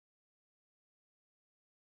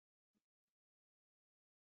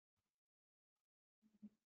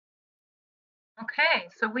Okay,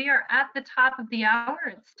 so we are at the top of the hour.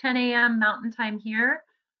 It's 10 a.m. Mountain Time here.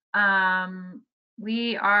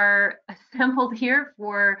 We are assembled here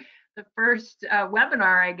for the first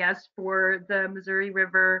webinar, I guess, for the Missouri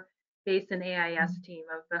River Basin AIS team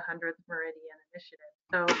of the 100th Meridian Initiative.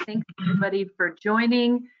 So thanks everybody for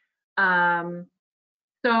joining. So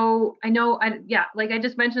I know, like I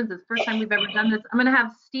just mentioned, this is the first time we've ever done this. I'm going to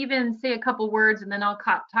have Stephen say a couple words, and then I'll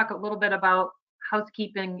talk a little bit about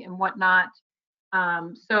housekeeping and whatnot.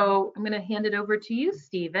 So I'm going to hand it over to you,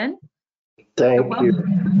 Stephen. Thank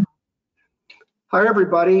you. Hi,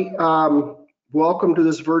 everybody. Welcome to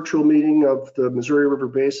this virtual meeting of the Missouri River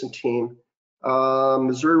Basin team.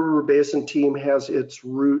 Missouri River Basin team has its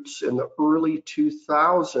roots in the early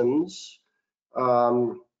 2000s.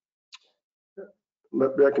 I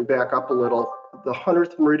can back up a little. The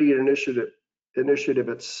 100th Meridian Initiative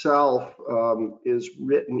itself is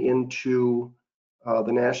written into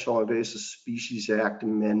the National Invasive Species Act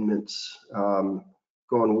amendments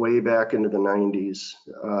going way back into the 90s.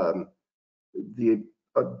 The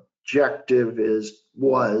objective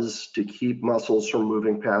was to keep mussels from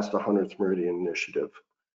moving past the 100th Meridian Initiative.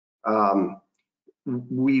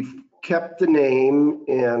 We've kept the name,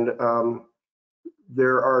 and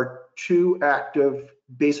there are 2 active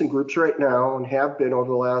basin groups right now, and have been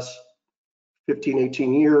over the last 15,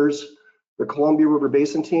 18 years, the Columbia River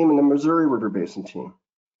Basin team and the Missouri River Basin team.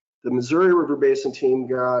 The Missouri River Basin team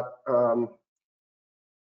got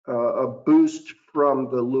a boost from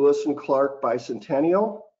the Lewis and Clark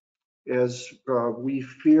bicentennial, as we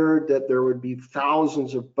feared that there would be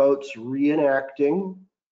thousands of boats reenacting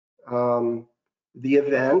the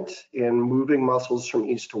event and moving mussels from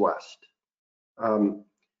east to west.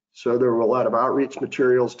 So there were a lot of outreach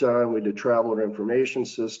materials done. We did traveler information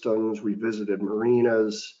systems. We visited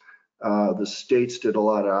marinas. The states did a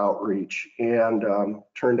lot of outreach, and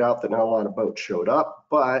turned out that not a lot of boats showed up,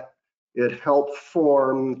 but it helped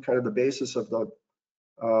form kind of the basis of the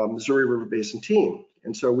Missouri River Basin team.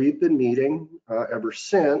 And so we've been meeting ever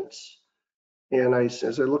since. And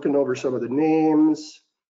as I'm looking over some of the names,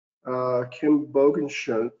 Kim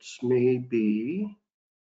Bogenschutz may be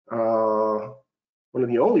one of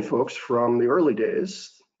the only folks from the early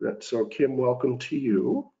days. So Kim, welcome to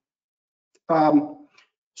you.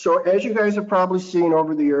 So as you guys have probably seen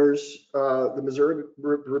over the years, the Missouri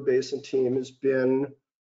River Basin team has been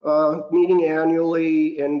meeting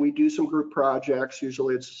annually, and we do some group projects.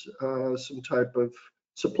 Usually it's some type of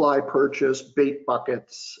supply purchase, bait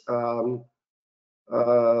buckets,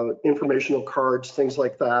 informational cards, things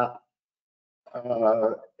like that.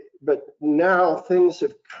 But now things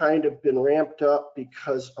have kind of been ramped up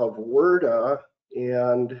because of WRDA,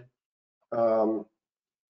 and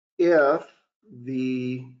if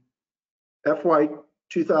the FY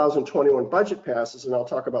 2021 budget passes, and I'll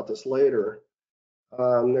talk about this later,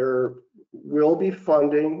 there will be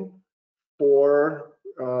funding for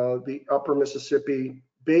the Upper Mississippi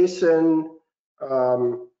Basin,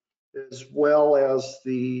 as well as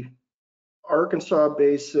the Arkansas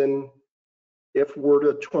Basin, if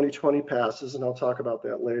WRDA 2020 passes, and I'll talk about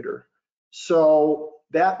that later. So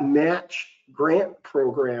that match grant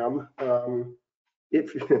program,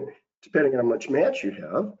 if depending on how much match you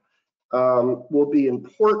have, will be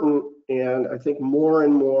important. And I think more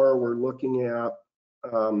and more we're looking at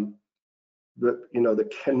the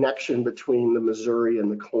connection between the Missouri and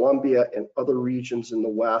the Columbia and other regions in the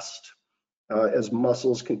West as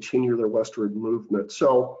mussels continue their westward movement.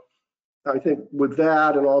 So I think with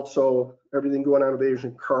that, and also everything going on with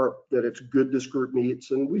Asian carp, that it's good this group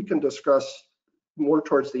meets, and we can discuss more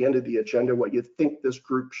towards the end of the agenda what you think this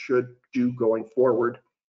group should do going forward,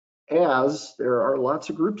 as there are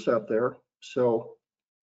lots of groups out there. So,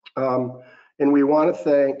 and we want to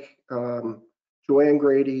thank Joanne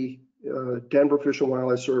Grady, Denver Fish and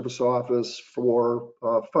Wildlife Service Office, for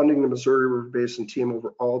funding the Missouri River Basin team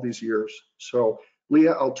over all these years. So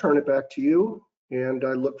Leah, I'll turn it back to you, and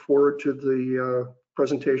I look forward to the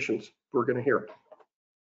presentations we're going to hear.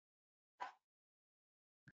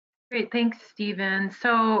 Great, thanks, Stephen.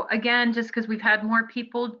 So again, just because we've had more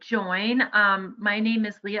people join, my name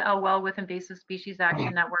is Leah Elwell with Invasive Species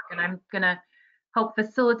Action Network, and I'm going to help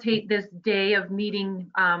facilitate this day of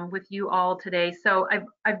meeting with you all today. So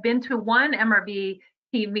I've been to one MRB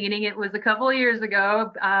team meeting. It was a couple of years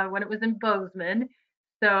ago when it was in Bozeman.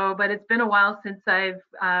 So, but it's been a while since I've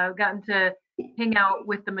gotten to hang out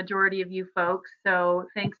with the majority of you folks. So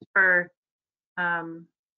thanks for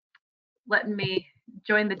letting me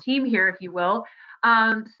join the team here, if you will.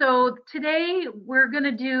 So today we're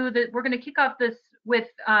going to kick off this with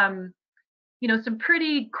some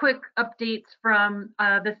pretty quick updates from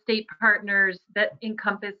the state partners that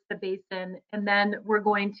encompass the basin. And then we're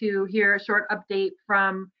going to hear a short update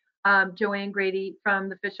from Joanne Grady from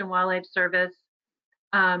the Fish and Wildlife Service.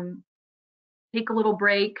 Take a little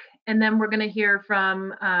break, and then we're going to hear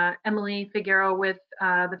from Emily Figueroa with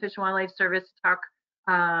the Fish and Wildlife Service to talk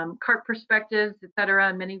carp perspectives, et cetera.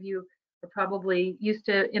 And many of you are probably used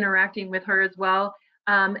to interacting with her as well.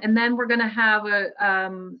 And then we're going to have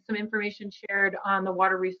some information shared on the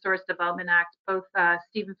Water Resource Development Act. Both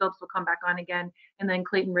Stephen Phillips will come back on again, and then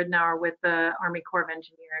Clayton Ridnour with the Army Corps of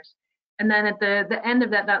Engineers. And then at the end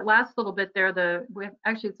of that last little bit there,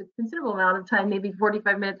 actually it's a considerable amount of time, maybe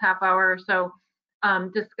 45 minutes, half hour or so,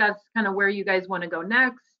 discuss kind of where you guys want to go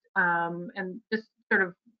next, and just sort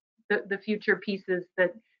of the future pieces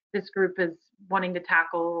that this group is wanting to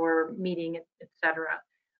tackle or meeting, et cetera.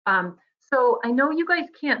 So I know you guys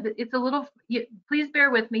can't, it's a little, please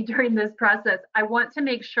bear with me during this process. I want to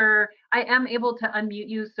make sure I am able to unmute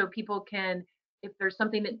you so people can, if there's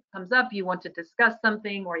something that comes up, you want to discuss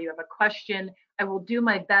something or you have a question, I will do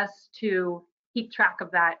my best to keep track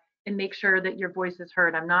of that and make sure that your voice is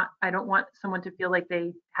heard. I don't want someone to feel like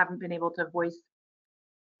they haven't been able to voice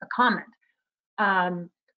a comment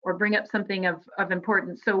or bring up something of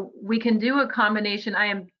importance. So we can do a combination. I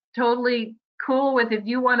am totally cool with if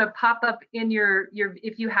you want to pop up in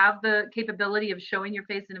if you have the capability of showing your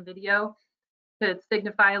face in a video to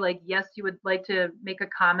signify like, yes, you would like to make a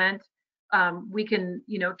comment. We can,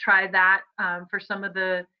 try that for some of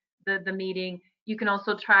the meeting. You can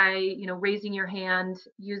also try, raising your hand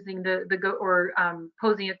using or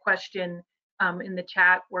posing a question in the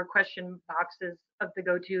chat or question boxes of the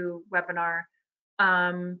GoToWebinar.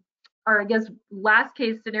 Or I guess last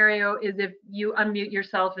case scenario is if you unmute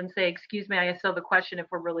yourself and say, excuse me, I still have a question if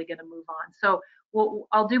we're really going to move on. So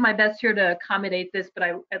I'll do my best here to accommodate this, but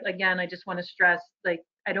I just want to stress, like,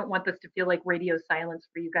 I don't want this to feel like radio silence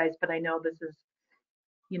for you guys, but I know this is,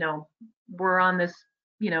 we're on this,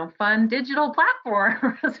 fun digital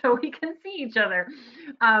platform so we can see each other.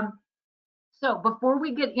 So before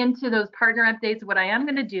we get into those partner updates, what I am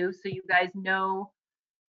going to do, so you guys know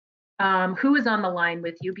who is on the line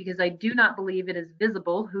with you, because I do not believe it is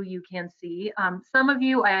visible who you can see. Some of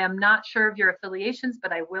you, I am not sure of your affiliations,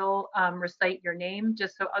 but I will recite your name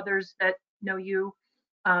just so others that know you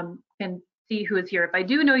can see who is here. If I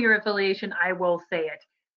do know your affiliation, I will say it.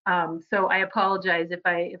 So I apologize if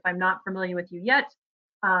I'm not familiar with you yet.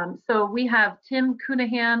 So we have Tim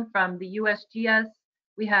Cunahan from the USGS.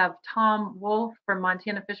 We have Tom Wolf from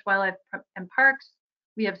Montana Fish, Wildlife and Parks.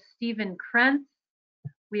 We have Stephen Krentz.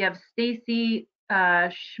 We have Stacy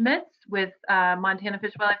Schmitz with Montana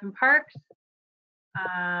Fish, Wildlife and Parks.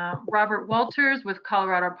 Robert Walters with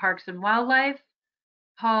Colorado Parks and Wildlife.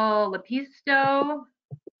 Paul Lapisto.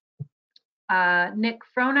 Nick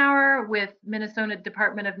Frohnauer with Minnesota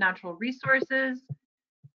Department of Natural Resources.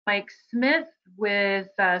 Mike Smith with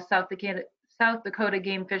South Dakota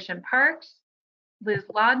Game Fish and Parks. Liz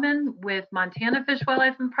Lodman with Montana Fish,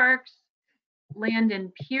 Wildlife and Parks.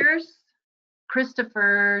 Landon Pierce.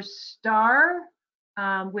 Christopher Starr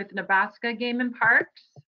with Nebraska Game and Parks.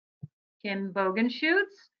 Kim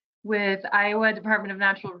Bogenschutz with Iowa Department of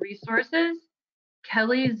Natural Resources.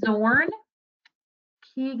 Kelly Zorn.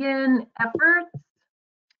 Keegan Efforts.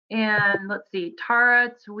 And let's see,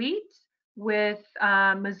 Tara Tweet with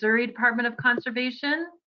Missouri Department of Conservation.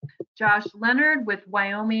 Josh Leonard with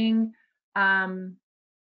Wyoming Game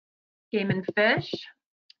and Fish.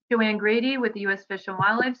 Joanne Grady with the U.S. Fish and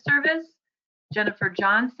Wildlife Service. Jennifer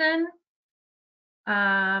Johnson,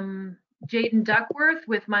 Jaden Duckworth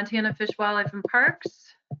with Montana Fish, Wildlife and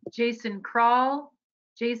Parks, Jason Kroll,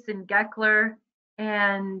 Jason Geckler,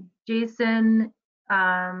 and Jason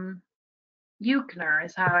Euchner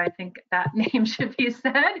is how I think that name should be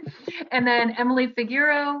said. And then Emily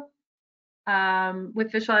Figueroa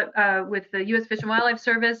with the U.S. Fish and Wildlife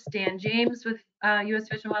Service, Dan James with U.S.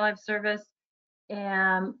 Fish and Wildlife Service,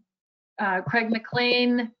 and Craig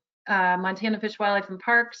McLean, Montana Fish, Wildlife and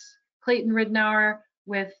Parks, Clayton Ridnour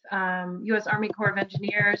with U.S. Army Corps of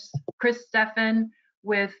Engineers, Chris Steffen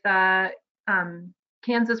with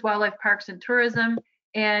Kansas Wildlife Parks and Tourism,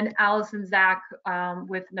 and Allison Zach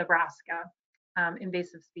with Nebraska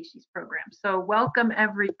Invasive Species Program. So welcome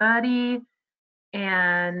everybody.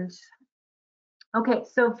 And okay,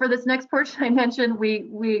 so for this next portion I mentioned,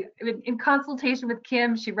 we in consultation with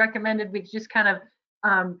Kim, she recommended we just kind of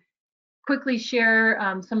quickly share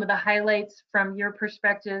some of the highlights from your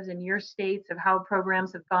perspectives and your states of how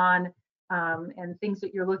programs have gone and things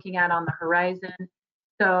that you're looking at on the horizon.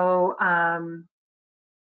 So I'm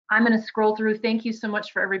going to scroll through. Thank you so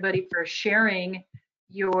much for everybody for sharing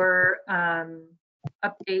your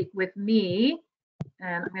update with me,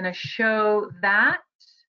 and I'm going to show that.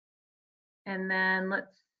 And then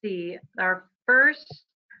let's see, our first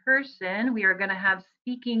person we are going to have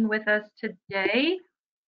speaking with us today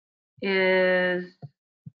is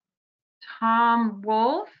Tom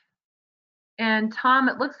Wolf. And Tom,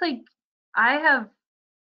 it looks like I have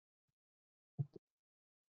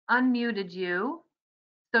unmuted you,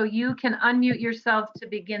 so you can unmute yourself to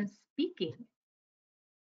begin speaking.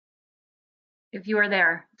 If you are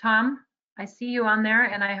there, Tom, I see you on there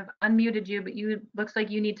and I have unmuted you, but you looks like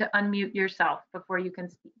you need to unmute yourself before you can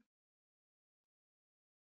speak.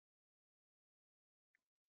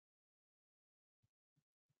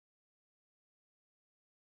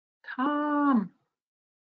 Tom.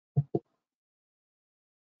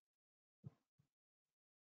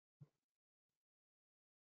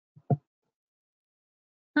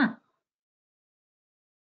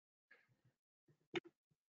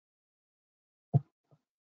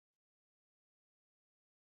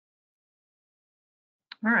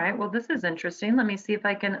 All right, well, this is interesting. Let me see if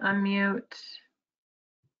I can unmute.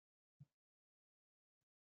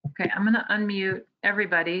 Okay, I'm going to unmute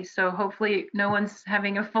everybody, so hopefully no one's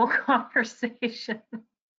having a full conversation.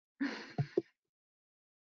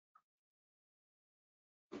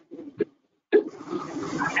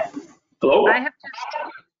 Hello?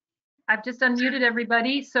 I've just unmuted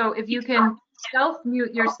everybody, so if you can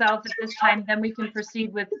self-mute yourself at this time, then we can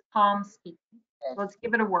proceed with Tom speaking. Let's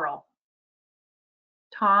give it a whirl.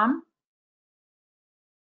 Tom?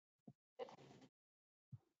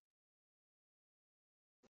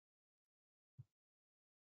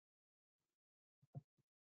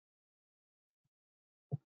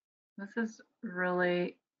 This is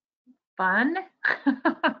really fun.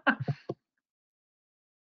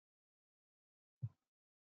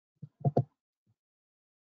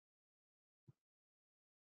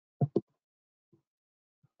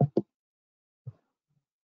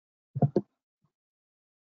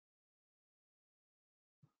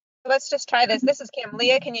 Let's just try this. This is Kim.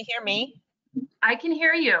 Leah, can you hear me? I can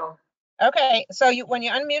hear you. Okay, so when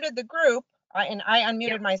you unmuted the group, and I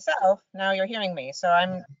unmuted myself, now you're hearing me. So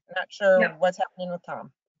I'm not sure what's happening with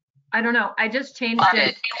Tom. I don't know. I just changed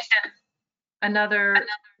it another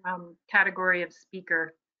category of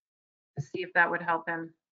speaker to see if that would help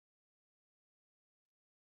him.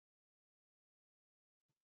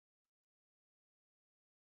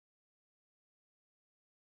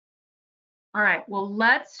 All right, well,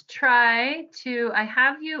 let's try to, I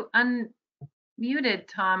have you unmuted,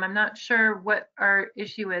 Tom. I'm not sure what our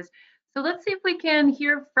issue is. So let's see if we can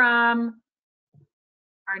hear from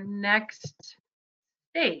our next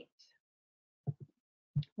state,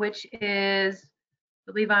 which is,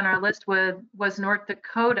 I believe on our list was North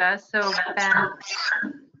Dakota. So Ben.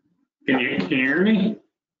 Can you hear me?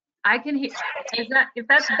 I can hear, if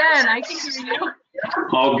that's Ben, I can hear you.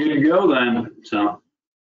 All good to go then, so.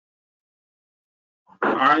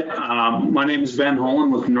 All right, my name is Ben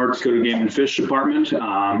Holland with the North Dakota Game and Fish Department.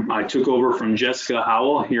 I took over from Jessica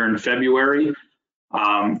Howell here in February.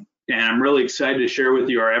 And I'm really excited to share with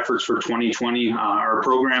you our efforts for 2020. Our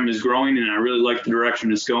program is growing and I really like the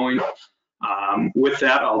direction it's going. With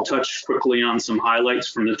that, I'll touch quickly on some highlights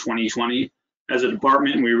from the 2020. As a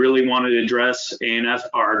department, we really wanted to address AIS,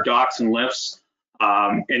 our docks and lifts.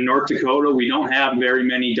 In North Dakota, we don't have very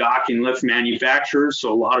many dock and lift manufacturers,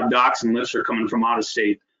 so a lot of docks and lifts are coming from out of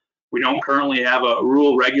state. We don't currently have a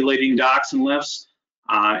rule regulating docks and lifts,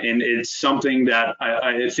 and it's something that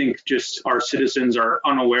I think just our citizens are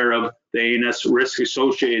unaware of the AIS risk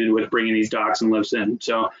associated with bringing these docks and lifts in.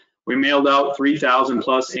 So we mailed out 3,000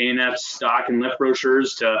 plus AIS dock and lift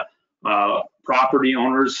brochures to property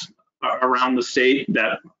owners around the state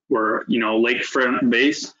that were, lakefront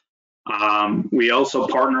based. We also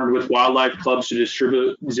partnered with wildlife clubs to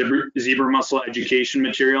distribute zebra mussel education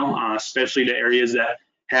material, especially to areas that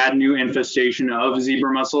had new infestation of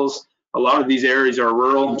zebra mussels. A lot of these areas are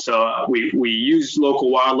rural, so we used local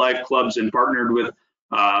wildlife clubs and partnered with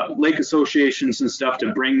lake associations and stuff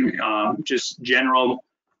to bring just general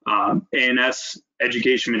AIS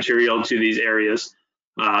education material to these areas.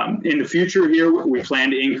 In the future here, we plan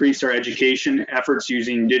to increase our education efforts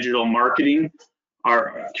using digital marketing.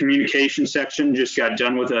 Our communication section just got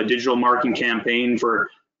done with a digital marketing campaign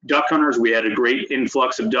for duck hunters. We had a great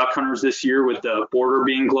influx of duck hunters this year with the border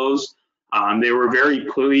being closed. They were very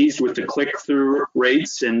pleased with the click-through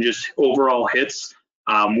rates and just overall hits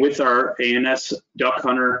with our AIS duck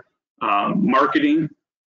hunter marketing.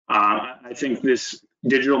 I think this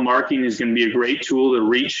digital marketing is going to be a great tool to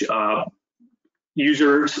reach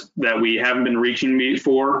users that we haven't been reaching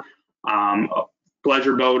before,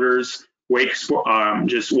 pleasure boaters,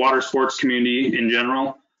 just water sports community in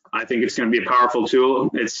general. I think it's going to be a powerful tool.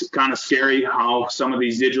 It's kind of scary how some of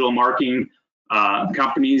these digital marketing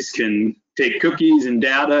companies can take cookies and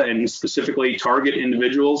data and specifically target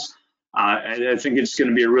individuals. I think it's going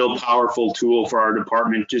to be a real powerful tool for our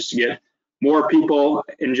department just to get more people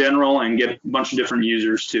in general and get a bunch of different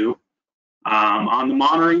users too. On the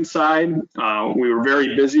monitoring side, we were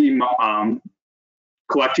very busy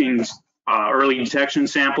collecting early detection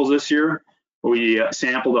samples this year. We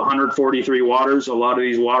sampled 143 waters. A lot of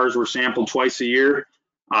these waters were sampled twice a year.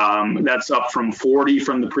 That's up from 40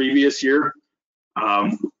 from the previous year.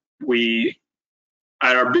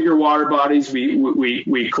 At our bigger water bodies,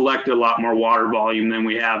 we collect a lot more water volume than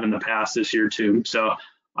we have in the past this year too. So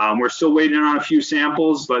we're still waiting on a few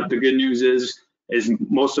samples, but the good news is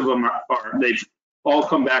most of them they've all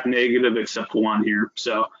come back negative except one here.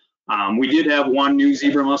 So we did have one new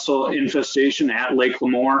zebra mussel infestation at Lake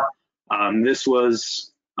Lemoore. This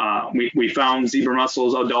was, we found zebra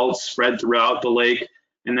mussels adults spread throughout the lake,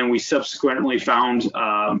 and then we subsequently found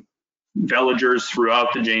veligers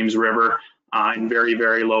throughout the James River in very,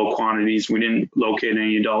 very low quantities. We didn't locate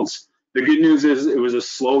any adults. The good news is it was a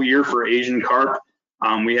slow year for Asian carp.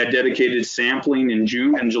 We had dedicated sampling in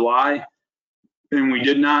June and July, and we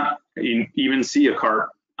did not even see a carp.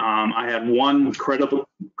 I had one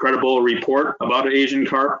credible report about an Asian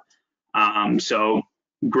carp. So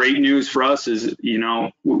great news for us is, you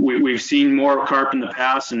know, we've seen more carp in the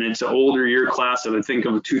past, and it's an older year class of, I think,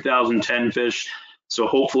 of 2010 fish. So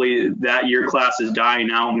hopefully that year class is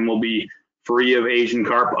dying out and we'll be free of Asian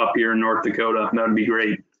carp up here in North Dakota. That would be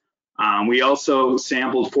great. We also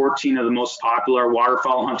sampled 14 of the most popular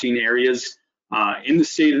waterfowl hunting areas in the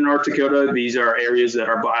state of North Dakota. These are areas that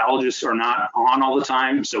our biologists are not on all the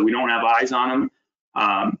time, so we don't have eyes on them.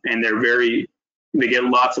 And they get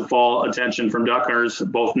lots of fall attention from duck hunters,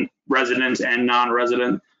 both residents and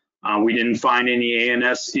non-resident. We didn't find any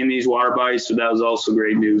ANS in these water bodies, so that was also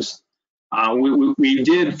great news. We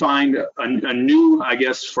did find a new, I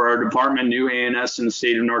guess, for our department, new ANS in the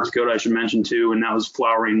state of North Dakota, I should mention too, and that was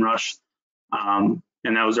flowering rush. And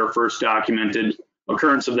that was our first documented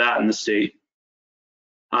occurrence of that in the state.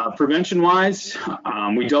 Prevention-wise,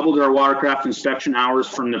 we doubled our watercraft inspection hours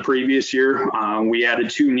from the previous year. We added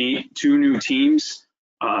two new teams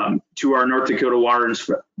to our North Dakota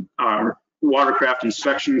watercraft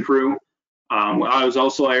inspection crew. I was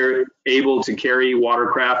also able to carry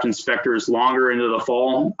watercraft inspectors longer into the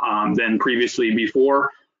fall than previously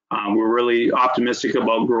before. We're really optimistic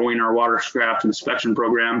about growing our watercraft inspection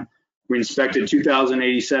program. We inspected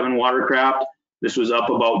 2,087 watercraft. This was up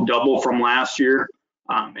about double from last year.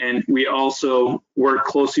 And we also worked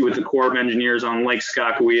closely with the Corps of Engineers on Lake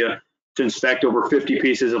Skakawea to inspect over 50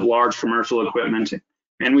 pieces of large commercial equipment.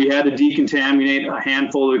 And we had to decontaminate a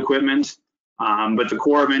handful of equipment, but the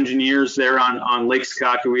Corps of Engineers there on Lake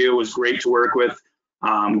Skakawea was great to work with.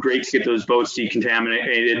 Great to get those boats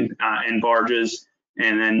decontaminated and barges,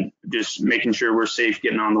 and then just making sure we're safe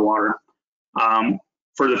getting on the water.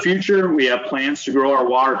 For the future, we have plans to grow our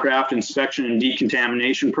watercraft inspection and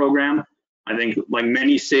decontamination program. I think, like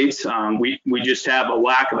many states, we just have a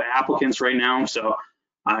lack of applicants right now. So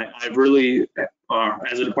I've really,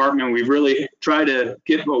 as a department, we've really tried to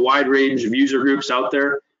get a wide range of user groups out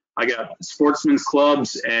there. I got sportsmen's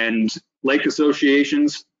clubs and lake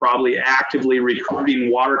associations probably actively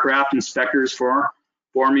recruiting watercraft inspectors for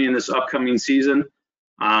me in this upcoming season.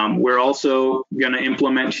 We're also going to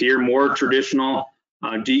implement here more traditional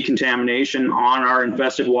decontamination on our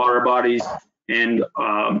infested water bodies and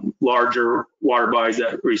larger water bodies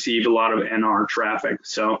that receive a lot of NR traffic.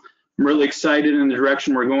 So I'm really excited in the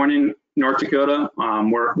direction we're going in North Dakota.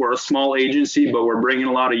 We're a small agency, but we're bringing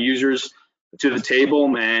a lot of users to the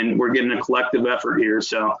table, and we're getting a collective effort here.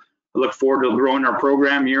 So I look forward to growing our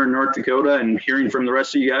program here in North Dakota and hearing from the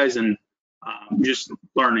rest of you guys and just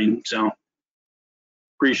learning. So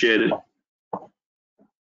appreciate it.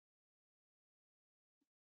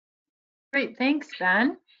 Great, thanks,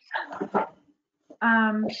 Ben.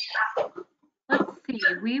 Let's see,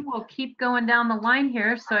 we will keep going down the line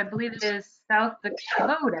here. So I believe it is South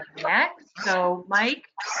Dakota next. So Mike,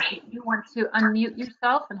 if you want to unmute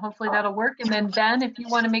yourself, and hopefully that'll work. And then Ben, if you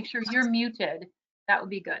want to make sure you're muted, that would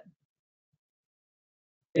be good.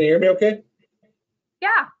 Can you hear me okay?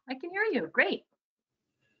 Yeah, I can hear you. Great.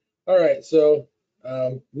 All right, so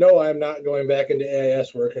no, I'm not going back into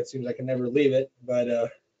AIS work. It seems I can never leave it, but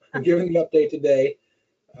I'm giving an update today.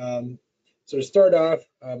 So to start off,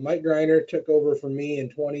 Mike Greiner took over from me in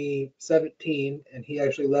 2017, and he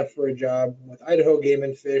actually left for a job with Idaho Game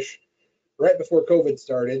and Fish right before COVID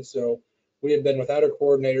started. So we had been without a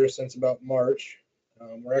coordinator since about March.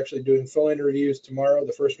 We're actually doing phone interviews tomorrow,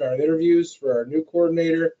 the first round of interviews for our new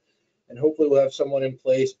coordinator, and hopefully we'll have someone in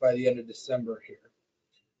place by the end of December here.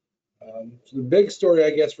 So the big story,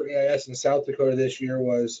 I guess, for AIS in South Dakota this year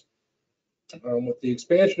was with the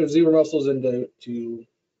expansion of zebra mussels into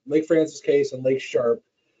Lake Francis Case and Lake Sharp,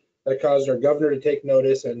 that caused our governor to take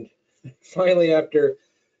notice. And finally, after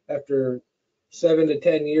 7 to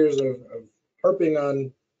 10 years of harping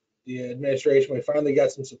on the administration, we finally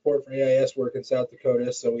got some support for AIS work in South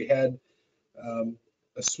Dakota. So we had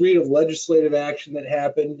a suite of legislative action that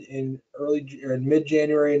happened in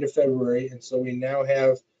mid-January into February, and so we now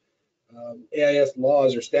have AIS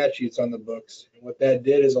laws or statutes on the books. And what that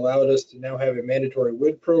did is allowed us to now have a mandatory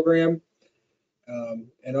WID program,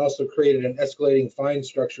 and also created an escalating fine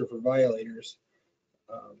structure for violators.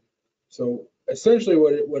 So essentially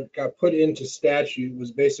what got put into statute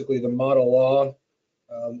was basically the model law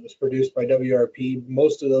that was produced by WRP.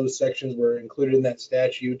 Most of those sections were included in that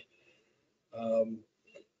statute.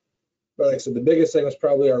 But like I said, the biggest thing was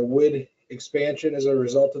probably our WID expansion as a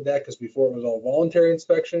result of that, because before it was all voluntary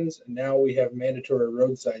inspections, and now we have mandatory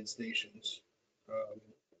roadside stations.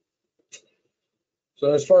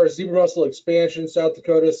 So as far as zebra mussel expansion, South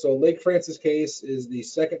Dakota, so Lake Francis Case is the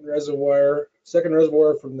second reservoir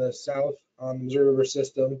from the south on the Missouri River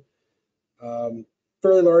system.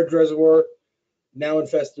 Fairly large reservoir, now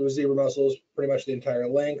infested with zebra mussels pretty much the entire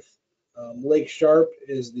length. Lake Sharp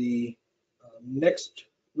is the next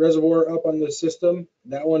reservoir up on the system.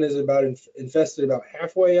 That one is about infested about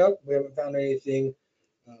halfway up. We haven't found anything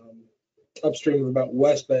upstream of about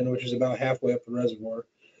West Bend, which is about halfway up the reservoir.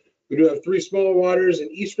 We do have 3 smaller waters in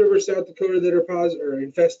East River, South Dakota that are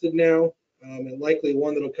infested now, and likely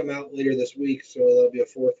one that'll come out later this week, so there'll be a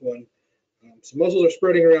 4th one. So mussels are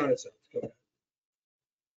spreading around in South Dakota.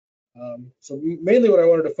 So mainly what I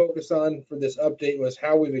wanted to focus on for this update was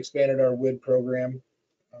how we've expanded our WID program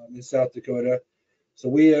in South Dakota. So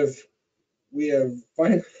we have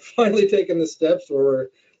finally taken the steps where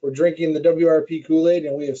we're drinking the WRP Kool-Aid,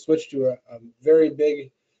 and we have switched to a very big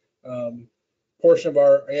portion of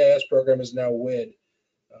our AIS program is now WID.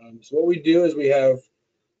 So what we do is we have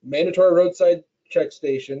mandatory roadside check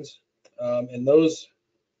stations, and those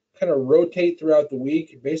kind of rotate throughout the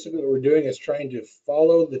week. Basically, what we're doing is trying to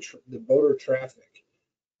follow the boater traffic.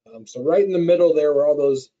 So right in the middle there, where all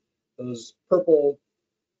those purple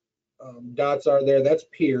dots are there, that's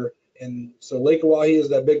pier. And so Lake Oahe is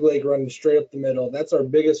that big lake running straight up the middle. That's our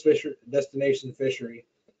biggest destination fishery.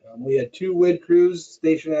 We had 2 WID crews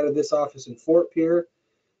stationed out of this office in Fort Pierre.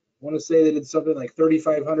 I want to say they did something like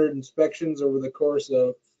 3,500 inspections over the course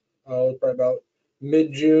of probably about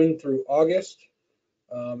mid-June through August.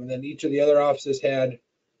 And then each of the other offices had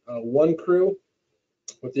 1 crew,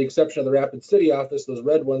 with the exception of the Rapid City office. Those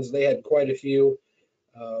red ones, they had quite a few.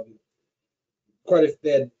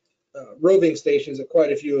 They had roving stations at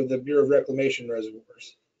quite a few of the Bureau of Reclamation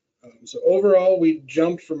reservoirs. So overall, we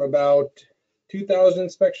jumped from about 2,000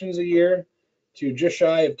 inspections a year to just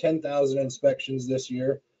shy of 10,000 inspections this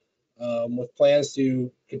year, with plans to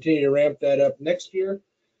continue to ramp that up next year.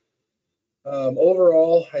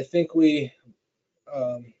 Overall, I think we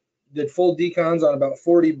did full decons on about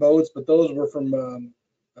 40 boats, but those were from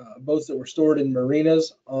boats that were stored in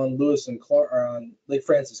marinas on Lewis and Clark, or on Lake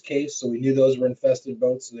Francis Case. So we knew those were infested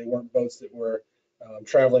boats, so they weren't boats that were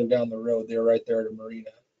traveling down the road. They were right there at a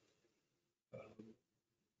marina.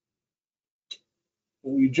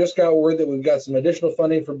 We just got word that we've got some additional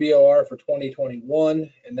funding for BOR for 2021,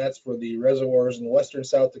 and that's for the reservoirs in western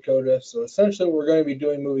South Dakota. So essentially what we're going to be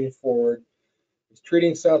doing moving forward is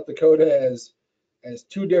treating South Dakota as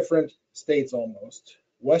 2 different states almost.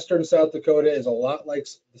 Western South Dakota is a lot like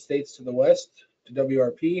the states to the west, to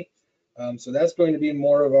WRP. So that's going to be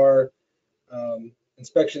more of our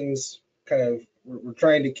inspections. We're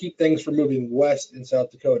trying to keep things from moving west in South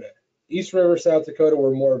Dakota. East River, South Dakota,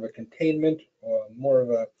 we're more of a containment, or more of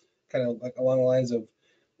a kind of like along the lines of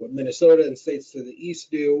what Minnesota and states to the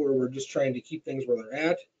east do, where we're just trying to keep things where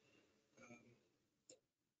they're at.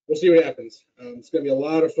 We'll see what happens. It's going to be a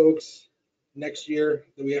lot of folks next year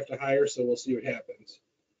that we have to hire, so we'll see what happens.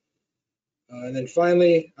 And then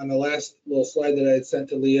finally, on the last little slide that I had sent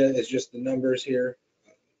to Leah is just the numbers here.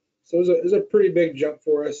 So it was a pretty big jump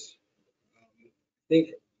for us. I think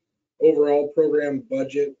overall program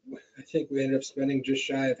budget, I think we ended up spending just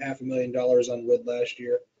shy of $500,000 on WID last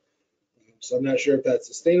year. So I'm not sure if that's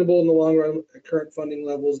sustainable in the long run at current funding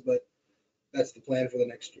levels, but that's the plan for the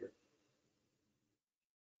next year.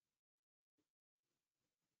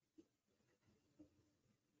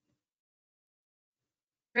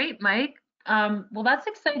 Great, Mike. Well, that's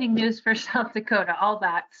exciting news for South Dakota, all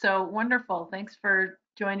that. So wonderful. Thanks for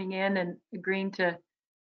joining in and agreeing to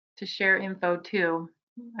to share info too.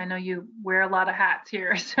 I know you wear a lot of hats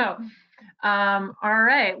here. So, all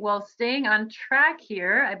right. Well, staying on track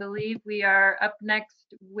here, I believe we are up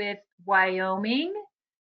next with Wyoming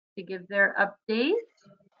to give their updates.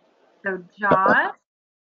 So, Josh,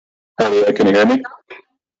 Hi, can you hear me?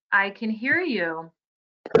 I can hear you.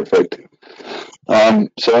 Perfect.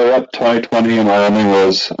 So yeah, 2020 in Wyoming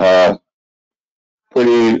was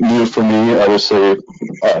pretty new for me. Obviously,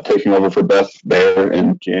 taking over for Beth Bear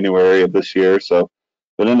in January of this year. So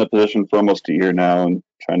been in the position for almost a year now, and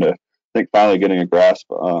trying to think finally getting a grasp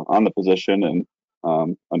on the position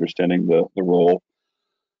and understanding the role.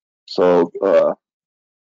 So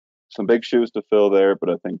some big shoes to fill there, but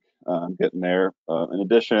I think I'm getting there. In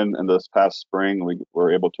addition, in this past spring, we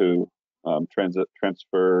were able to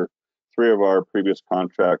transfer 3 of our previous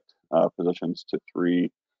contract positions to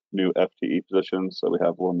 3 new FTE positions. So we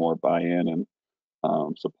have a little more buy-in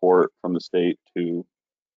and support from the state to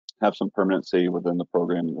have some permanency within the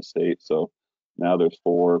program in the state. So now there's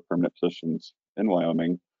 4 permanent positions in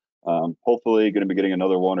Wyoming. Hopefully going to be getting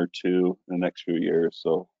another 1 or 2 in the next few years.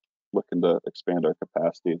 So looking to expand our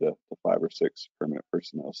capacity to 5 or 6 permanent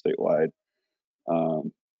personnel statewide.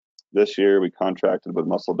 This year we contracted with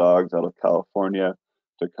Muscle Dogs out of California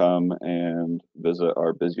to come and visit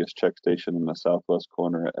our busiest check station in the southwest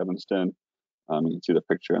corner at Evanston. You can see the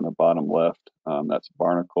picture in the bottom left. That's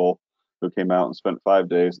Barnacle, who came out and spent 5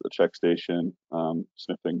 days at the check station,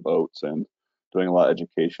 sniffing boats and doing a lot of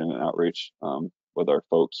education and outreach with our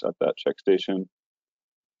folks at that check station.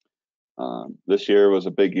 This year was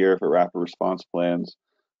a big year for rapid response plans.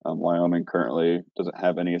 Wyoming currently doesn't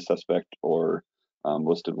have any suspect or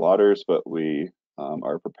listed waters, but we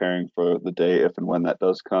are preparing for the day if and when that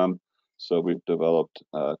does come. So we've developed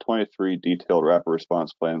 23 detailed rapid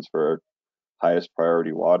response plans for our highest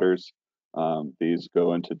priority waters. These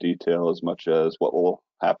go into detail as much as what will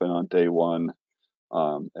happen on day 1,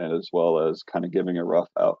 as well as kind of giving a rough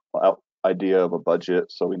idea of a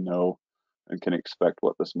budget so we know and can expect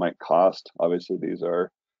what this might cost. Obviously, these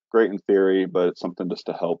are great in theory, but it's something just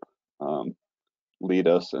to help lead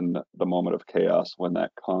us in the moment of chaos when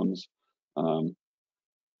that comes.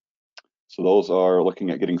 So those are looking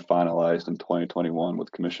at getting finalized in 2021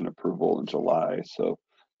 with commission approval in July. So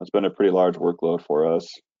that's been a pretty large workload for us.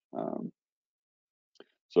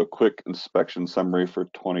 So a quick inspection summary for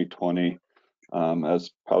 2020. As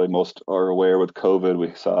probably most are aware, with COVID,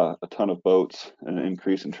 we saw a ton of boats and an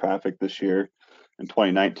increase in traffic this year. In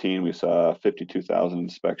 2019, we saw 52,000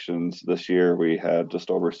 inspections. This year, we had just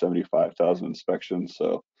over 75,000 inspections.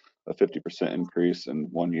 So a 50% increase in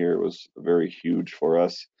 1 year was very huge for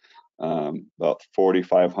us. About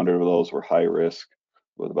 4,500 of those were high risk,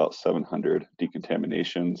 with about 700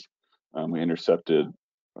 decontaminations. We intercepted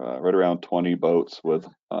right around 20 boats with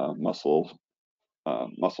mussel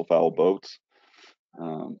fowl boats.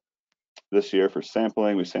 This year for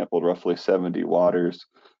sampling, we sampled roughly 70 waters.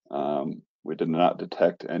 We did not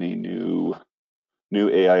detect any new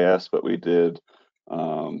AIS, but we did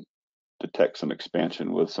detect some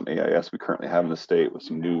expansion with some AIS we currently have in the state with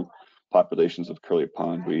some new populations of curly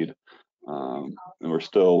pondweed. And we're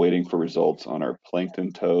still waiting for results on our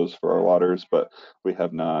plankton tows for our waters, but we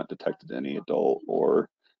have not detected any adult or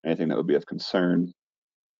anything that would be of concern.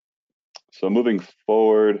 So moving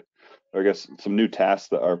forward, I guess some new tasks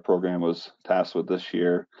that our program was tasked with this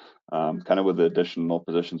year, kind of with the additional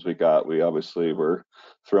positions we got, we obviously were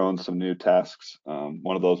throwing some new tasks.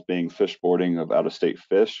 One of those being fish boarding of out-of-state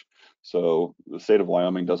fish. So the state of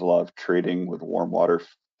Wyoming does a lot of trading with warm water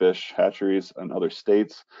fish hatcheries in other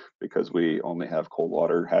states because we only have cold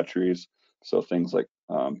water hatcheries. So things like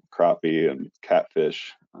crappie and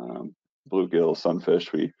catfish, bluegill,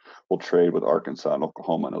 sunfish, we will trade with Arkansas and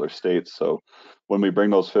Oklahoma and other states. So when we bring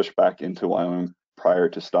those fish back into Wyoming prior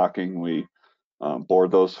to stocking, we board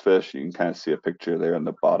those fish. You can kind of see a picture there in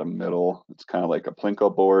the bottom middle. It's kind of like a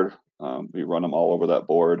plinko board. We run them all over that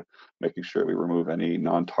board, making sure we remove any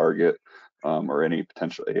non-target or any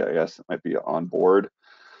potential AIS that might be on board.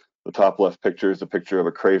 The top left picture is a picture of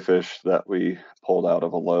a crayfish that we pulled out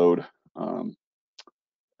of a load.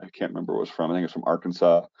 I can't remember where it was from. I think it's from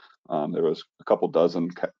Arkansas. There was a couple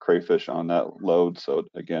dozen crayfish on that load. So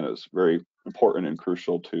again, it was very important and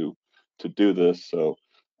crucial to do this. So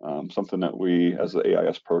something that we as the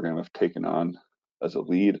AIS program have taken on as a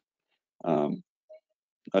lead.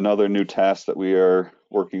 Another new task that we are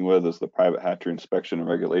working with is the private hatchery inspection and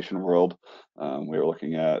regulation world. We are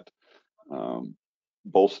looking at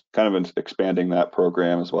both kind of expanding that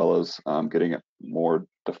program as well as getting it more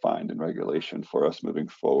defined in regulation for us moving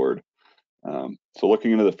forward. So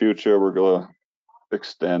looking into the future, we're going to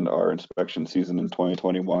extend our inspection season in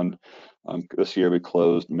 2021. This year we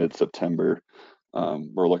closed mid-September.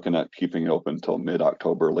 We're looking at keeping it open until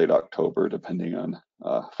mid-October, late October, depending on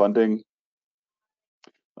funding.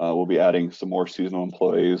 We'll be adding some more seasonal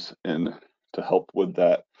employees in to help with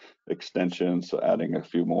that extension. So adding a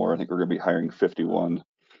few more. I think we're going to be hiring 51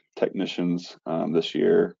 technicians this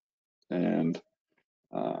year. And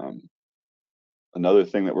another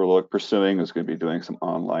thing that we're pursuing is going to be doing some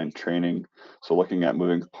online training. So looking at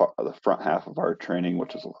moving the front half of our training,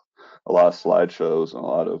 which is a lot of slideshows and a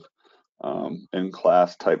lot of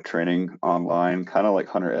in-class type training online, kind of like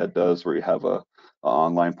Hunter Ed does, where you have a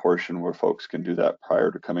online portion where folks can do that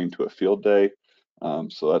prior to coming to a field day.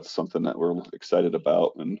 So that's something that we're excited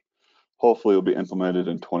about, and hopefully will be implemented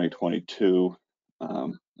in 2022.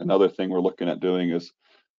 Another thing we're looking at doing is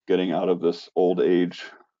getting out of this old age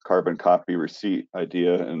carbon copy receipt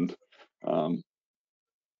idea and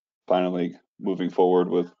finally moving forward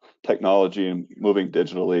with technology and moving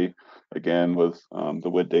digitally. Again, with the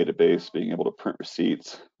WID database, being able to print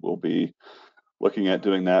receipts. We'll be looking at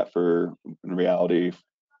doing that in reality,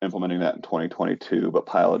 implementing that in 2022, but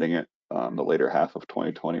piloting it the later half of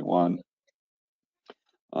 2021.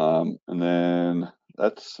 And then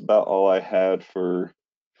that's about all I had for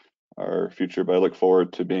our future, but I look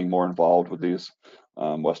forward to being more involved with these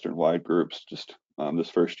Western-wide groups. Just this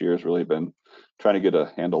first year has really been trying to get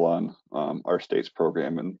a handle on our state's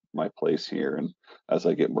program and my place here. And as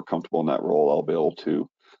I get more comfortable in that role, I'll be able to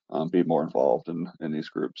be more involved in these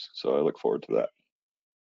groups. So I look forward to that.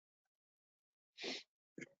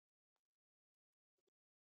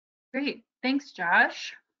 Great, thanks,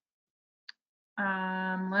 Josh.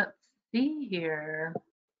 Let's see here.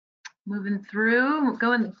 Moving through,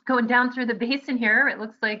 going down through the basin here. It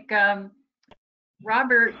looks like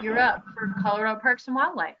Robert, you're up for Colorado Parks and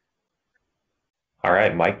Wildlife. All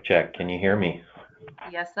right, mic check. Can you hear me?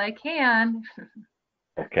 Yes, I can.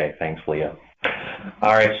 Okay, thanks, Leah.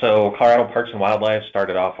 All right, so Colorado Parks and Wildlife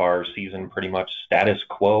started off our season pretty much status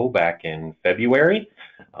quo back in February.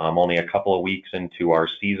 Only a couple of weeks into our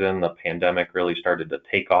season, the pandemic really started to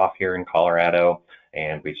take off here in Colorado,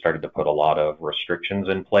 and we started to put a lot of restrictions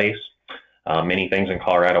in place. Many things in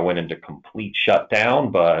Colorado went into complete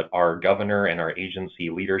shutdown, but our governor and our agency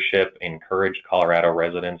leadership encouraged Colorado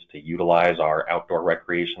residents to utilize our outdoor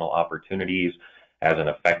recreational opportunities as an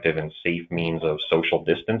effective and safe means of social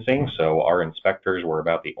distancing. So our inspectors were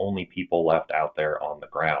about the only people left out there on the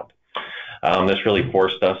ground. This really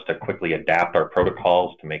forced us to quickly adapt our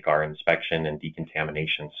protocols to make our inspection and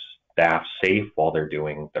decontamination staff safe while they're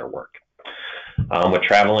doing their work. With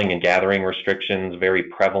traveling and gathering restrictions very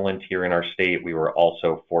prevalent here in our state, we were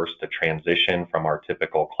also forced to transition from our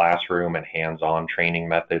typical classroom and hands-on training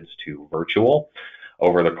methods to virtual.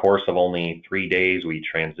 Over the course of only 3 days, we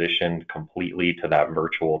transitioned completely to that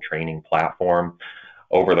virtual training platform.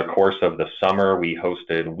 Over the course of the summer, we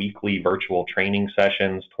hosted weekly virtual training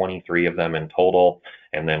sessions, 23 of them in total,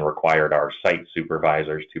 and then required our site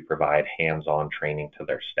supervisors to provide hands-on training to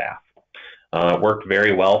their staff. It worked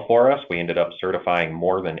very well for us. We ended up certifying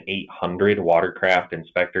more than 800 watercraft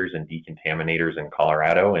inspectors and decontaminators in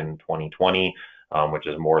Colorado in 2020, which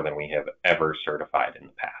is more than we have ever certified in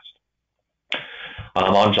the past.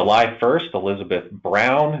 On July 1st, Elizabeth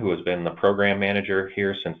Brown, who has been the program manager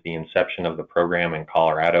here since the inception of the program in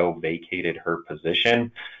Colorado, vacated her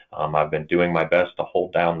position. I've been doing my best to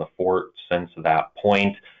hold down the fort since that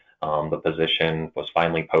point. The position was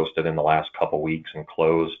finally posted in the last couple weeks and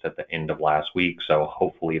closed at the end of last week, so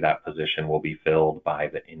hopefully that position will be filled by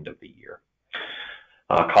the end of the year.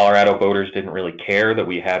 Colorado voters didn't really care that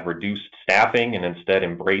we had reduced staffing and instead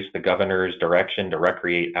embraced the governor's direction to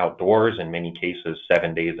recreate outdoors, in many cases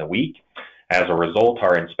 7 days a week. As a result,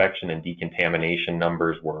 our inspection and decontamination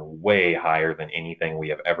numbers were way higher than anything we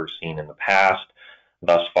have ever seen in the past.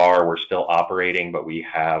 Thus far, we're still operating, but we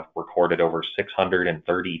have recorded over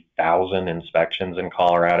 630,000 inspections in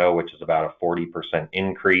Colorado, which is about a 40%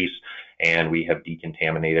 increase, and we have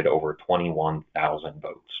decontaminated over 21,000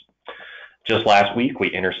 boats. Just last week, we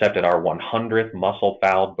intercepted our 100th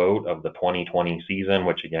mussel-fouled boat of the 2020 season,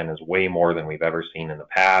 which again is way more than we've ever seen in the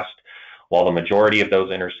past. While the majority of those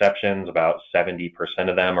interceptions, about 70%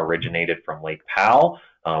 of them, originated from Lake Powell,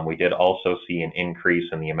 we did also see an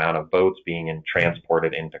increase in the amount of boats being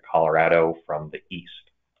transported into Colorado from the east.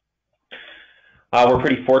 We're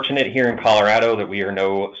pretty fortunate here in Colorado that we are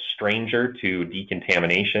no stranger to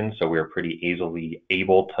decontamination, so we're pretty easily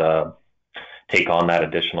able to take on that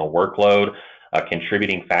additional workload. A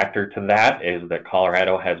contributing factor to that is that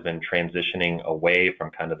Colorado has been transitioning away from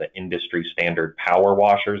kind of the industry standard power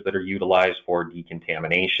washers that are utilized for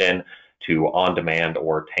decontamination to on-demand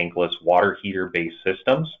or tankless water heater-based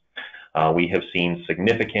systems. We have seen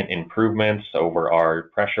significant improvements over our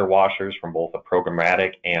pressure washers from both a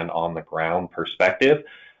programmatic and on-the-ground perspective.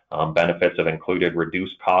 Benefits have included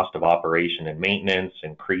reduced cost of operation and maintenance,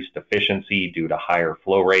 increased efficiency due to higher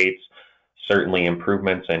flow rates, certainly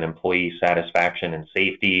improvements in employee satisfaction and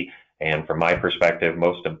safety, and from my perspective,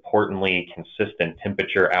 most importantly, consistent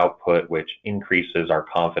temperature output, which increases our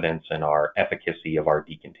confidence in our efficacy of our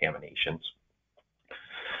decontaminations.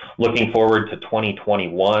 Looking forward to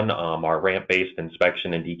 2021, our ramp-based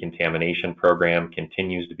inspection and decontamination program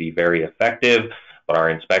continues to be very effective, but our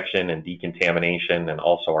inspection and decontamination and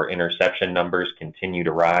also our interception numbers continue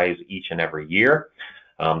to rise each and every year.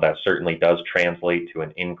 That certainly does translate to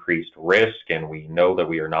an increased risk, and we know that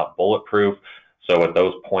we are not bulletproof. So with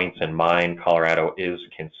those points in mind, Colorado is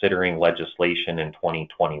considering legislation in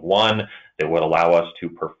 2021 that would allow us to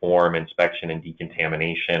perform inspection and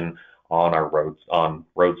decontamination on our roads, on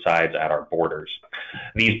roadsides at our borders.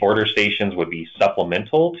 These border stations would be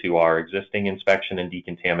supplemental to our existing inspection and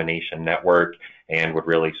decontamination network and would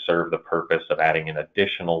really serve the purpose of adding an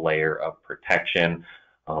additional layer of protection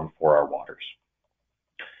for our waters.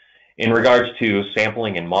 In regards to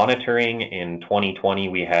sampling and monitoring, in 2020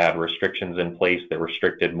 we had restrictions in place that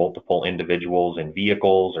restricted multiple individuals in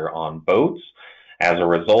vehicles or on boats. As a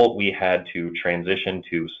result, we had to transition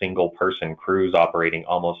to single-person crews operating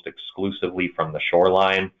almost exclusively from the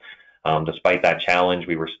shoreline. Despite that challenge,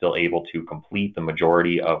 we were still able to complete the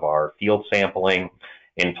majority of our field sampling.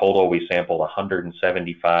 In total, we sampled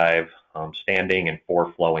 175 standing and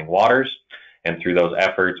 4 flowing waters. And through those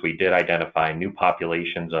efforts, we did identify new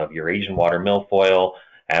populations of Eurasian water milfoil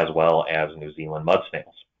as well as New Zealand mud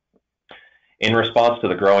snails. In response to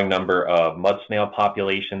the growing number of mud snail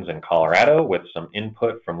populations in Colorado, with some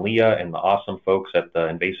input from Leah and the awesome folks at the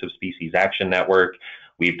Invasive Species Action Network,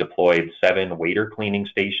 we've deployed 7 wader cleaning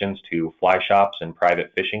stations to fly shops and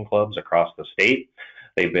private fishing clubs across the state.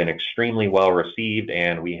 They've been extremely well received,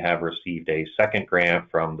 and we have received a second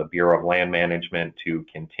grant from the Bureau of Land Management to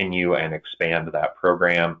continue and expand that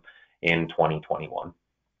program in 2021.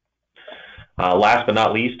 Last but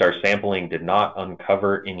not least, our sampling did not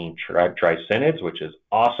uncover any tricinids, which is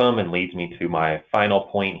awesome and leads me to my final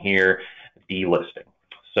point here, delisting.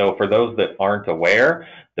 So for those that aren't aware,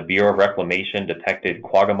 the Bureau of Reclamation detected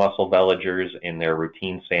quagga mussel veligers in their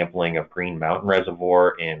routine sampling of Green Mountain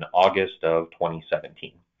Reservoir in August of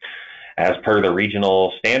 2017. As per the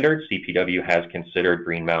regional standards, CPW has considered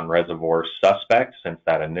Green Mountain Reservoir suspect since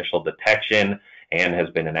that initial detection and has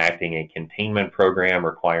been enacting a containment program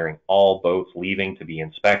requiring all boats leaving to be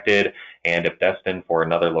inspected and, if destined for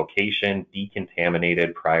another location,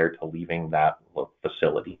 decontaminated prior to leaving that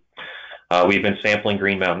facility. We've been sampling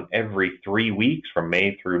Green Mountain every 3 weeks from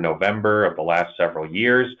May through November of the last several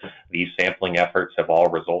years. These sampling efforts have all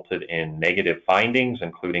resulted in negative findings,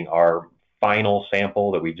 including our final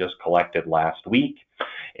sample that we just collected last week.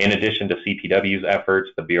 In addition to CPW's efforts,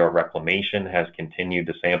 the Bureau of Reclamation has continued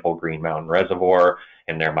to sample Green Mountain Reservoir,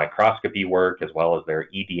 and their microscopy work as well as their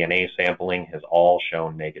eDNA sampling has all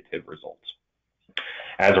shown negative results.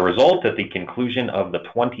 As a result, at the conclusion of the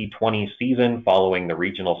 2020 season, following the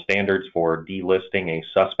regional standards for delisting a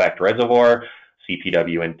suspect reservoir,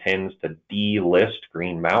 CPW intends to delist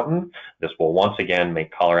Green Mountain. This will once again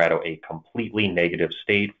make Colorado a completely negative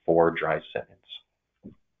state for dry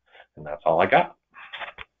cinids. And that's all I got.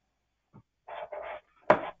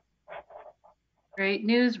 Great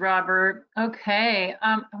news, Robert. Okay,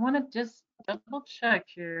 I want to just double check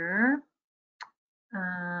here.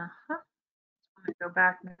 Go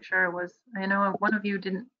back and make sure I know one of you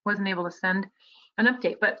wasn't able to send an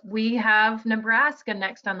update, but we have Nebraska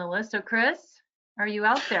next on the list. So Chris, are you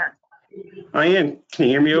out there? I am. Can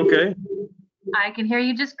you hear me okay? I can hear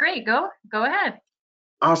you just great. Go ahead.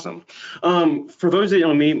 Awesome. For those that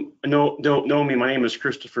don't know me, my name is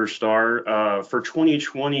Christopher Starr. For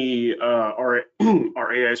 2020, our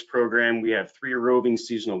AIS program, we have 3 roving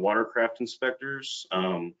seasonal watercraft inspectors.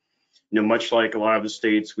 Much like a lot of the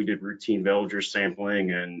states, we did routine veliger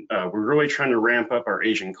sampling, and we're really trying to ramp up our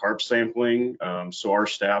Asian carp sampling. So our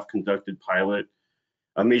staff conducted pilot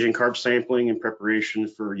Asian carp sampling in preparation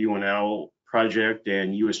for UNL project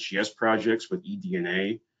and USGS projects with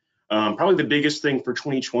eDNA. Probably the biggest thing for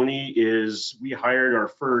 2020 is we hired our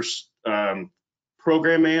first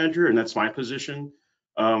program manager, and that's my position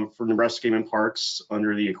for Nebraska Game and Parks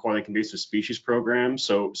under the Aquatic Invasive Species Program.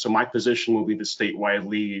 So my position will be the statewide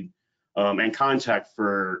lead and contact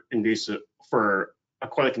for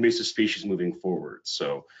aquatic invasive species moving forward.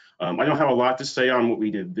 So I don't have a lot to say on what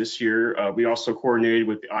we did this year. We also coordinated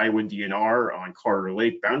with the Iowa DNR on Carter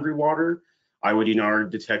Lake boundary water. Iowa DNR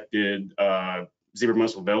detected zebra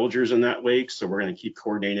mussel veligers in that lake, so we're going to keep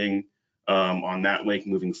coordinating on that lake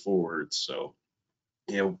moving forward. So,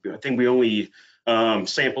 you know, I think we only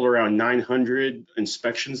sampled around 900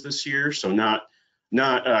 inspections this year, so not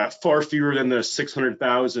far fewer than the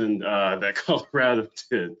 600,000 that Colorado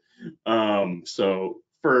did. So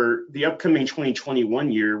for the upcoming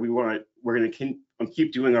 2021 year, we're going to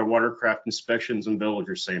keep doing our watercraft inspections and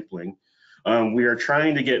villager sampling. We are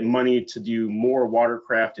trying to get money to do more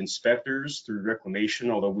watercraft inspectors through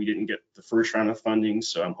reclamation, although we didn't get the first round of funding.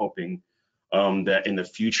 So I'm hoping that in the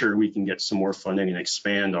future we can get some more funding and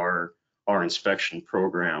expand our inspection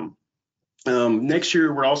program. Next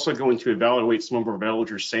year, we're also going to evaluate some of our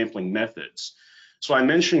villager sampling methods. So I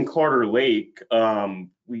mentioned Carter Lake.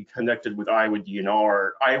 We connected with Iowa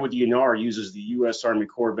DNR. Iowa DNR uses the U.S. Army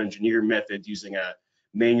Corps of Engineer method using a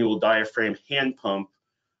manual diaphragm hand pump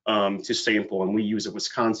to sample, and we use a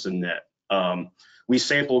Wisconsin net. We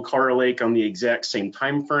sampled Carter Lake on the exact same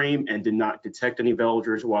time frame and did not detect any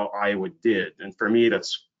veligers, while Iowa did. And for me,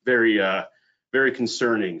 that's very, very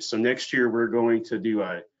concerning. So next year, we're going to do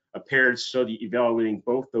a paired study evaluating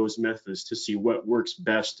both those methods to see what works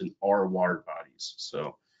best in our water bodies.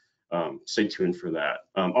 So stay tuned for that.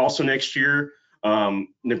 Also next year,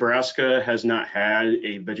 Nebraska has not had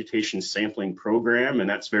a vegetation sampling program, and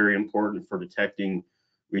that's very important for detecting,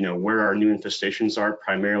 you know, where our new infestations are,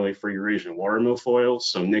 primarily for Eurasian water milfoil.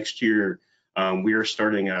 So next year, we are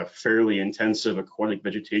starting a fairly intensive aquatic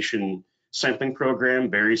vegetation sampling program,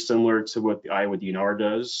 very similar to what the Iowa DNR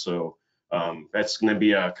does. So that's going to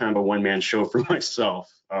be a kind of a one-man show for myself.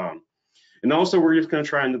 And also, we're just going to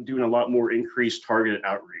try and do a lot more increased targeted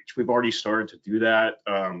outreach. We've already started to do that.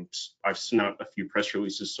 I've sent out a few press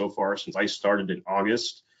releases so far since I started in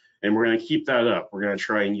August, and we're going to keep that up. We're going to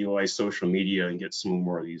try and utilize social media and get some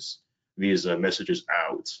more of these messages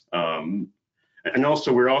out. And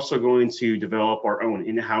also, we're also going to develop our own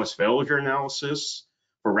in-house villager analysis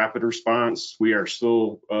for rapid response. We are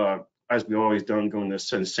still, as we've always done, going to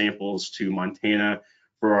send samples to Montana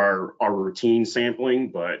for our routine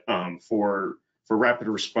sampling, but for rapid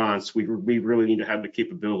response, we really need to have the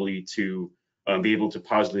capability to be able to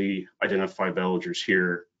positively identify veligers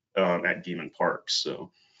here at Gaiman Park.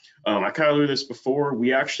 So I kind of alluded to this before.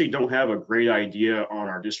 We actually don't have a great idea on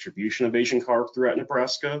our distribution of Asian carp throughout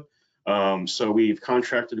Nebraska. So we've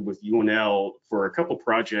contracted with UNL for a couple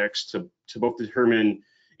projects to both determine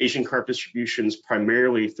Asian carp distributions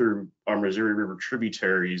primarily through our Missouri River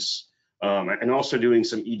tributaries, and also doing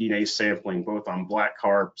some eDNA sampling both on black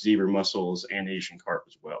carp, zebra mussels, and Asian carp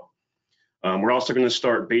as well. We're also going to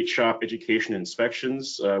start bait shop education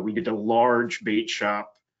inspections. We did a large bait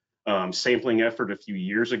shop sampling effort a few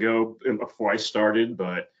years ago before I started,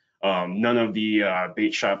 but none of the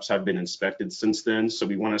bait shops have been inspected since then. So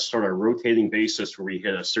we want to start a rotating basis where we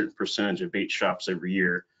hit a certain percentage of bait shops every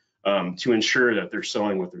year to ensure that they're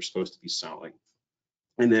selling what they're supposed to be selling.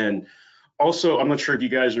 And then also, I'm not sure if you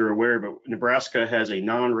guys are aware, but Nebraska has a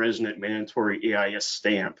non-resident mandatory AIS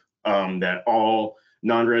stamp that all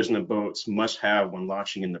non-resident boats must have when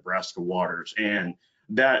launching in Nebraska waters. And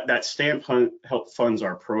that stamp help funds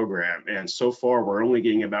our program. And so far, we're only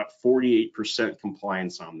getting about 48%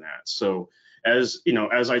 compliance on that. So as you know,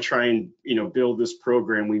 as I try and build this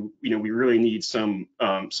program, we really need some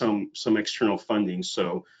external funding.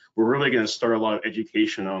 So we're really going to start a lot of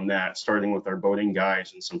education on that, starting with our boating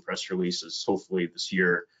guides and some press releases, hopefully this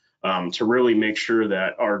year, to really make sure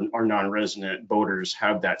that our non-resident boaters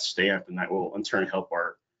have that stamp, and that will in turn help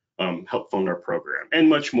fund our program and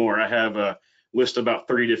much more. I have a list of about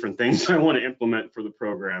 30 different things I want to implement for the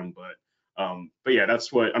program, but yeah,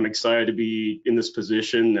 that's what I'm excited to be in this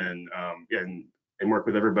position and work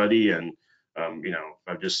with everybody, and I'm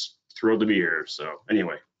just thrilled to be here. So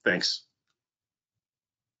anyway, thanks.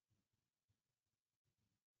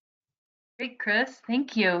 Great, Chris.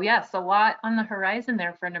 Thank you. Yes, a lot on the horizon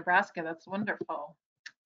there for Nebraska. That's wonderful.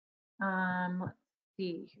 Let's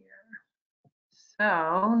see here.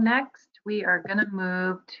 So next we are going to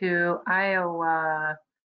move to Iowa.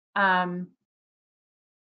 Right,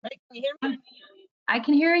 can you hear me? I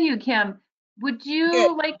can hear you, Kim. Would you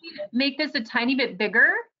Good. like to make this a tiny bit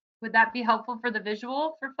bigger? Would that be helpful for the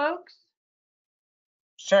visual for folks?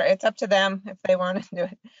 Sure, it's up to them if they want to do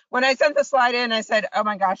it. When I sent the slide in, I said, oh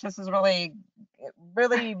my gosh, this is really,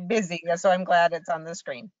 really busy. So I'm glad it's on the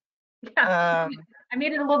screen. Yeah, I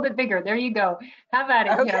made it a little bit bigger. There you go. Have at it,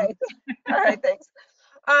 Kim. Okay, all right, thanks.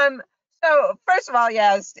 So first of all,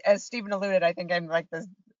 yeah, as Stephen alluded, I think I'm like the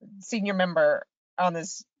senior member on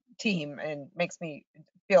this team, and makes me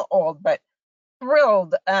feel old, but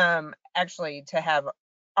thrilled actually to have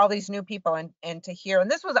all these new people and to hear, and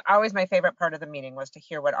this was always my favorite part of the meeting, was to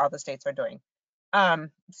hear what all the states are doing.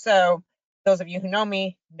 So those of you who know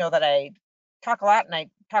me know that I talk a lot and I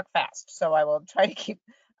talk fast, so I will try to keep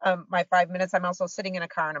my 5 minutes. I'm also sitting in a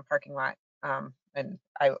car in a parking lot, and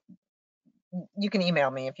you can email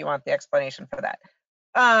me if you want the explanation for that.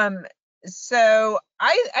 So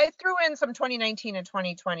I threw in some 2019 and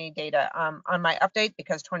 2020 data on my update,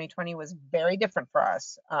 because 2020 was very different for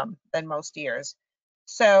us than most years.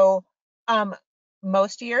 So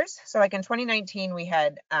most years, so like in 2019, we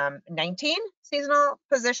had 19 seasonal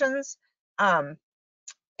positions,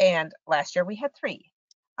 and last year we had 3.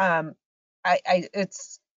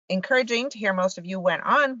 It's encouraging to hear most of you went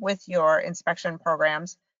on with your inspection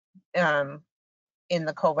programs in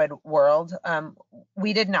the COVID world.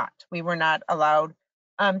 We did not. We were not allowed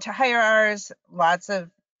to hire ours. Lots of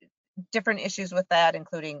different issues with that,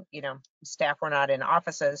 including, staff were not in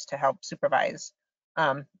offices to help supervise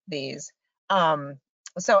these.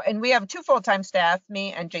 So, and we have 2 full-time staff,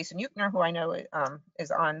 me and Jason Euchner, who I know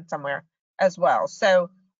is on somewhere as well. So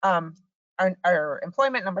our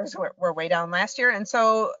employment numbers were way down last year, and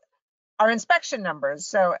so our inspection numbers.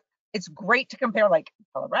 So it's great to compare like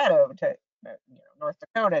Colorado to North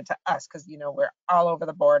Dakota to us, because we're all over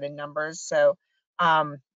the board in numbers. So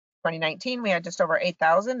 2019 we had just over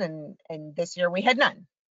 8,000, and this year we had none,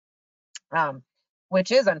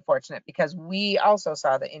 which is unfortunate, because we also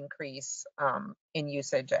saw the increase in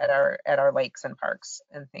usage at our lakes and parks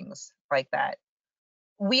and things like that.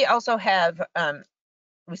 We also have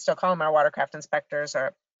we still call them our watercraft inspectors,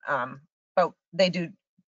 or but they do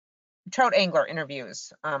trout angler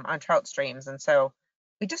interviews on trout streams, and so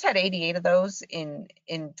we just had 88 of those in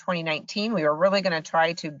 2019. We were really going to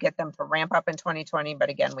try to get them to ramp up in 2020,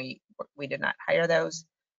 but again, we did not hire those.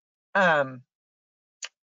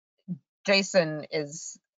 Jason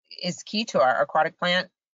is key to our aquatic plant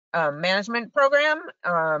management program.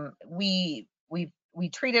 We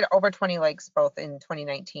treated over 20 lakes both in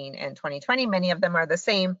 2019 and 2020. Many of them are the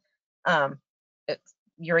same. It's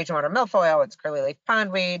Eurasian water milfoil, it's curly leaf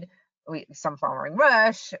pondweed, some flowering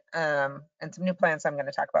rush, and some new plants I'm going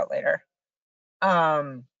to talk about later.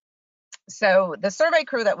 So the survey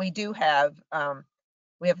crew that we do have,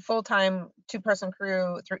 we have a full-time 2-person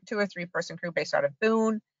crew, 2 or 3-person crew based out of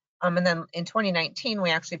Boone. And then in 2019, we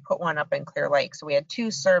actually put one up in Clear Lake. So we had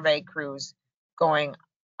 2 survey crews going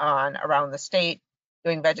on around the state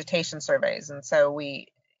doing vegetation surveys. And so in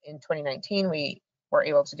 2019, we were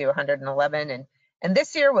able to do 111. And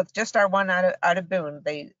this year, with just our one out of Boone,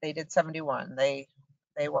 they did 71. They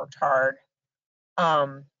worked hard.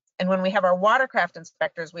 And when we have our watercraft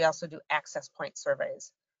inspectors, we also do access point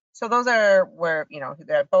surveys. So those are where,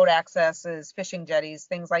 the boat accesses, fishing jetties,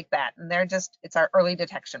 things like that. And it's our early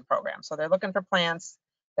detection program. So they're looking for plants,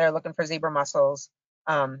 they're looking for zebra mussels.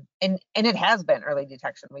 And it has been early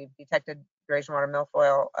detection. We've detected Eurasian water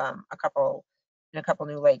milfoil in a couple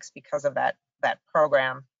new lakes because of that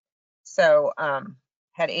program. So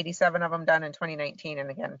had 87 of them done in 2019, and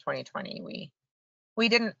again in 2020 we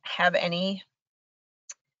didn't have any.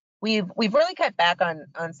 We've really cut back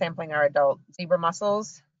on sampling our adult zebra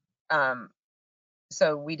mussels.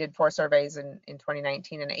 So we did 4 surveys in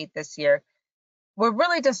 2019 and 8 this year. We're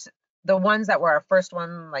really just the ones that were our first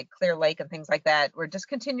one, like Clear Lake and things like that. We're just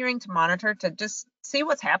continuing to monitor to just see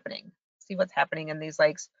what's happening in these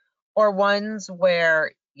lakes, or ones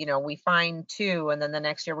where we find 2 and then the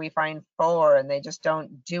next year we find 4 and they just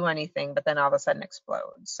don't do anything, but then all of a sudden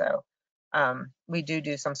explode. So we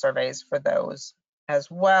do some surveys for those as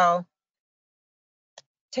well.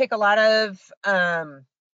 Take a lot of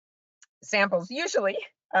samples usually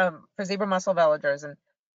for zebra mussel veligers,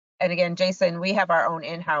 and again, Jason, we have our own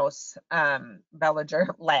in-house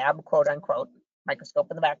veliger lab, quote unquote,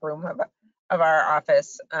 microscope in the back room of our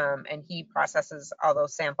office, and he processes all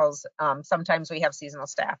those samples. Sometimes we have seasonal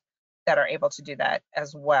staff that are able to do that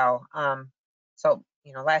as well. So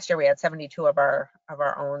last year we had 72 of our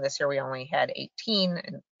own. This year we only had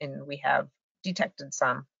 18, and we have detected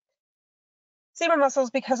some zebra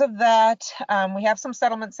mussels because of that. We have some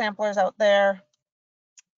settlement samplers out there.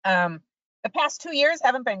 The past 2 years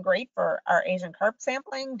haven't been great for our Asian carp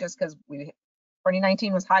sampling, just because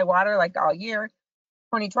 2019 was high water like all year.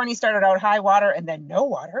 2020 started out high water and then no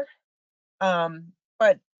water.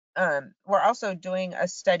 But we're also doing a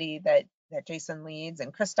study that Jason leads,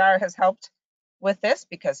 and Chris Starr has helped with this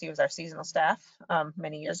because he was our seasonal staff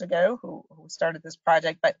many years ago who started this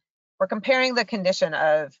project. But we're comparing the condition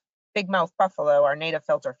of bigmouth buffalo, our native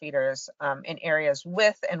filter feeders, in areas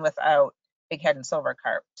with and without bighead and silver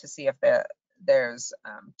carp to see if there's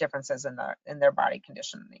differences in their body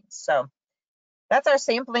conditioning. So that's our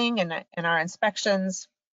sampling and our inspections.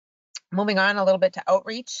 Moving on a little bit to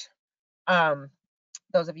outreach.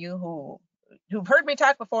 Those of you who've heard me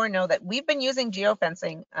talk before know that we've been using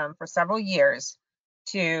geofencing for several years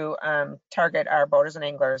to target our boaters and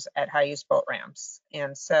anglers at high use boat ramps.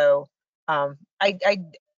 And so I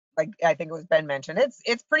think it was Ben mentioned,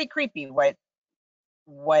 it's pretty creepy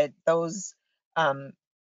what those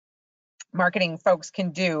marketing folks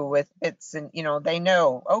can do with bits, and they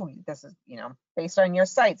know, oh, this is based on your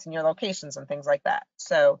sites and your locations and things like that.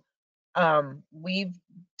 So we've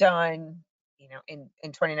done, in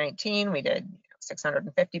 2019 we did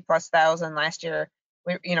 650,000+. Last year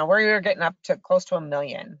we were getting up to close to 1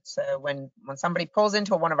 million. So when somebody pulls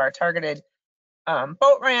into one of our targeted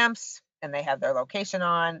boat ramps and they have their location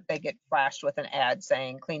on, they get flashed with an ad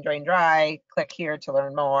saying clean, drain, dry, click here to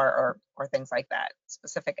learn more, or things like that,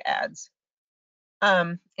 specific ads.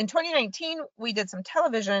 In 2019 we did some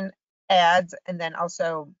television ads and then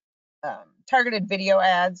also targeted video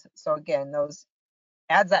ads. So again, those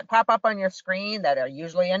ads that pop up on your screen that are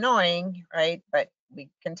usually annoying, right? But we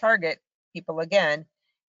can target people again.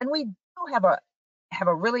 And we do have a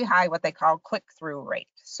really high, what they call click-through rate.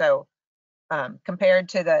 So compared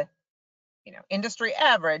to the industry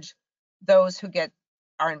average, those who get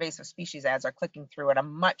our invasive species ads are clicking through at a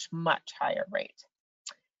much, much higher rate.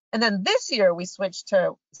 And then this year we switched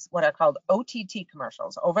to what are called OTT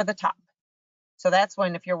commercials, over the top. So that's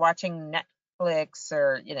when, if you're watching Netflix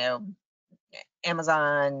or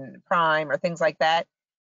Amazon Prime or things like that,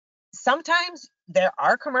 sometimes there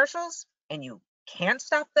are commercials and you can't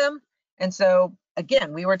stop them. And so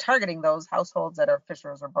again, we were targeting those households that are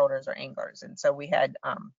fishers or boaters or anglers. And so we had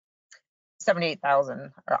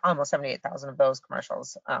 78,000 or almost 78,000 of those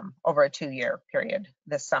commercials over a 2-year period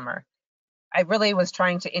this summer. I really was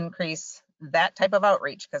trying to increase that type of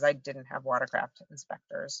outreach because I didn't have watercraft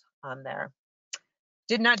inspectors on there.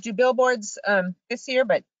 Did not do billboards this year,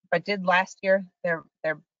 but did last year. They're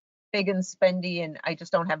big and spendy, and I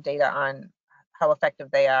just don't have data on how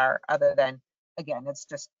effective they are, other than, again, it's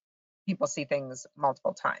just people see things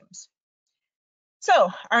multiple times.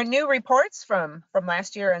 So our new reports from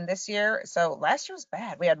last year and this year. So last year was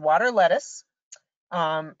bad. We had water lettuce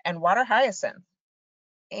and water hyacinth,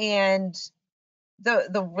 and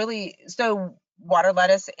so water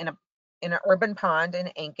lettuce in an urban pond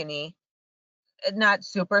in Ankeny, not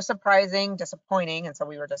super surprising, disappointing. And so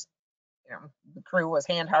we were just, the crew was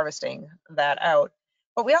hand harvesting that out.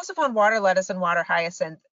 But we also found water lettuce and water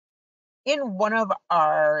hyacinth in one of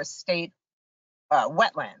our state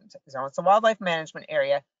wetlands. So it's a wildlife management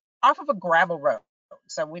area off of a gravel road.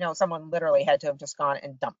 So we know someone literally had to have just gone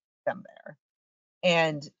and dumped them there.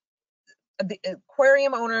 And the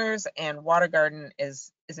aquarium owners and water garden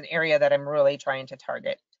is an area that I'm really trying to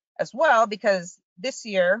target as well, because this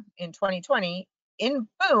year in 2020 in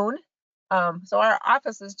Boone, so our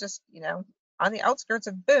office is just on the outskirts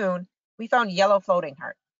of Boone, we found yellow floating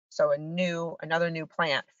heart. So another new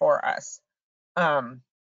plant for us.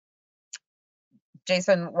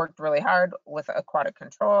 Jason worked really hard with aquatic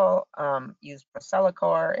control, used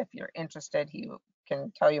Procellacor. If you're interested, he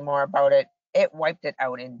can tell you more about it. It wiped it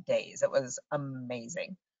out in days. It was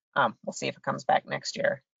amazing. We'll see if it comes back next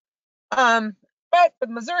year. But the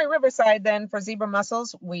Missouri Riverside, then, for zebra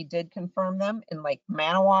mussels, we did confirm them in Lake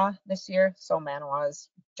Manawa this year. So Manawa is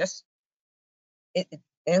just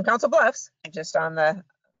in Council Bluffs, just on the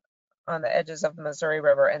edges of the Missouri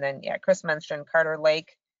River. And then, yeah, Chris mentioned Carter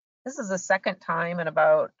Lake. This is the second time in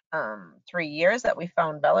about 3 years that we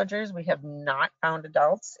found veligers. We have not found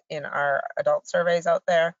adults in our adult surveys out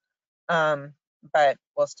there, but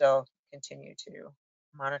we'll still continue to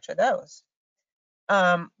monitor those.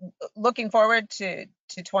 Looking forward to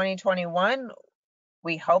 2021,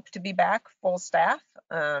 we hope to be back full staff,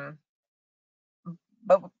 but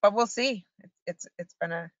we'll see. It's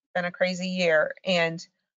been a crazy year, and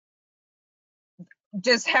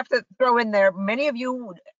just have to throw in there, many of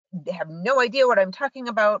you have no idea what I'm talking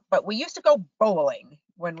about, but we used to go bowling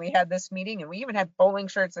when we had this meeting, and we even had bowling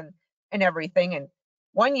shirts and everything. And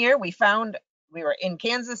one year we were in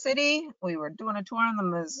Kansas City, we were doing a tour on the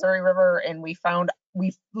Missouri River, and we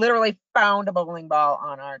literally found a bowling ball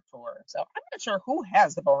on our tour. So I'm not sure who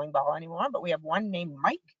has the bowling ball anymore, but we have one named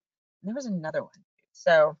Mike, and there was another one.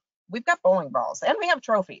 So we've got bowling balls, and we have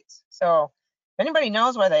trophies. So if anybody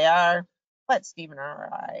knows where they are, let Stephen or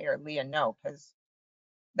I or Leah know, because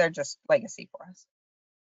they're just legacy for us.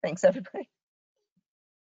 Thanks, everybody.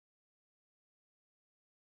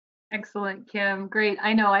 Excellent, Kim. Great.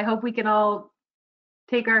 I know. I hope we can all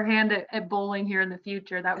take our hand at bowling here in the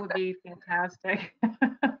future. That would be fantastic.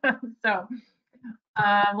 So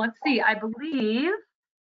let's see. I believe,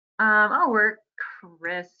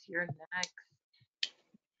 Chris, you're next.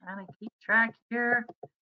 Trying to keep track here.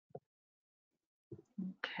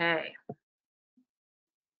 Okay.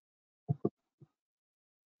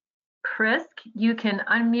 Chris, you can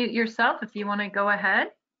unmute yourself if you want to go ahead.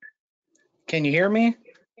 Can you hear me?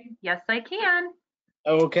 Yes, I can.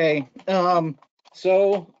 Okay. I'll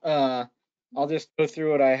just go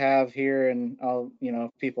through what I have here, and I'll,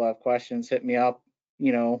 if people have questions, hit me up,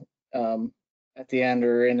 at the end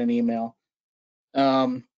or in an email.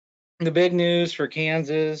 The big news for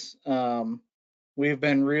Kansas, we've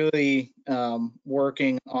been really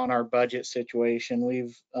working on our budget situation.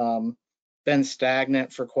 We've been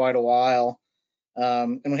stagnant for quite a while.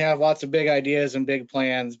 And we have lots of big ideas and big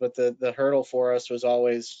plans, but the hurdle for us was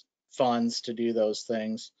always funds to do those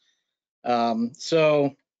things.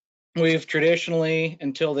 So we've traditionally,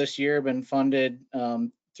 until this year, been funded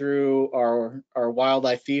through our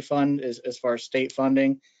wildlife fee fund as far as state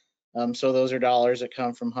funding. So those are dollars that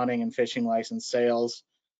come from hunting and fishing license sales.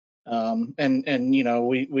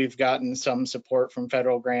 We've gotten some support from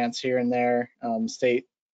federal grants here and there, state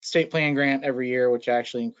plan grant every year, which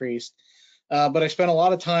actually increased. But I spent a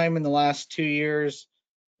lot of time in the last 2 years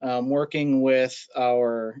working with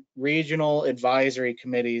our regional advisory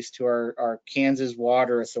committees to our Kansas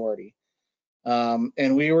Water Authority.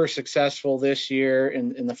 And we were successful this year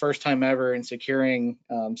in the first time ever in securing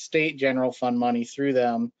state general fund money through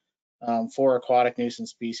them for aquatic nuisance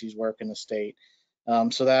species work in the state.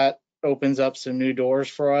 So that opens up some new doors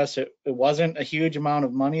for us. It wasn't a huge amount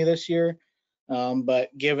of money this year, but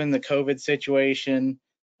given the COVID situation,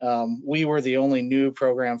 we were the only new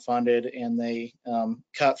program funded, and they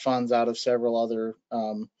cut funds out of several other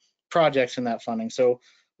projects in that funding. So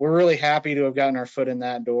we're really happy to have gotten our foot in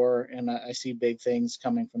that door, and I see big things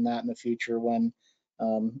coming from that in the future when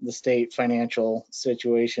the state financial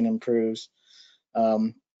situation improves.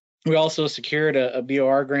 We also secured a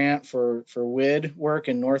BOR grant for WID work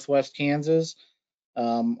in Northwest Kansas.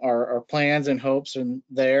 Our plans and hopes in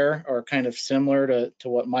there are kind of similar to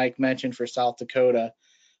what Mike mentioned for South Dakota.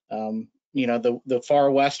 The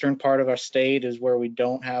far western part of our state is where we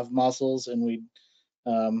don't have mussels, and we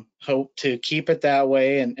hope to keep it that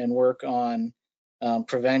way and work on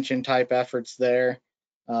prevention type efforts there.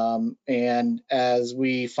 And as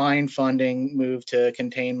we find funding, move to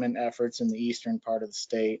containment efforts in the eastern part of the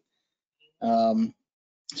state.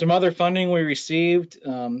 Some other funding we received,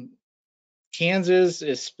 Kansas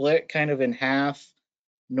is split kind of in half,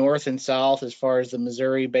 north and south, as far as the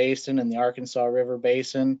Missouri Basin and the Arkansas River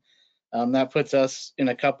Basin. That puts us in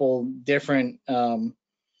a couple different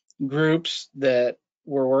groups that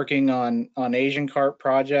we're working on Asian carp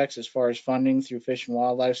projects as far as funding through Fish and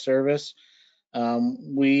Wildlife Service.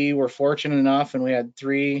 We were fortunate enough, and we had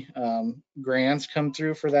 3 grants come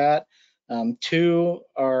through for that. 2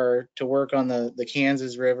 are to work on the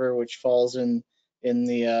Kansas River, which falls in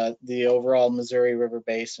the overall Missouri River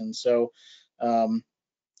Basin. So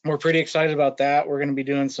we're pretty excited about that. We're going to be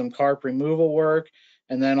doing some carp removal work,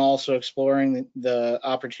 and then also exploring the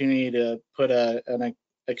opportunity to put an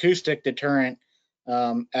acoustic deterrent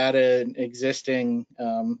at an existing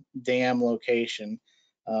dam location.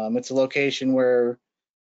 It's a location where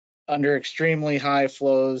under extremely high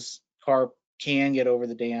flows, carp can get over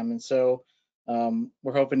the dam. And so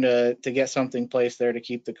we're hoping to get something placed there to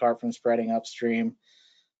keep the carp from spreading upstream.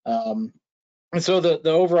 And so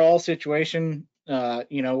the overall situation, we're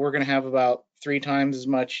going to have about 3 times as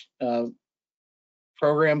much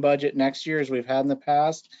program budget next year as we've had in the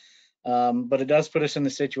past. But it does put us in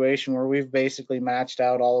the situation where we've basically matched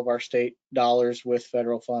out all of our state dollars with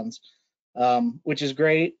federal funds, which is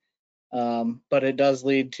great. But it does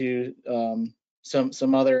lead to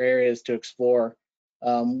some other areas to explore.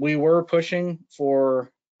 We were pushing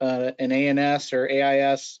for an ANS or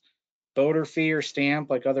AIS boater fee or stamp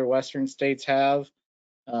like other Western states have.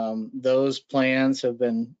 Those plans have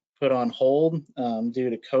been put on hold due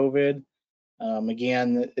to COVID.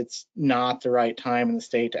 Again, it's not the right time in the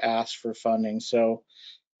state to ask for funding. So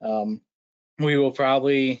we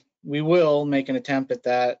will make an attempt at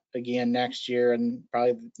that again next year, and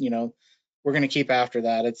probably, we're going to keep after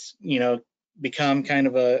that. It's, become kind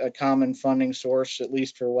of a common funding source, at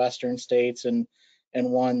least for Western states, and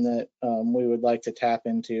one that we would like to tap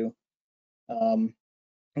into.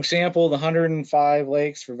 We sampled 105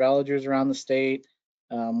 lakes for villagers around the state.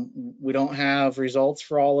 We don't have results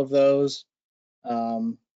for all of those.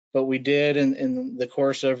 But we did, in the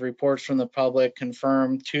course of reports from the public,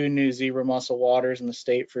 confirm 2 new zebra mussel waters in the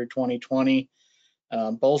state for 2020.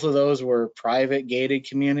 Both of those were private gated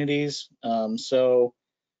communities.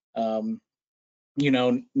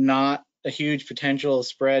 Not a huge potential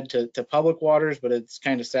spread to public waters, but it's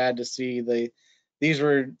kind of sad to see the these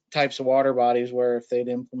were types of water bodies where if they'd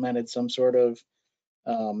implemented some sort of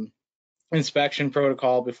inspection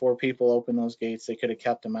protocol before people open those gates, they could have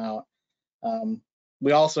kept them out.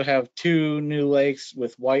 We also have 2 new lakes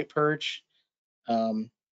with white perch.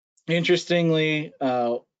 Interestingly,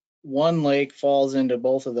 1 lake falls into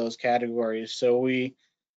both of those categories. So we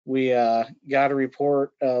got a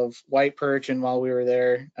report of white perch, and while we were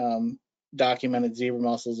there, documented zebra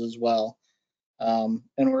mussels as well. And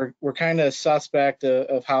we're kind of suspect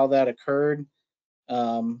of how that occurred,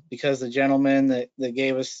 because the gentleman that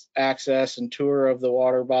gave us access and tour of the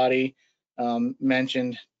water body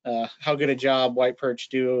mentioned how good a job white perch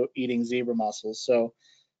do eating zebra mussels. So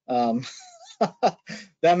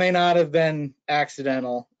that may not have been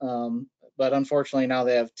accidental, but unfortunately now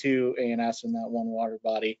they have 2 ANS in that 1 water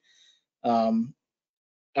body.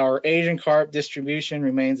 Our Asian carp distribution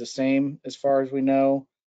remains the same as far as we know,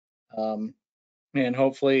 and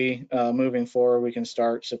hopefully moving forward we can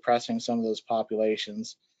start suppressing some of those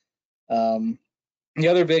populations. The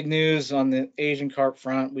other big news on the Asian carp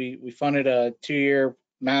front, we funded a 2-year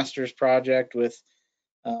master's project with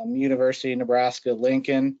University of Nebraska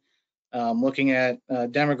Lincoln, looking at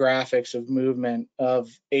demographics of movement of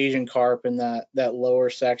Asian carp in that lower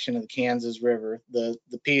section of the Kansas River, the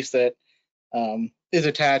piece that is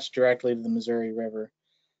attached directly to the Missouri River.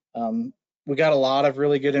 We got a lot of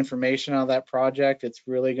really good information out of that project. It's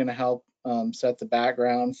really going to help set the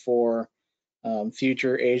background for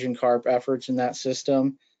future Asian carp efforts in that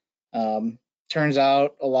system. Turns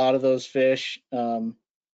out a lot of those fish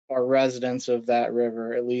are residents of that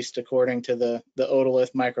river, at least according to the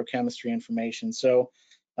otolith microchemistry information. So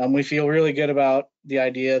we feel really good about the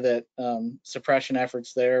idea that suppression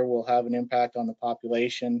efforts there will have an impact on the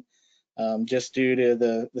population, just due to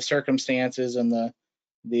the circumstances and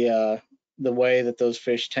the way that those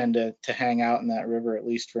fish tend to hang out in that river, at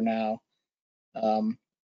least for now.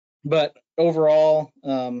 But overall,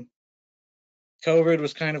 COVID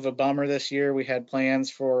was kind of a bummer this year. We had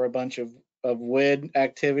plans for a bunch of WID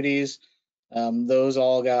activities. Those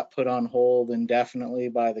all got put on hold indefinitely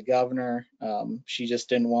by the governor. She just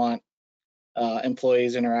didn't want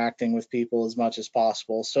employees interacting with people as much as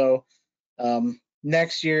possible. So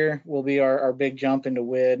next year will be our big jump into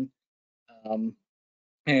WID,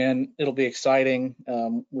 and it'll be exciting.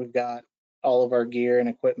 We've got all of our gear and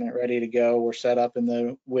equipment ready to go. We're set up in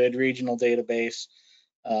the WID regional database.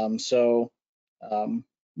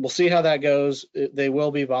 We'll see how that goes. They will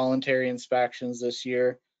be voluntary inspections this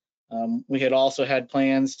year. We had also had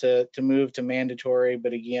plans to move to mandatory,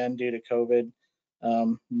 but again, due to COVID,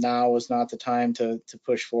 now was not the time to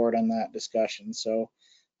push forward on that discussion. So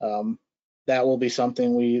that will be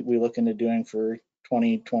something we look into doing for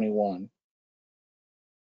 2021.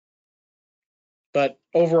 But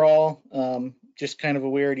overall, just kind of a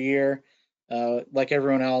weird year. Like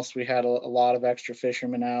everyone else, we had a lot of extra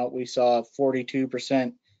fishermen out. We saw a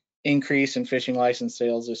 42% increase in fishing license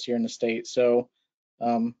sales this year in the state. So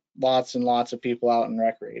lots and lots of people out and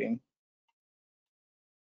recreating.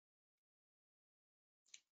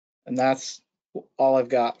 And that's all I've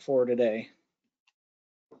got for today.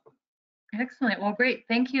 Excellent. Well, great.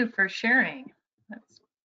 Thank you for sharing. That's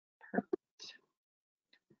perfect.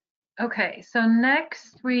 Okay, so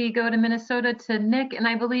next we go to Minnesota to Nick, and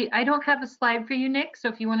I don't have a slide for you, Nick, so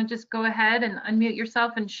if you want to just go ahead and unmute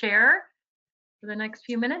yourself and share for the next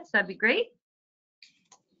few minutes, that'd be great.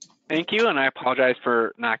 Thank you, and I apologize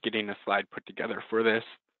for not getting a slide put together for this.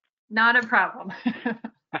 Not a problem.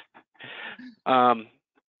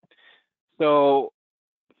 So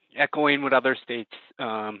echoing what other states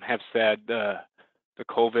have said, the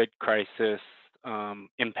COVID crisis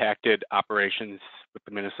impacted operations with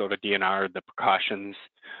the Minnesota DNR, the precautions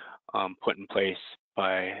put in place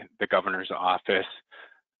by the governor's office,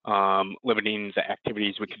 limiting the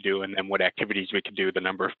activities we could do, and then what activities we could do, the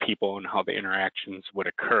number of people and how the interactions would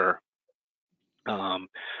occur.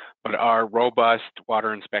 But our robust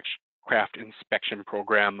water craft inspection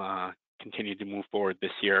program continued to move forward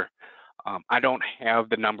this year. I don't have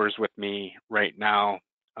the numbers with me right now.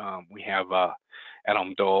 We have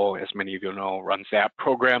Adam Dole, as many of you know, runs that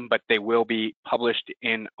program, but they will be published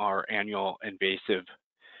in our annual invasive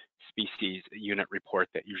species unit report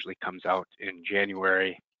that usually comes out in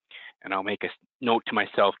January. And I'll make a note to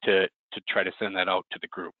myself to try to send that out to the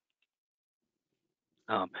group.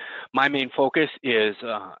 My main focus is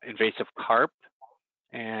invasive carp,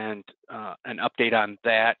 and an update on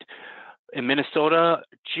that. In Minnesota,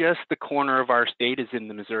 just the corner of our state is in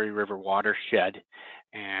the Missouri River watershed.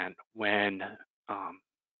 And when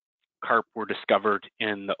carp were discovered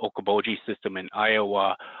in the Okoboji system in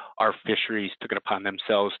Iowa, our fisheries took it upon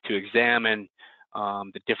themselves to examine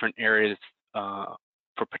the different areas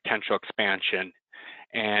for potential expansion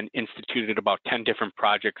and instituted about 10 different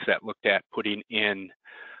projects that looked at putting in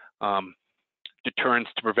deterrents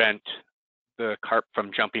to prevent the carp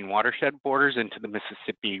from jumping watershed borders into the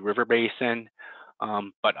Mississippi River Basin,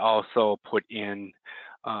 but also put in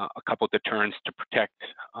a couple deterrents to protect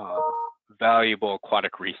valuable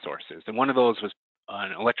aquatic resources. And one of those was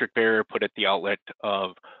an electric barrier put at the outlet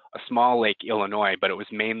of a small lake, Illinois, but it was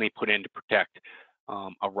mainly put in to protect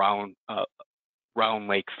a round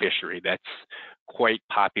lake fishery that's quite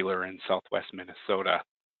popular in southwest Minnesota.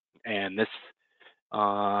 And this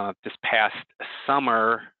past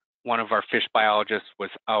summer, one of our fish biologists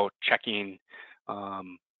was out checking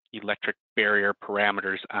electric barrier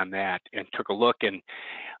parameters on that and took a look, and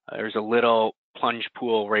there's a little plunge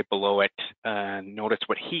pool right below it, and noticed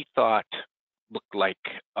what he thought looked like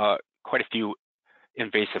quite a few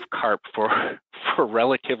invasive carp for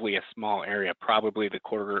relatively a small area, probably the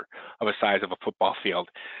quarter of a size of a football field.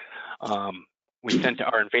 We sent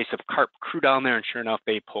our invasive carp crew down there, and sure enough,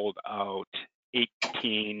 they pulled out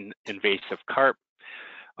 18 invasive carp,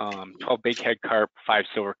 12 big head carp, 5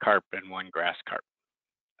 silver carp, and 1 grass carp.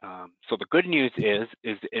 So the good news is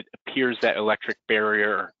it appears that electric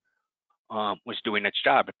barrier was doing its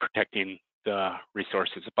job at protecting the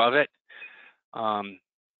resources above it.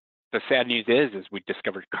 The sad news is we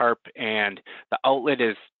discovered carp, and the outlet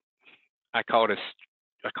is, I call it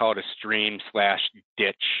a stream /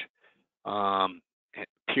 ditch. It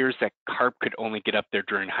appears that carp could only get up there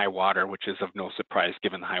during high water, which is of no surprise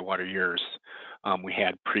given the high water years we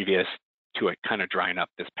had previous to it kind of drying up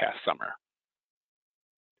this past summer.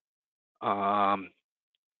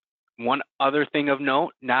 One other thing of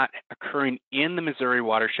note, not occurring in the Missouri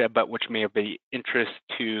watershed, but which may have been interest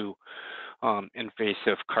to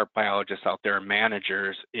invasive carp biologists out there and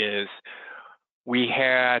managers, is we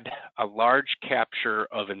had a large capture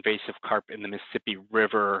of invasive carp in the Mississippi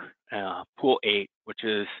River, Pool 8, which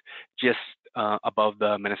is just above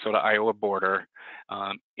the Minnesota-Iowa border.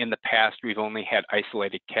 In the past, we've only had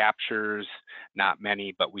isolated captures, not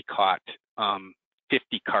many, but we caught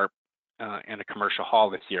 50 carp in a commercial haul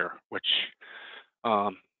this year, which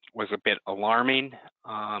was a bit alarming.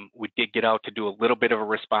 We did get out to do a little bit of a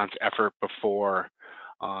response effort before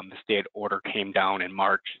the state order came down in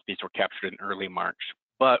March. These were captured in early March.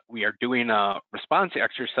 But we are doing a response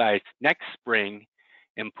exercise next spring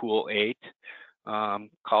in Pool 8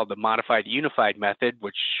 called the Modified Unified Method,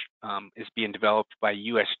 which is being developed by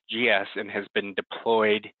USGS and has been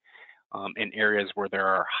deployed in areas where there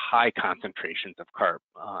are high concentrations of carp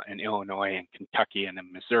in Illinois and Kentucky and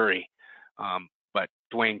in Missouri. But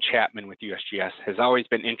Dwayne Chapman with USGS has always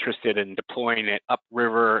been interested in deploying it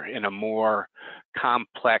upriver in a more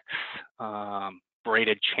complex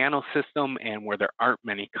braided channel system and where there aren't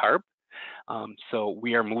many carp. So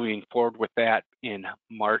we are moving forward with that in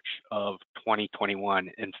March of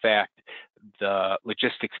 2021. In fact, the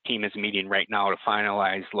logistics team is meeting right now to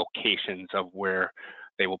finalize locations of where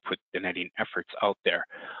they will put the netting efforts out there.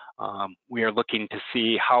 We are looking to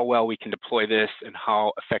see how well we can deploy this and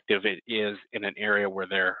how effective it is in an area where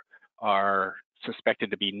there are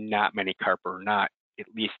suspected to be not many carp, or not at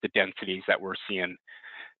least the densities that we're seeing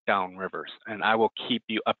down rivers. And I will keep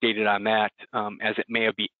you updated on that as it may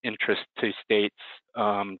be interest to states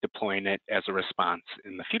deploying it as a response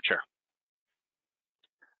in the future.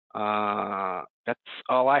 That's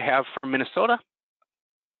all I have from Minnesota.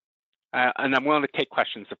 And I'm willing to take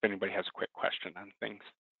questions if anybody has a quick question on things.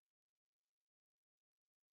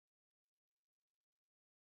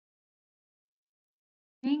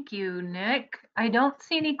 Thank you, Nick. I don't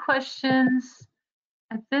see any questions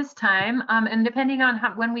at this time. And depending on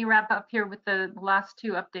when we wrap up here with the last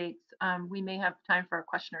 2 updates, we may have time for a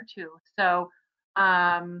question or 2. So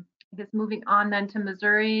I guess moving on then to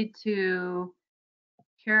Missouri to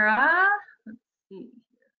Kara. Let's see.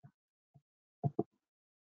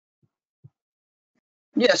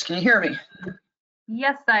 Yes, can you hear me?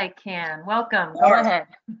 Yes, I can. Welcome. Go All right. ahead.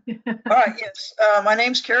 All right, yes. My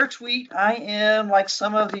name's Kara Tweet. I am, like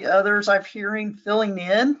some of the others I'm hearing, filling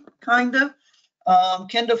in, kind of.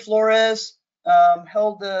 Kenda Flores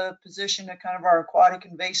held the position of kind of our aquatic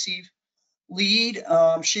invasive lead.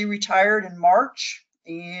 She retired in March,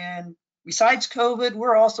 and besides COVID,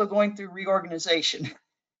 we're also going through reorganization.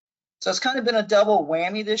 So it's kind of been a double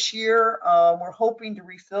whammy this year. We're hoping to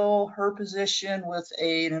refill her position with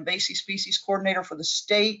an invasive species coordinator for the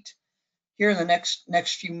state here in the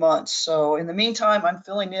next few months. So in the meantime, I'm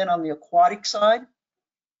filling in on the aquatic side.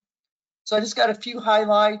 So I just got a few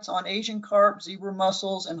highlights on Asian carp, zebra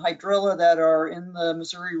mussels, and hydrilla that are in the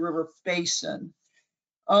Missouri River Basin.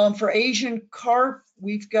 For Asian carp,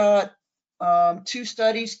 we've got 2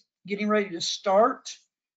 studies getting ready to start.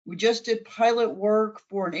 We just did pilot work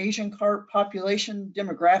for an Asian carp population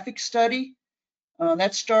demographic study.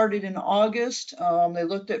 That started in August. They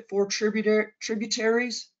looked at 4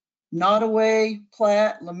 tributaries, Nottoway,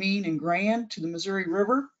 Platte, Lamine, and Grand to the Missouri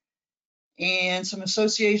River, and some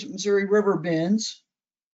associated Missouri River bends.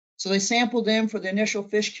 So they sampled them for the initial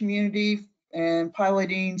fish community and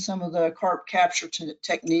piloting some of the carp capture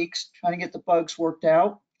techniques, trying to get the bugs worked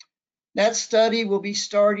out. That study will be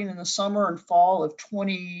starting in the summer and fall of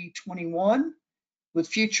 2021, with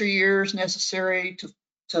future years necessary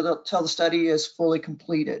till the study is fully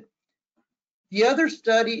completed. The other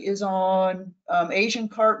study is on Asian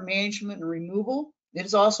carp management and removal. It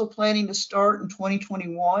is also planning to start in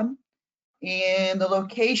 2021, and the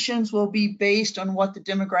locations will be based on what the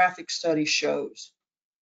demographic study shows.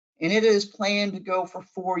 And it is planned to go for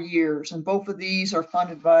 4 years, and both of these are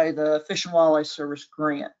funded by the Fish and Wildlife Service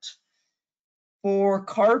grant. For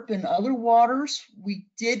carp and other waters, we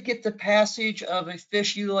did get the passage of a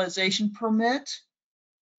fish utilization permit.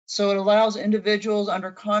 So it allows individuals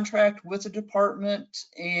under contract with the department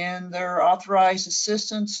and their authorized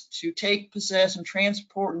assistants to take, possess, and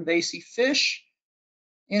transport invasive fish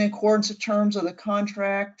in accordance with terms of the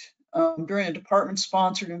contract during a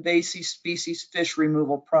department-sponsored invasive species fish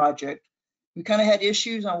removal project. We kind of had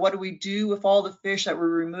issues on what do we do with all the fish that we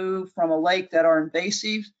remove from a lake that are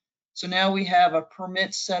invasive. So now we have a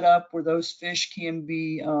permit set up where those fish can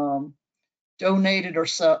be donated or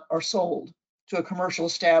sold to a commercial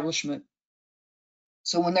establishment.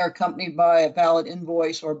 So when they're accompanied by a valid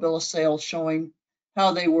invoice or a bill of sale showing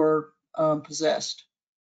how they were possessed.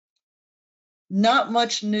 Not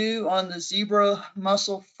much new on the zebra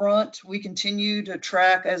mussel front. We continue to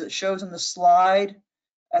track, as it shows in the slide,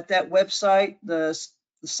 at that website, the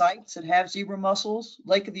sites that have zebra mussels.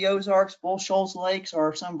 Lake of the Ozarks, Bull Shoals Lakes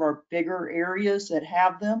are some of our bigger areas that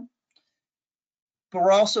have them. But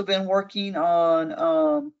we're also been working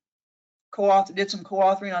on did some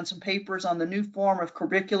co-authoring on some papers on the new form of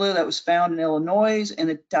corbicula that was found in Illinois and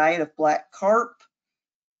the diet of black carp.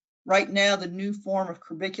 Right now, the new form of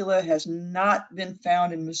corbicula has not been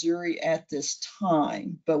found in Missouri at this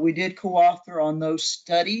time, but we did co-author on those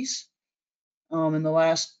studies. In the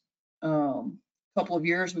last couple of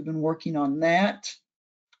years, we've been working on that.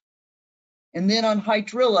 And then on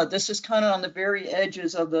hydrilla, this is kind of on the very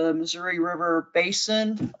edges of the Missouri River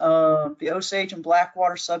Basin. The Osage and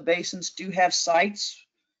Blackwater subbasins do have sites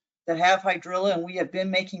that have hydrilla, and we have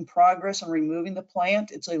been making progress on removing the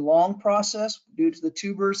plant. It's a long process due to the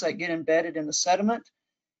tubers that get embedded in the sediment.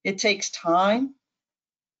 It takes time.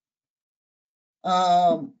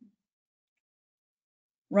 Right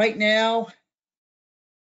now,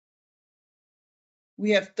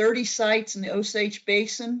 we have 30 sites in the Osage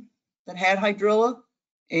Basin that had hydrilla,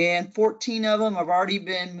 and 14 of them have already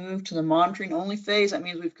been moved to the monitoring only phase. That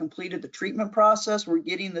means we've completed the treatment process. We're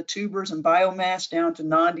getting the tubers and biomass down to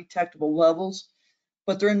non-detectable levels,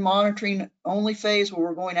 but they're in monitoring only phase where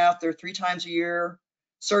we're going out there 3 times a year,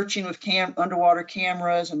 searching with underwater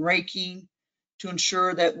cameras and raking to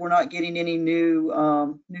ensure that we're not getting any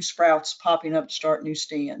new sprouts popping up to start new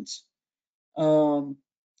stands. And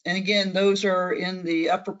again, those are in the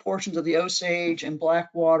upper portions of the Osage and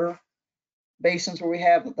Blackwater basins where we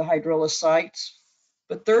have the hydrilla sites,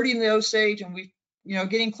 but 30 in the Osage, and we,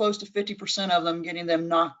 getting close to 50% of them, getting them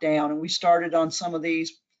knocked down. And we started on some of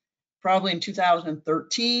these probably in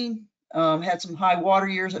 2013, had some high water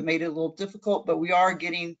years that made it a little difficult, but we are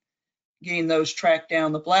getting those tracked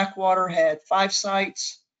down. The Blackwater had 5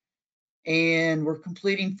 sites, and we're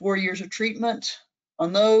completing 4 years of treatment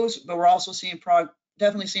on those, but we're also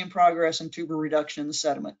definitely seeing progress in tuber reduction in the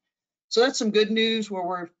sediment. So that's some good news where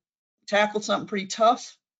we're tackled something pretty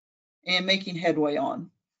tough and making headway on.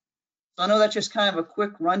 So I know that's just kind of a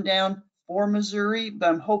quick rundown for Missouri, but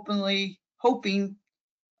I'm hoping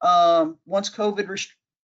once COVID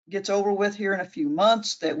gets over with here in a few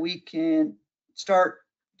months that we can start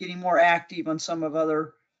getting more active on some of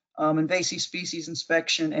other invasive species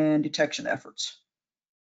inspection and detection efforts.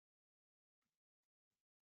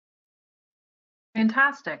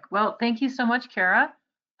 Fantastic. Well, thank you so much, Kara.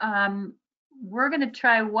 We're going to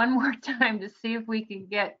try one more time to see if we can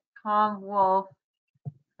get Tom Wolf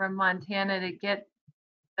from Montana to get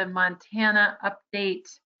the Montana update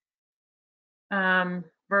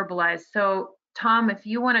verbalized. So Tom, if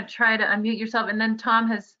you want to try to unmute yourself, and then Tom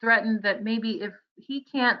has threatened that maybe if he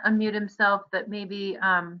can't unmute himself, that maybe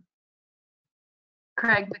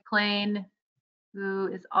Craig McLean, who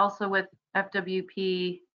is also with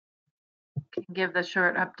FWP, can give the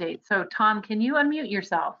short update. So Tom, can you unmute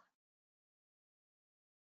yourself?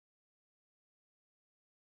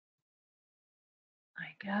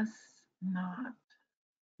 I guess not.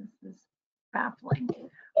 This is baffling.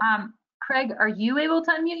 Craig, are you able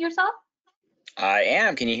to unmute yourself? I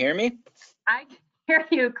am. Can you hear me? I can hear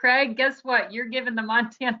you, Craig. Guess what? You're giving the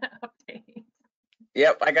Montana update.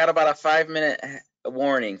 Yep, I got about a 5-minute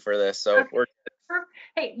warning for this, so Okay. we're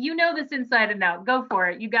Hey, you know this inside and out. Go for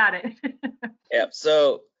it. You got it. yep.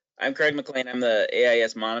 So I'm Craig McLean. I'm the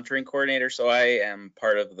AIS monitoring coordinator, so I am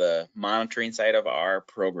part of the monitoring side of our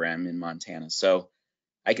program in Montana. So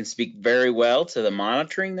I can speak very well to the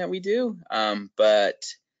monitoring that we do, but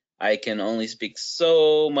I can only speak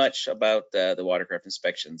so much about the watercraft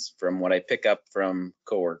inspections from what I pick up from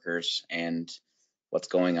coworkers and what's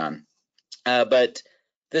going on. But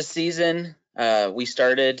this season, we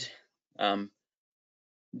started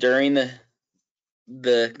during the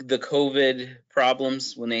COVID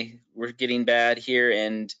problems when they were getting bad here,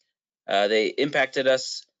 and they impacted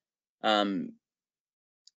us in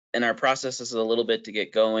our processes a little bit to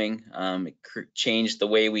get going. It changed the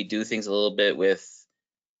way we do things a little bit with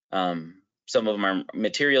some of our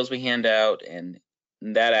materials we hand out and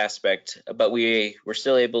that aspect, but we were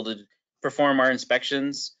still able to perform our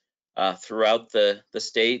inspections throughout the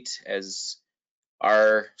state, as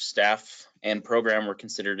our staff and program were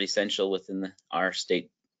considered essential within our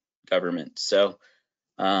state government. So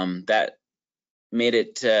that made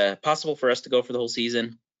it possible for us to go for the whole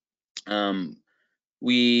season.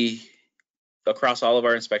 We, across all of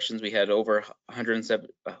our inspections, we had over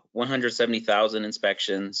 170,000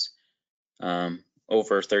 inspections,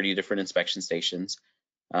 over 30 different inspection stations.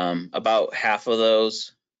 About half of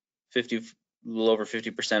those, a little over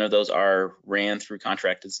 50% of those are ran through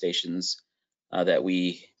contracted stations that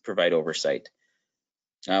we provide oversight,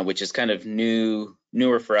 which is kind of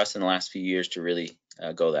newer for us in the last few years to really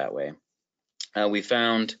go that way. We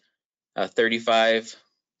found 35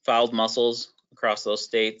 fouled mussels across those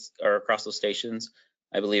states, or across those stations.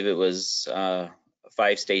 I believe it was 5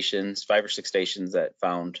 or 6 stations that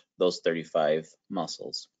found those 35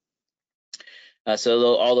 mussels.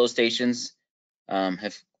 So all those stations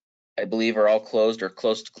have, I believe, are all closed or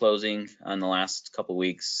close to closing on the last couple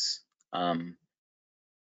weeks.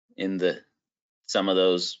 In some of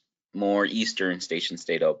those more eastern stations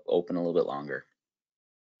stayed open a little bit longer.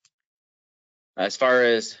 As far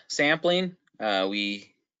as sampling,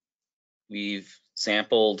 we've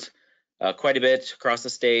sampled quite a bit across the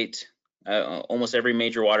state. Almost every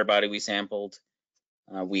major water body we sampled.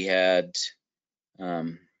 We had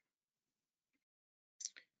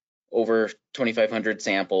over 2,500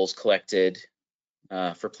 samples collected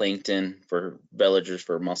for plankton, for veligers,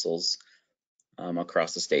 for mussels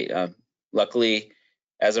across the state. Luckily,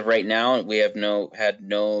 as of right now, we have had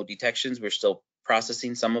no detections. We're still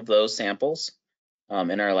processing some of those samples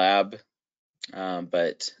in our lab,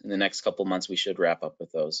 but in the next couple months we should wrap up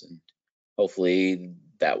with those, and hopefully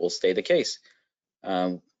that will stay the case.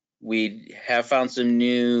 We have found some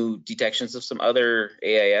new detections of some other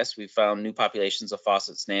AIS. We found new populations of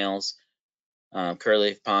faucet snails,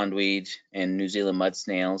 curly pondweed, and New Zealand mud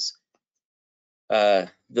snails. The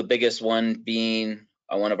biggest one being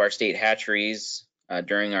one of our state hatcheries.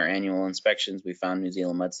 During our annual inspections, we found New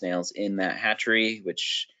Zealand mud snails in that hatchery,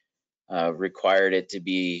 which required it to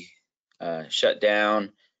be shut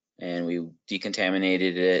down, and we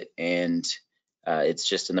decontaminated it, and it's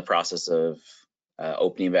just in the process of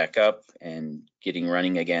opening back up and getting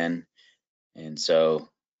running again. And so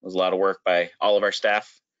it was a lot of work by all of our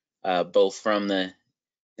staff, both from the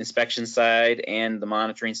inspection side and the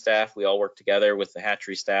monitoring staff. We all worked together with the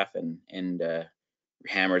hatchery staff and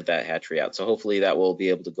hammered that hatchery out. So hopefully that will be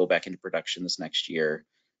able to go back into production this next year.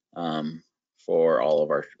 For all of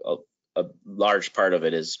our, a large part of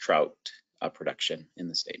it is trout production in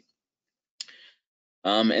the state.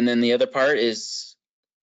 And then the other part is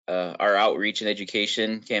our outreach and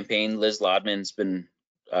education campaign. Liz Lodman's been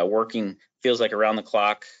working, feels like around the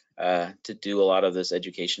clock, to do a lot of this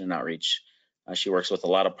education and outreach. She works with a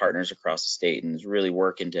lot of partners across the state and is really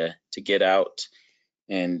working to get out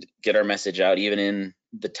and get our message out, even in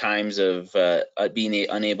the times of being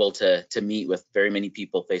unable to meet with very many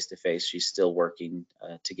people face to face. She's still working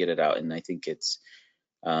to get it out, and I think it's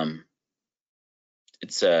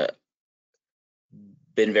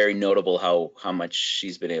been very notable how much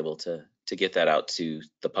she's been able to get that out to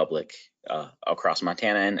the public across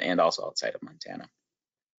Montana and also outside of Montana.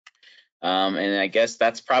 And I guess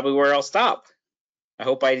that's probably where I'll stop. I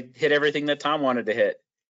hope I hit everything that Tom wanted to hit.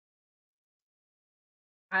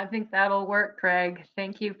 I think that'll work, Craig.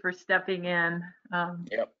 Thank you for stepping in.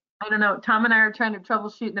 Yep. I don't know, Tom and I are trying to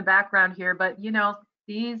troubleshoot in the background here, but you know,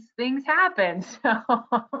 these things happen. So,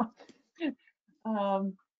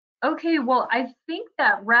 okay, well, I think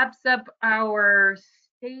that wraps up our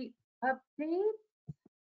state update.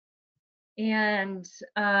 And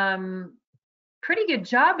pretty good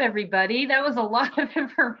job, everybody. That was a lot of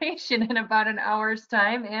information in about an hour's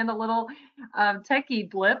time and a little techie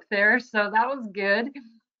blip there. So that was good.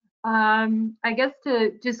 I guess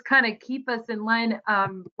to just kind of keep us in line,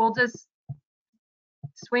 we'll just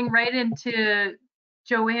swing right into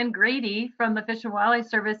Joanne Grady from the Fish and Wildlife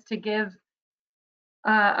Service to give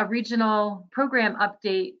a regional program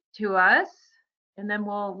update to us, and then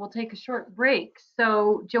we'll take a short break.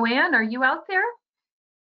 So Joanne, are you out there?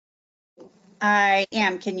 I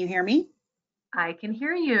am. Can you hear me? I can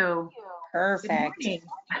hear you. Perfect. Good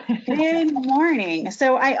morning. Good morning.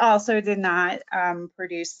 So I also did not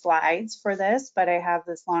produce slides for this, but I have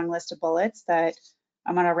this long list of bullets that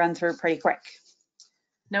I'm going to run through pretty quick.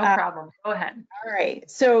 No problem. Go ahead. All right.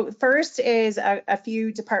 So first is a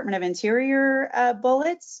few Department of Interior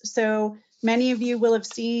bullets. So many of you will have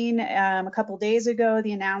seen a couple days ago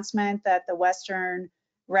the announcement that the Western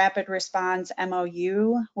Rapid Response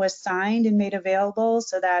MOU was signed and made available.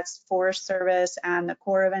 So that's Forest Service and the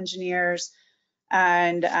Corps of Engineers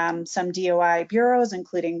and some DOI bureaus,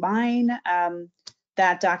 including mine.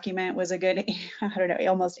 That document was a good, I don't know,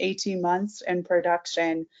 almost 18 months in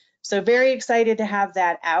production. So very excited to have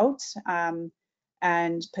that out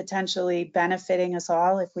and potentially benefiting us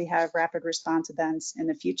all if we have rapid response events in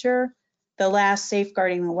the future. The last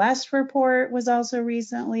Safeguarding the West report was also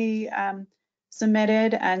recently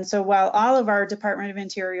submitted. And so while all of our Department of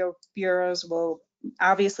Interior bureaus will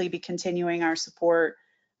obviously be continuing our support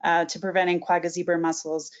to preventing quagga zebra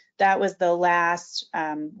mussels, that was the last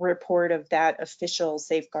report of that official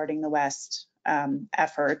Safeguarding the West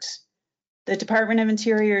effort. The Department of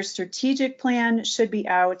Interior strategic plan should be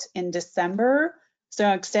out in December.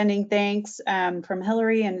 So extending thanks from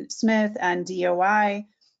Hillary and Smith and DOI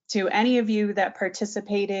to any of you that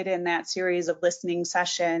participated in that series of listening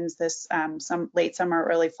sessions this some late summer,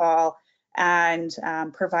 early fall, and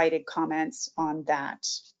provided comments on that.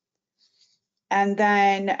 And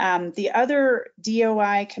then the other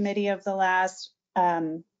DOI committee of the last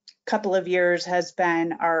couple of years has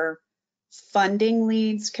been our funding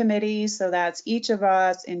leads committee. So that's each of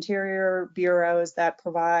us interior bureaus that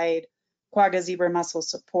provide quagga zebra mussel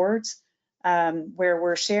support, where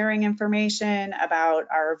we're sharing information about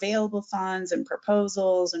our available funds and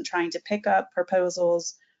proposals and trying to pick up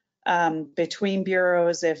proposals between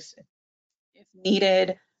bureaus if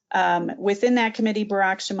needed. Within that committee,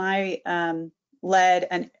 Barak Shamai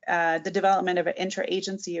led the development of an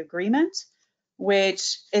interagency agreement,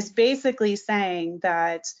 which is basically saying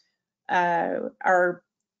that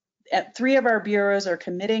three of our bureaus are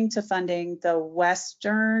committing to funding the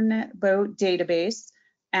Western Boat Database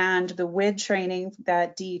and the WID training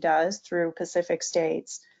that D does through Pacific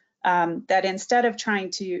States. That instead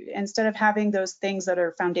of having those things that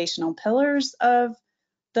are foundational pillars of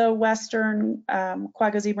the Western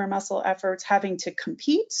quagga zebra mussel efforts having to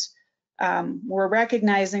compete, we're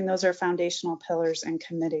recognizing those are foundational pillars and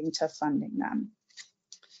committing to funding them.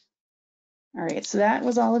 All right, so that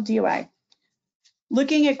was all of DOI.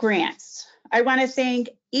 Looking at grants, I want to thank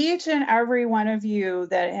each and every one of you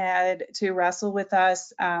that had to wrestle with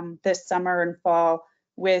us this summer and fall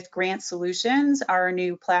with Grant Solutions, our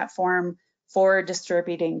new platform for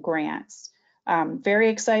distributing grants. Very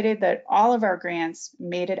excited that all of our grants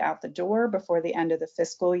made it out the door before the end of the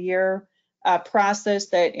fiscal year, a process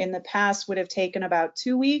that in the past would have taken about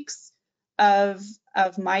 2 weeks of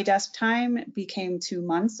my desk time became 2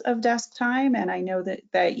 months of desk time. And I know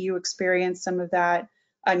that you experienced some of that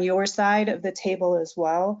on your side of the table as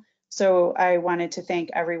well. So I wanted to thank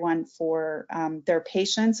everyone for their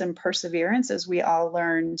patience and perseverance as we all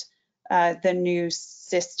learned the new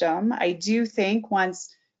system. I do think once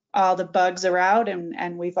all the bugs are out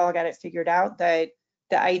and we've all got it figured out, that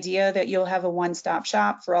the idea that you'll have a one-stop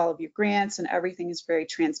shop for all of your grants and everything is very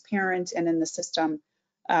transparent and in the system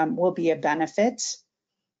will be a benefit.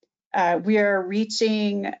 We are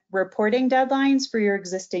reaching reporting deadlines for your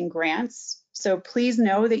existing grants. So please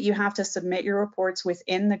know that you have to submit your reports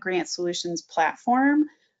within the Grant Solutions platform.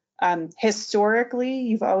 Historically,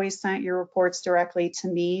 you've always sent your reports directly to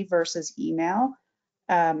me versus email,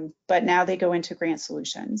 but now they go into Grant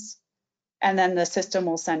Solutions. And then the system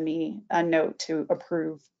will send me a note to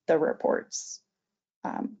approve the reports.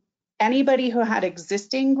 Anybody who had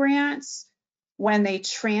existing grants, when they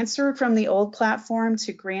transferred from the old platform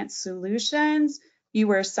to Grant Solutions, you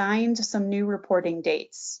were assigned some new reporting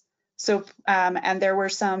dates. So, and there were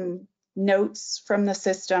some notes from the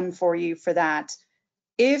system for you for that.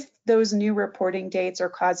 If those new reporting dates are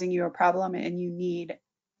causing you a problem and you need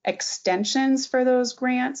extensions for those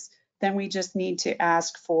grants, then we just need to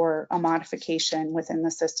ask for a modification within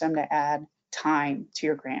the system to add time to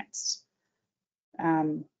your grants.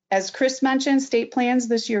 As Chris mentioned, state plans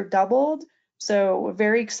this year doubled. So we're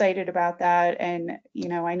very excited about that. And, you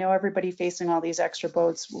know, I know everybody facing all these extra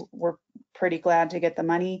boats, we're pretty glad to get the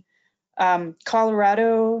money.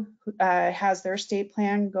 Colorado has their state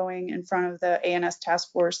plan going in front of the ANS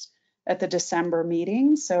task force at the December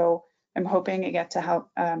meeting. So I'm hoping to get to help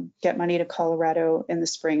get money to Colorado in the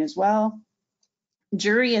spring as well.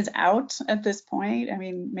 Jury is out at this point. I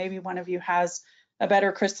mean, maybe one of you has a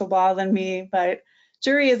better crystal ball than me, but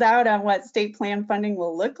jury is out on what state plan funding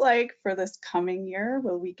will look like for this coming year.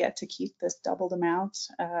 Will we get to keep this doubled amount?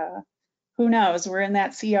 Who knows? We're in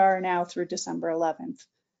that CR now through December 11th.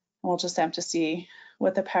 We'll just have to see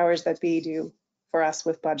what the powers that be do for us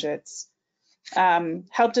with budgets.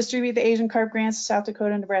 Help distribute the Asian carp grants to South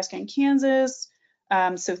Dakota, Nebraska, and Kansas.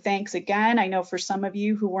 So thanks again. I know for some of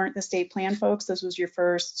you who weren't the state plan folks, this was your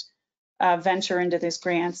first venture into these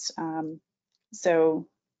grants. So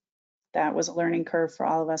that was a learning curve for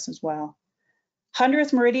all of us as well.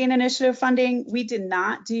 100th Meridian Initiative funding, we did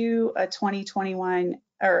not do a 2021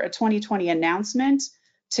 or a 2020 announcement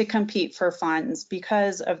to compete for funds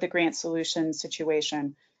because of the grant solution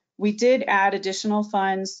situation. We did add additional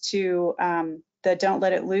funds to the Don't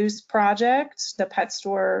Let It Loose project, the pet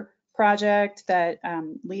store project that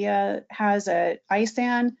Leah has at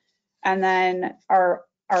ISAN, and then our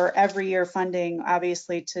every year funding,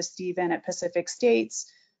 obviously, to Stephen at Pacific States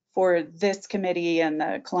for this committee and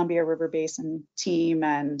the Columbia River Basin team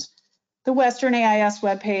and the Western AIS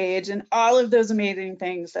webpage and all of those amazing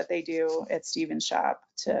things that they do at Stephen's shop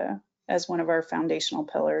as one of our foundational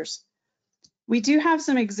pillars. We do have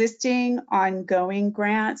some existing ongoing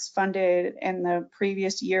grants funded in the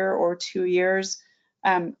previous year or 2 years,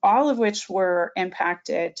 all of which were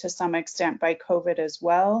impacted to some extent by COVID as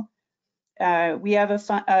well. We have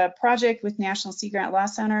a project with National Sea Grant Law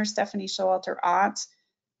Center, Stephanie Showalter-Ott,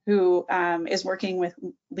 who is working with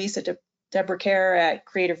Lisa DeBricare at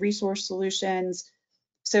Creative Resource Solutions.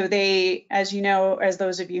 So they, as you know, as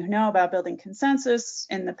those of you who know about building consensus,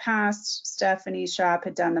 in the past, Stephanie's shop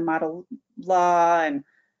had done the model law and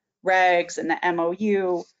regs and the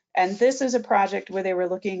MOU. And this is a project where they were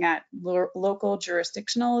looking at local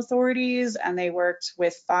jurisdictional authorities, and they worked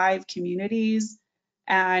with 5 communities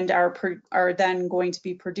and are then going to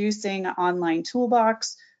be producing an online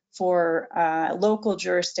toolbox for local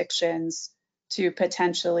jurisdictions to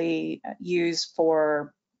potentially use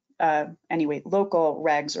for local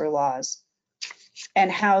regs or laws,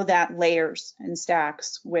 and how that layers and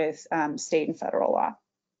stacks with state and federal law.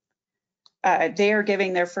 They are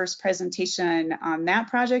giving their first presentation on that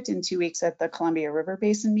project in 2 weeks at the Columbia River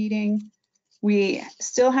Basin meeting. We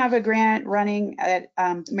still have a grant running at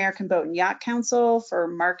American Boat and Yacht Council for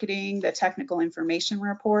marketing the technical information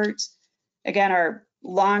report. Again, our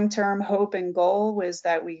long-term hope and goal was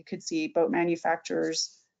that we could see boat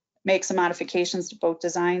manufacturers make some modifications to boat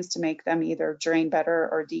designs to make them either drain better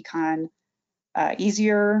or decon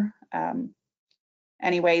easier.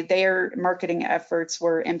 Anyway, their marketing efforts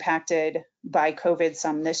were impacted by COVID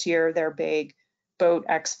some this year. Their big boat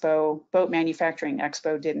manufacturing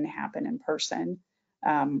expo didn't happen in person.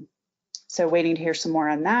 So waiting to hear some more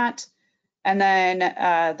on that. And then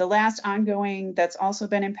the last ongoing that's also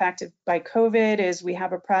been impacted by COVID is we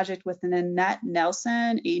have a project with Nanette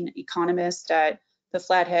Nelson, an economist at the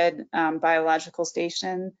Flathead Biological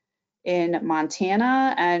Station in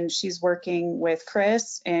Montana, and she's working with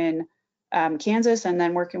Chris in Kansas and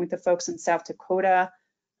then working with the folks in South Dakota.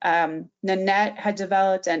 Nanette had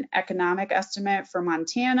developed an economic estimate for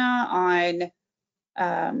Montana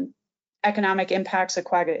on economic impacts of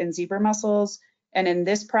quagga and zebra mussels. And in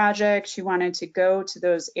this project, she wanted to go to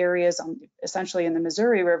those areas essentially in the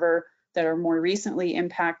Missouri River that are more recently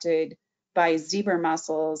impacted by zebra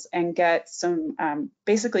mussels and get some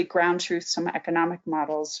basically ground truth, some economic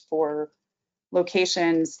models for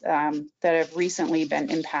locations that have recently been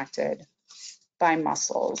impacted by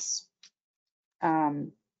mussels.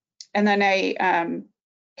 And then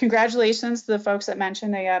congratulations to the folks that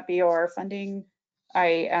mentioned they got BOR funding.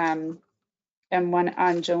 I am one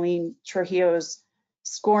on Jolene Trujillo's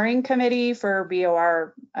scoring committee for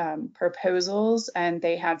BOR proposals, and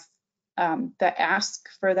they had the ask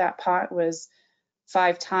for that pot was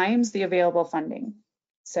 5 times the available funding.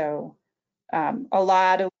 So a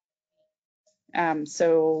lot of,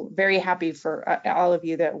 so very happy for all of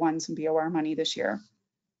you that won some BOR money this year.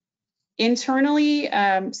 Internally,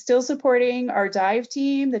 still supporting our dive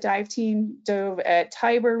team. The dive team dove at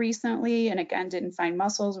Tiber recently and again didn't find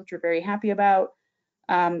mussels, which we're very happy about.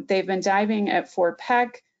 They've been diving at Fort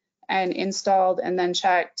Peck and installed and then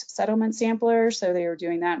checked settlement samplers. So they were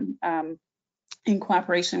doing that in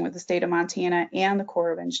cooperation with the state of Montana and the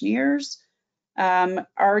Corps of Engineers.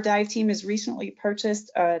 Our dive team has recently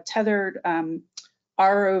purchased a tethered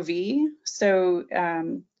ROV,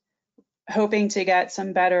 so hoping to get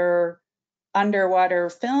some better underwater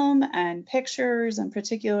film and pictures, and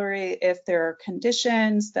particularly if there are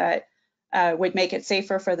conditions that would make it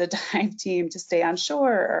safer for the dive team to stay on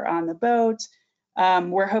shore or on the boat.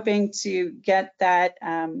 We're hoping to get that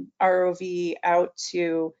ROV out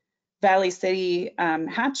to Valley City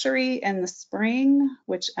Hatchery in the spring,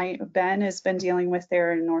 which Ben has been dealing with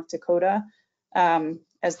there in North Dakota,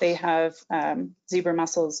 as they have zebra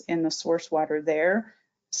mussels in the source water there.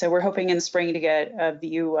 So we're hoping in the spring to get a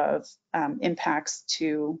view of impacts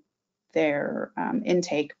to their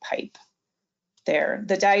intake pipe there.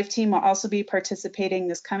 The dive team will also be participating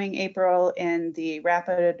this coming April in the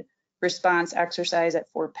rapid response exercise at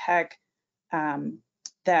Fort Peck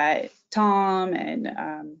that Tom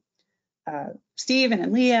and Steve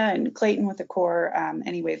and Leah and Clayton with the Corps.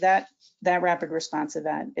 Anyway, that rapid response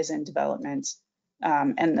event is in development,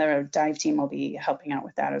 and the dive team will be helping out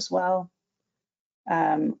with that as well.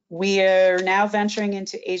 We are now venturing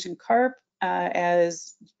into Asian carp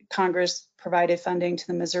as Congress provided funding to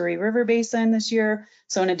the Missouri River Basin this year.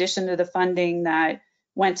 So in addition to the funding that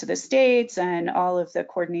went to the states and all of the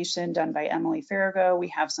coordination done by Emily Farrago, we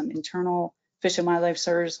have some internal Fish and Wildlife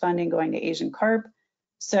Service funding going to Asian carp.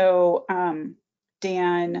 So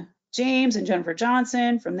Dan James and Jennifer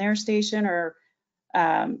Johnson from their station are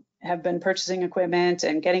have been purchasing equipment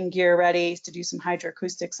and getting gear ready to do some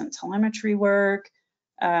hydroacoustics and telemetry work.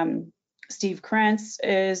 Steve Krentz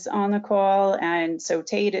is on the call, and so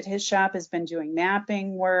Tate at his shop has been doing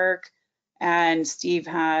mapping work, and Steve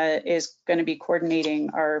is going to be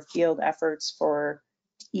coordinating our field efforts for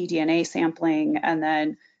eDNA sampling, and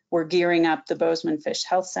then we're gearing up the Bozeman Fish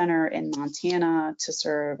Health Center in Montana to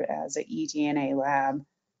serve as an eDNA lab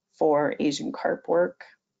for Asian carp work.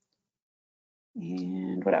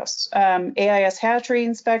 And what else? AIS hatchery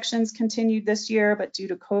inspections continued this year, but due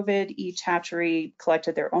to COVID, each hatchery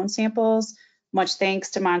collected their own samples. Much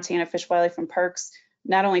thanks to Montana Fish, Wildlife, and Parks,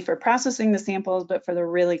 not only for processing the samples, but for the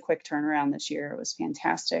really quick turnaround this year. It was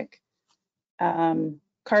fantastic.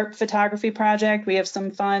 Carp photography project. We have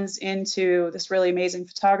some funds into this really amazing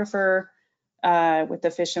photographer with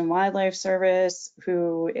the Fish and Wildlife Service,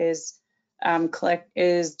 who is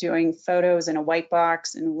doing photos in a white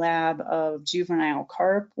box in a lab of juvenile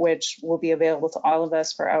carp, which will be available to all of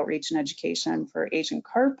us for outreach and education for Asian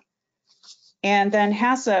carp. And then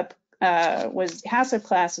HACCP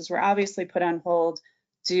classes were obviously put on hold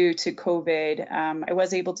due to COVID. I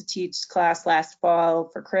was able to teach class last fall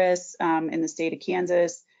for Chris in the state of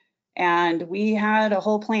Kansas, and we had a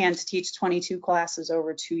whole plan to teach 22 classes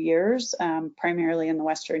over 2 years, primarily in the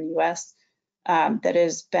Western US. That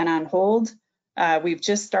has been on hold. We've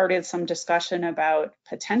just started some discussion about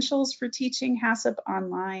potentials for teaching HACCP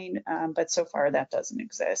online, but so far that doesn't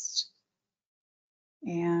exist.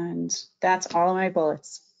 And that's all of my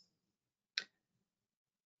bullets.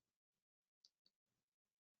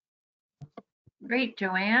 Great,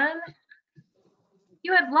 Joanne.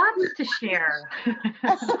 You had lots to share.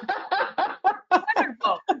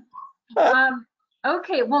 Wonderful.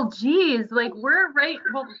 Okay, well, geez, like we're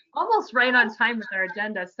almost right on time with our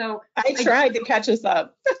agenda. So I tried to catch us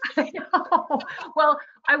up. I know. Well,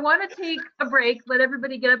 I want to take a break, let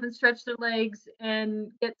everybody get up and stretch their legs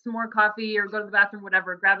and get some more coffee or go to the bathroom,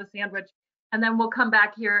 whatever, grab a sandwich, and then we'll come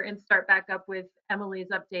back here and start back up with Emily's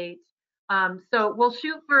update. So we'll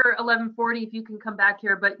shoot for 11:40 if you can come back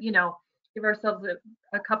here, but give ourselves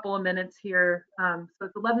a couple of minutes here. So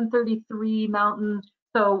it's 11:33 Mountain.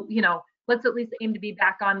 So, let's at least aim to be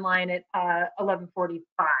back online at 11:45.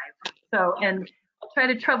 So, and I'll try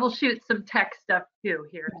to troubleshoot some tech stuff too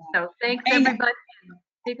here. So thanks everybody.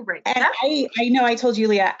 Take a break. And I know I told you,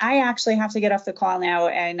 Leah, I actually have to get off the call now.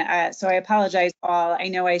 And so I apologize all. I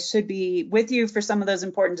know I should be with you for some of those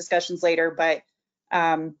important discussions later, but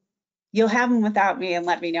you'll have them without me, and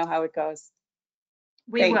let me know how it goes.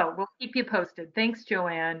 We will. We'll keep you posted. Thanks,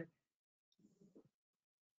 Joanne.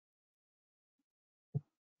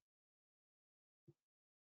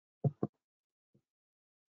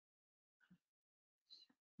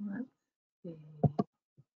 Let's see.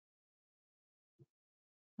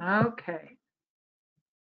 Okay.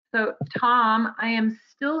 So Tom, I am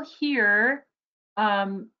still here.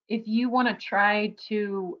 If you want to try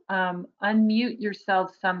to unmute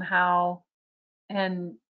yourself somehow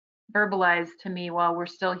and verbalize to me while we're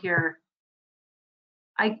still here.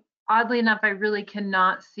 Oddly enough, I really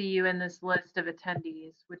cannot see you in this list of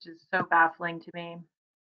attendees, which is so baffling to me.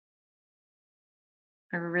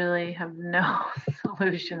 I really have no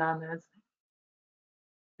solution on this.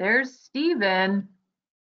 There's Stephen.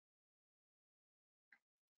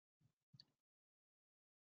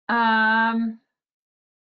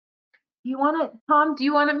 You want to, Tom, do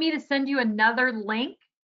you want me to send you another link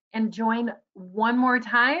and join one more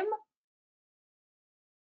time?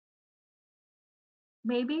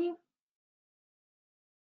 Maybe?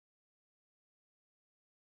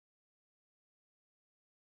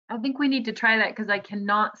 I think we need to try that because I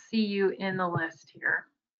cannot see you in the list here.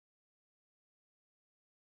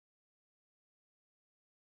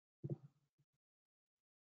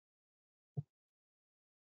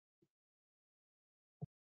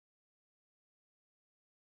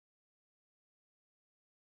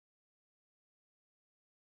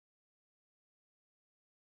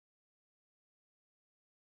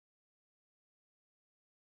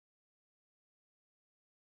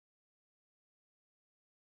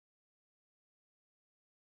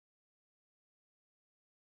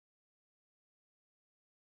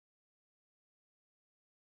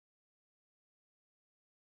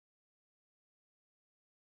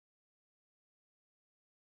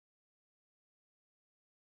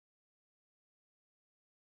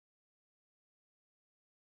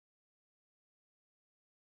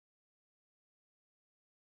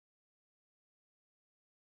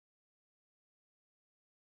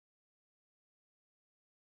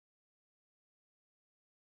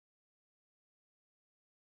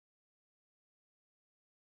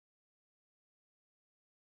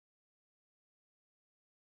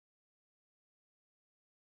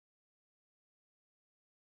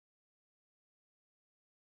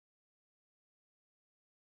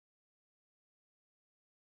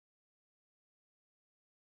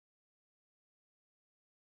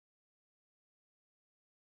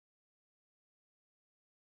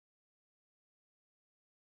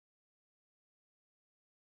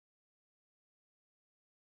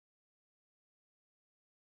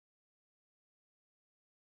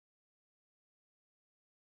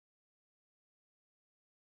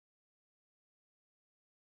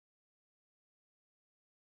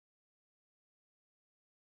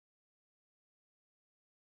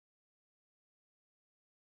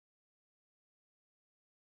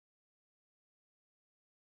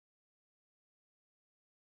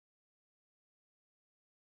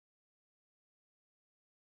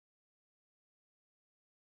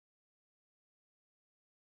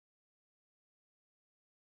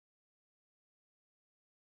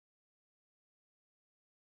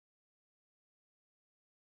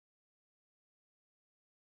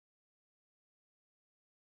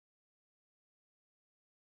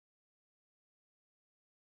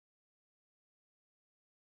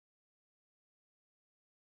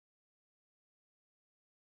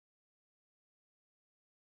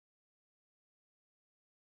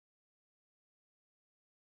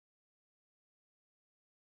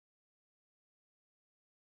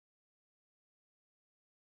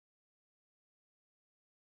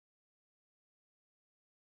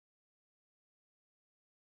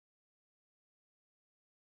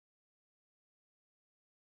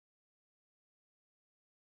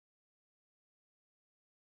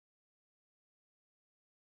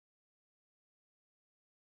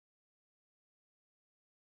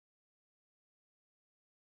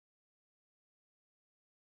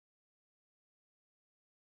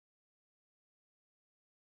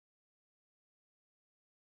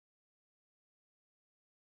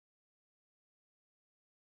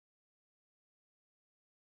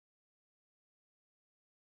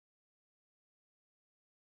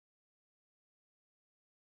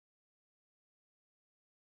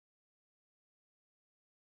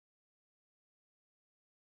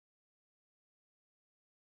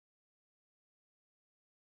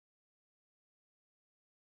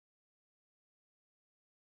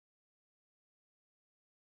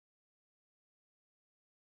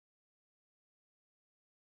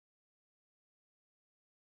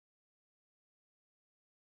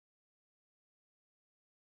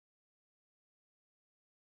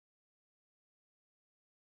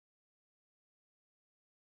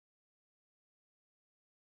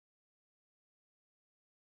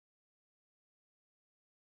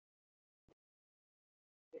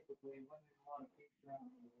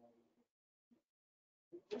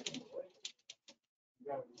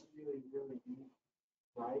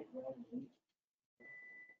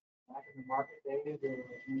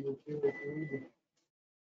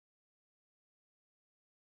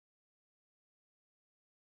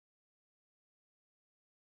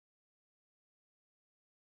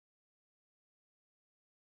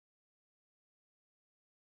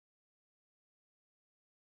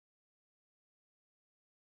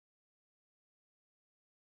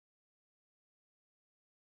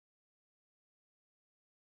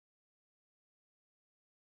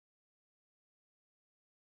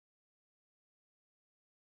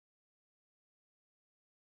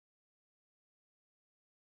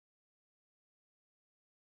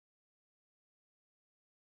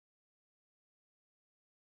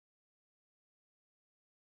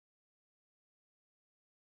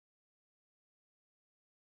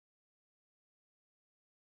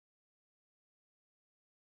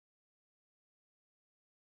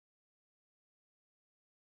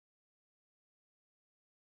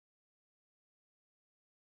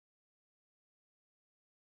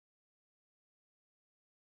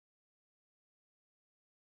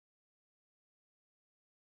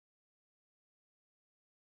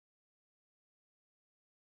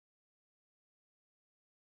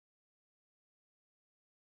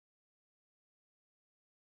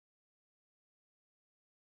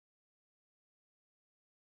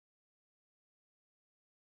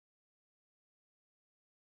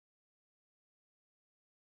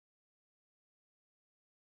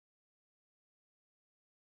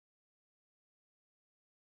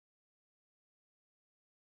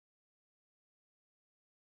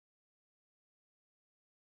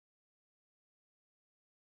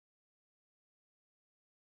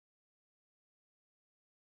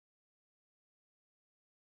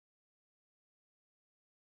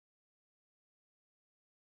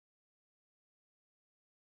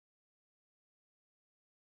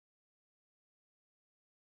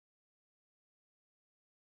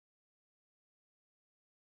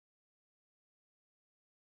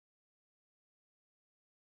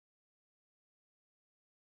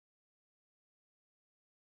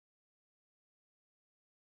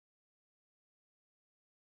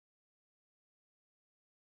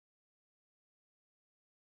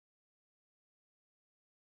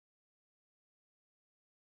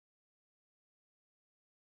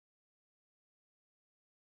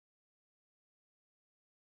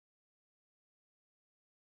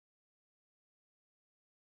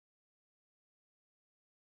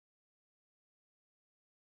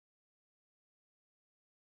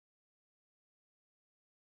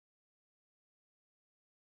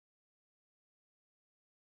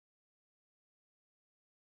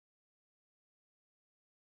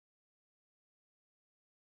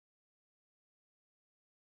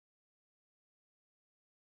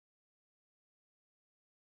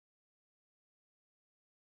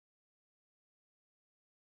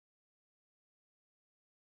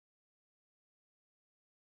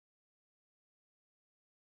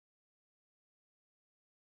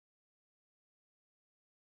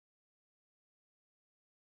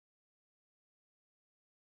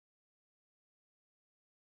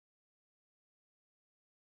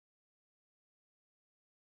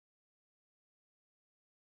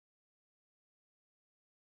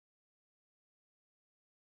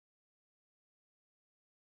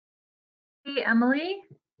 Hey, Emily,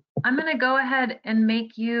 I'm going to go ahead and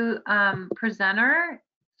make you presenter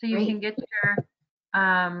so you Great. can get your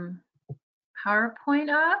PowerPoint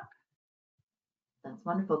up. That's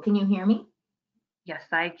wonderful. Can you hear me? Yes,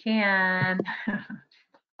 I can.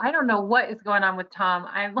 I don't know what is going on with Tom.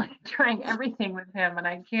 I'm like trying everything with him and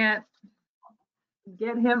I can't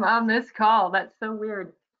get him on this call. That's so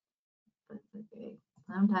weird. That's okay.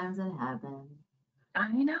 Sometimes it happens. I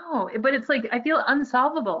know, but it's like I feel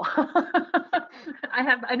unsolvable.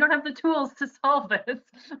 I don't have the tools to solve this.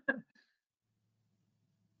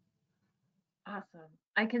 Awesome.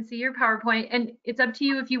 I can see your PowerPoint, and it's up to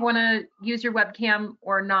you if you want to use your webcam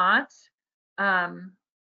or not. I'll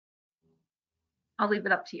leave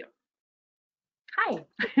it up to you. Hi.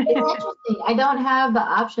 It's interesting. I don't have the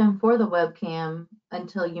option for the webcam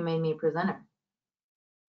until you made me presenter.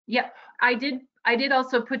 Yep, I did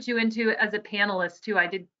also put you into as a panelist too. I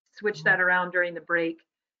did switch that around during the break.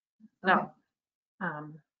 So,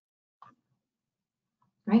 Okay.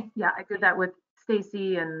 Right. Yeah, I did that with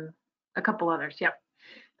Stacy and a couple others. Yep.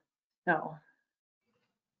 So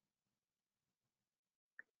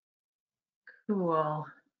cool.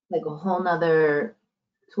 Like a whole nother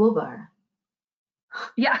toolbar.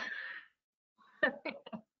 Yeah.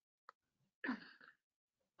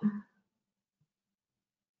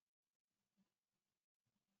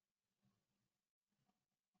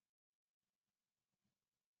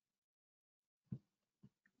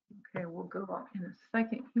 Okay, we'll go on in a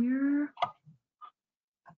second here.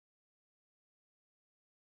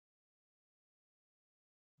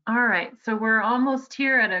 All right, so we're almost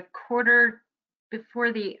here at a quarter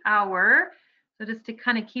before the hour. So just to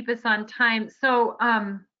kind of keep us on time. So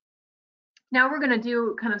now we're going to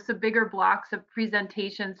do kind of some bigger blocks of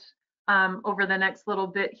presentations over the next little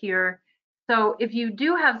bit here. So if you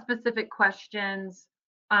do have specific questions,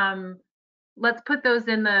 let's put those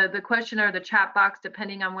in the question or the chat box,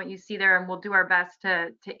 depending on what you see there, and we'll do our best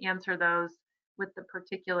to answer those with the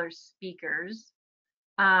particular speakers.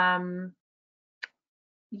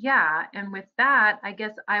 Yeah, and with that, I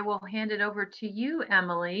guess I will hand it over to you,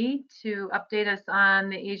 Emily, to update us on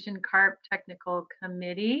the Asian Carp Technical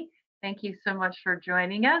Committee. Thank you so much for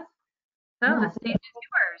joining us. So Yeah. the stage is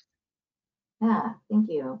yours. Yeah, thank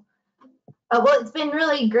you. Well, it's been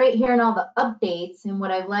really great hearing all the updates, and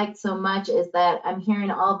what I've liked so much is that I'm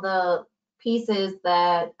hearing all the pieces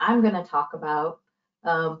that I'm going to talk about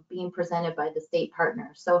being presented by the state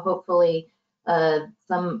partners. So hopefully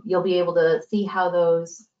you'll be able to see how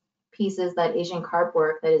those pieces, that Asian carp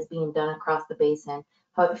work that is being done across the basin,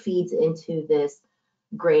 how it feeds into this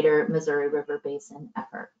greater Missouri River Basin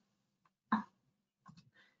effort.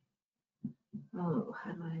 Oh,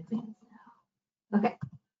 how do I advance now? Okay.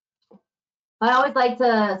 I always like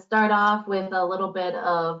to start off with a little bit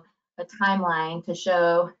of a timeline to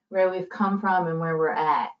show where we've come from and where we're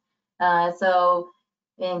at. So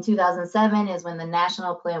in 2007 is when the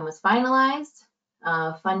national plan was finalized.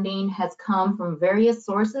 Funding has come from various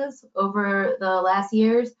sources over the last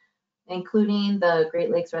years, including the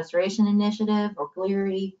Great Lakes Restoration Initiative, or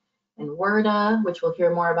GLERI, and WRDA, which we'll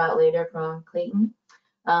hear more about later from Clayton.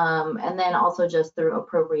 And then also just through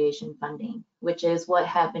appropriation funding, which is what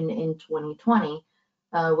happened in 2020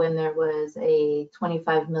 when there was a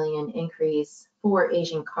 25 million increase for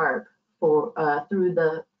Asian carp through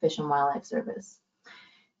the Fish and Wildlife Service.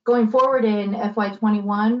 Going forward in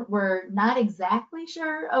FY21, we're not exactly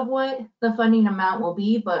sure of what the funding amount will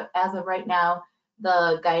be, but as of right now,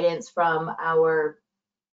 the guidance from our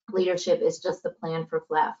leadership is just the plan for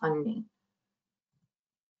flat funding.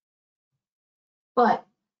 But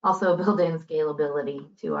also build in scalability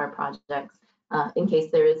to our projects in case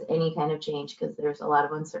there is any kind of change, because there's a lot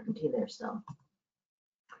of uncertainty there still.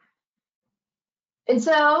 And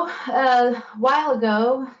so a while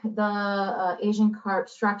ago, the Asian carp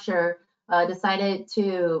structure decided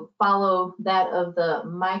to follow that of the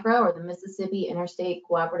MICRA, or the Mississippi Interstate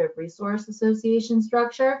Cooperative Resource Association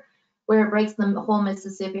structure, where it breaks the whole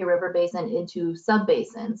Mississippi River Basin into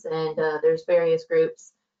subbasins. And there's various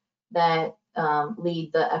groups that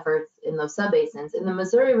lead the efforts in those subbasins. In the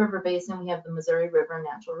Missouri River Basin, we have the Missouri River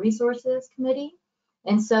Natural Resources Committee.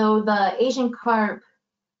 And so the Asian Carp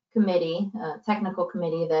Committee, technical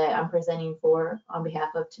committee that I'm presenting for on behalf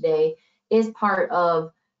of today, is part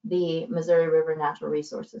of the Missouri River Natural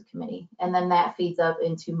Resources Committee. And then that feeds up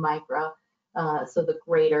into MICRA, so the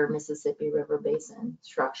greater Mississippi River Basin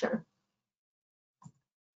structure.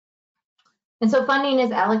 And so funding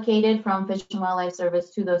is allocated from Fish and Wildlife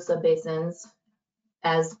Service to those subbasins,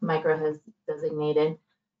 as MICRA has designated.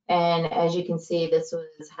 And as you can see, this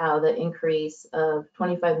was how the increase of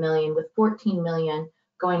 25 million with 14 million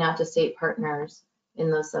going out to state partners in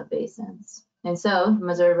those subbasins. And so the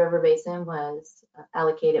Missouri River Basin was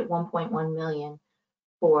allocated 1.1 million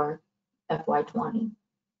for FY20.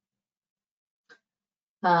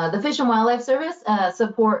 The Fish and Wildlife Service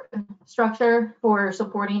support structure for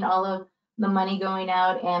supporting all of the money going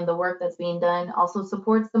out and the work that's being done also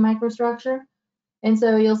supports the microstructure. And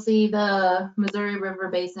so you'll see the Missouri River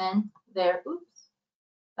Basin there,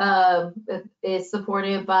 is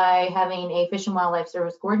supported by having a Fish and Wildlife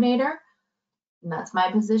Service coordinator, and that's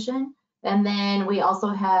my position. And then we also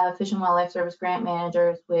have Fish and Wildlife Service grant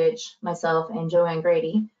managers, which myself and Joanne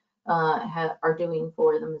Grady are doing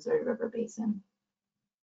for the Missouri River Basin.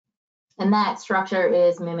 And that structure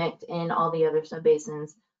is mimicked in all the other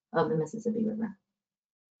subbasins of the Mississippi River.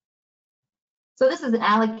 So this is an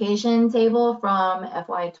allocation table from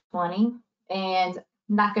FY20, and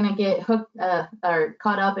I'm not going to get hooked or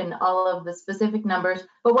caught up in all of the specific numbers,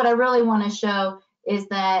 but what I really want to show is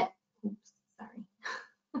that,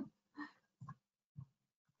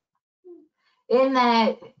 in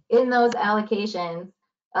those allocations,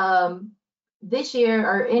 this year,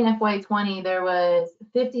 or in FY20, there was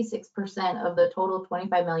 56% of the total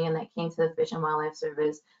 25 million that came to the Fish and Wildlife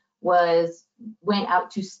Service went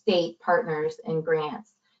out to state partners and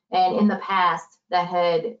grants. And in the past, that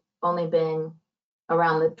had only been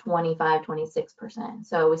around the 25, 26%.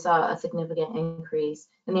 So we saw a significant increase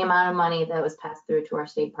in the amount of money that was passed through to our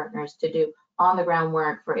state partners to do on the ground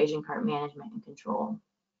work for Asian carp management and control.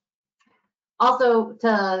 Also,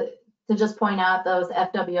 to just point out those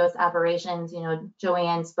FWS operations,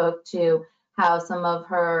 Joanne spoke to how some of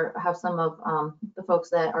the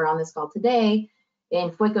folks that are on this call today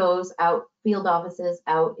in FWCO's field offices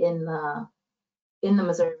out in the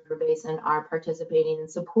Missouri River Basin are participating and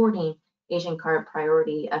supporting Asian carp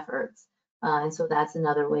priority efforts. And so that's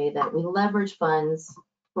another way that we leverage funds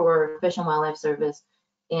for Fish and Wildlife Service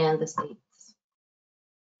and the states.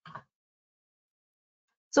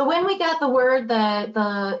 So when we got the word that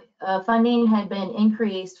the funding had been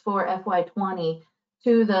increased for FY20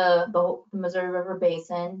 to the Missouri River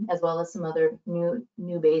Basin, as well as some other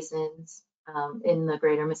new basins in the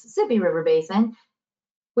greater Mississippi River Basin,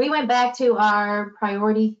 we went back to our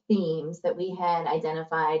priority themes that we had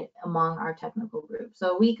identified among our technical group.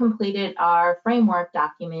 So we completed our framework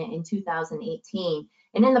document in 2018.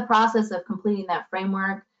 And in the process of completing that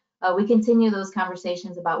framework, we continue those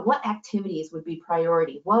conversations about what activities would be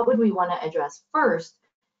priority. What would we want to address first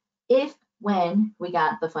when we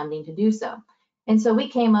got the funding to do so? And so we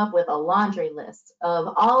came up with a laundry list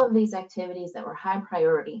of all of these activities that were high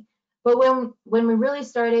priority. But when we really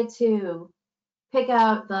started to pick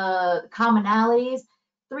out the commonalities,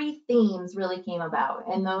 3 themes really came about,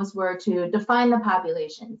 and those were to define the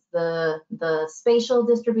populations, the spatial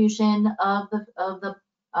distribution of the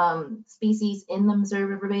species in the Missouri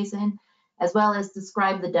River Basin, as well as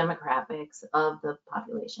describe the demographics of the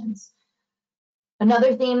populations.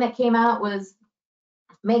 Another theme that came out was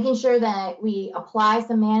making sure that we apply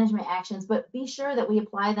some management actions, but be sure that we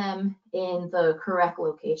apply them in the correct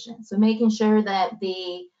location. So making sure that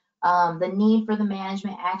the need for the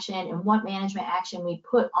management action and what management action we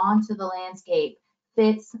put onto the landscape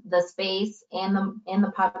fits the space and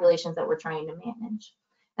the populations that we're trying to manage.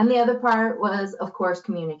 And the other part was, of course,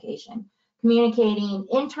 communication. Communicating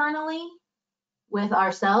internally with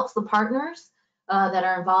ourselves, the partners that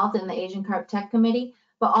are involved in the Asian Carp Tech Committee,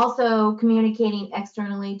 but also communicating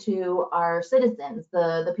externally to our citizens,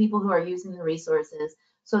 the people who are using the resources,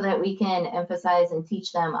 so that we can emphasize and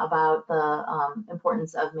teach them about the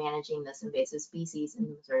importance of managing this invasive species in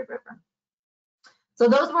the Missouri River. So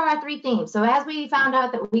those were our 3 themes. So as we found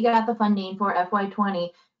out that we got the funding for FY20,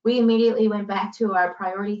 we immediately went back to our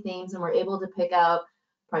priority themes and were able to pick out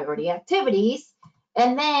priority activities.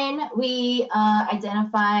 And then we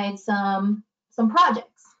identified some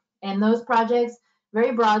projects. And those projects,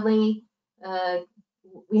 very broadly,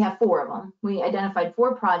 we have 4 of them. We identified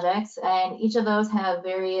 4 projects, and each of those have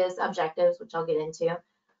various objectives, which I'll get into.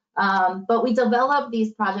 But we developed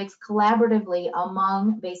these projects collaboratively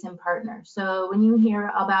among basin partners. So when you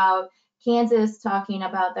hear about Kansas talking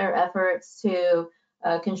about their efforts to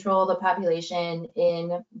control the population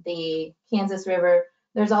in the Kansas River,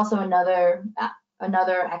 there's also another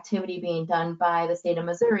activity being done by the state of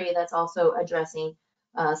Missouri that's also addressing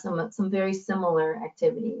some very similar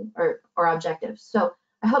activity or objectives. So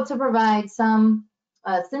I hope to provide some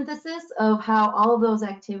synthesis of how all of those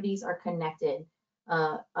activities are connected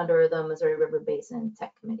under the Missouri River Basin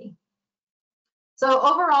Tech Committee. So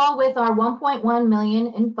overall, with our 1.1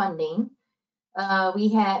 million in funding, we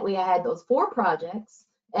had those 4 projects,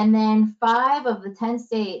 and then 5 of the 10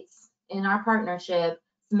 states in our partnership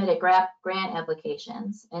submitted grant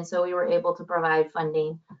applications. And so we were able to provide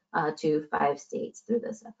funding to 5 states through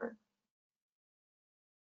this effort.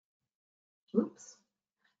 Oops.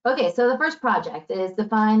 Okay, so the first project is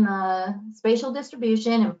define the spatial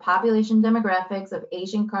distribution and population demographics of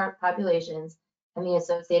Asian carp populations and the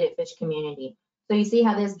associated fish community. So you see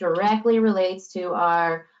how this directly relates to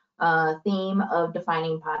our theme of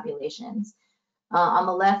defining populations. On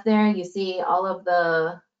the left there, you see all of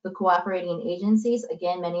the cooperating agencies.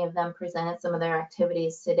 Again, many of them presented some of their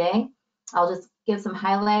activities today. I'll just give some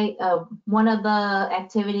highlight. One of the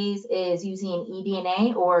activities is using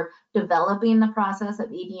eDNA or developing the process of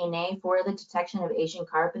eDNA for the detection of Asian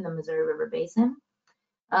carp in the Missouri River Basin.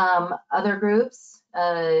 Other groups,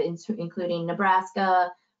 including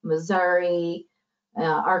Nebraska, Missouri,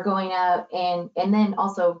 are going out and then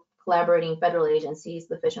also collaborating federal agencies,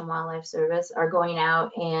 the Fish and Wildlife Service, are going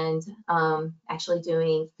out and actually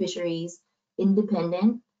doing fisheries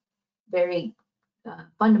independent, very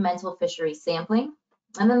fundamental fishery sampling.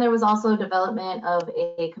 And then there was also development of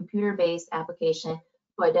a computer-based application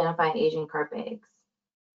to identify Asian carp eggs.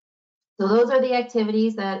 So those are the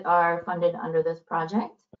activities that are funded under this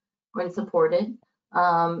project or supported.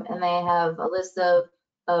 And they have a list of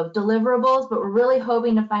deliverables, but we're really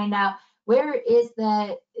hoping to find out where is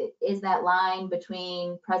that line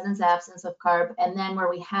between presence, absence of carp, and then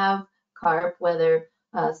where we have carp, whether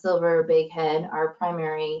silver or bighead, our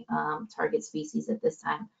primary target species at this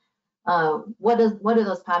time. What do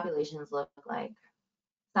those populations look like?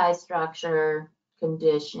 Size, structure,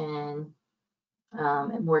 condition,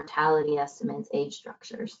 and mortality estimates, age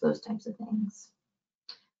structures, those types of things.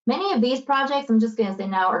 Many of these projects, I'm just going to say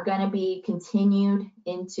now, are going to be continued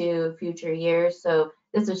into future years. So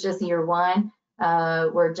this was just year 1.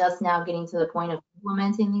 We're just now getting to the point of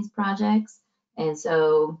implementing these projects. And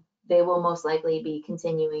so they will most likely be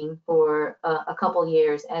continuing for a couple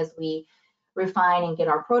years as we refine and get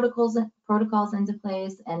our protocols into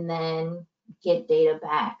place and then get data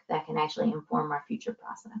back that can actually inform our future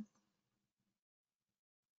process.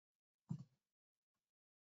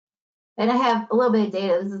 And I have a little bit of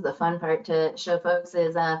data. This is the fun part to show folks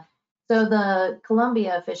is, so the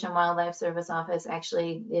Columbia Fish and Wildlife Service Office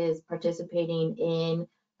actually is participating in,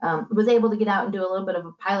 was able to get out and do a little bit of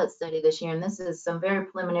a pilot study this year. And this is some very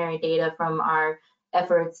preliminary data from our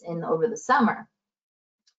efforts over the summer.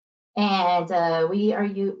 And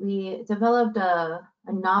we developed a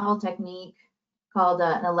novel technique called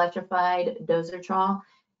an electrified dozer trawl.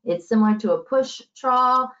 It's similar to a push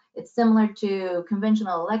trawl. It's similar to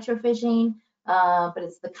conventional electrofishing, but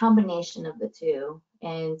it's the combination of the two.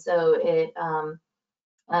 And so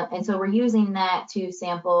we're using that to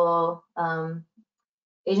sample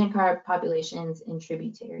Asian carp populations in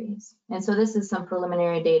tributaries. And so this is some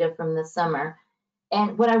preliminary data from the summer.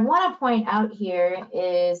 And what I want to point out here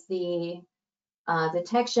is the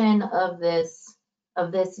detection of this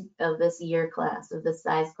year class, of this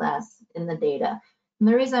size class in the data. And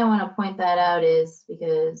the reason I want to point that out is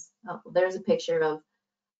because there's a picture of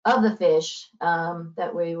the fish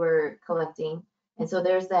that we were collecting. And so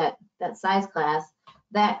there's that size class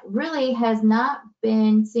that really has not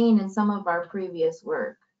been seen in some of our previous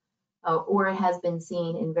work, or it has been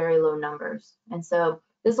seen in very low numbers. And so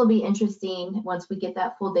this will be interesting once we get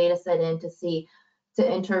that full data set in to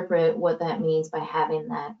interpret what that means by having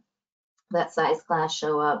that size class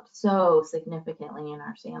show up so significantly in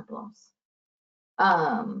our samples.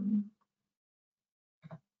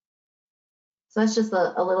 So that's just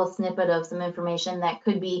a little snippet of some information that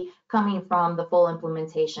could be coming from the full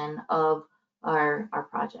implementation of our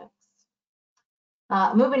projects.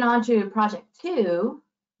 Moving on to project 2,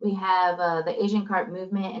 we have the Asian carp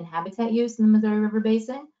movement and habitat use in the Missouri River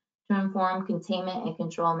Basin to inform containment and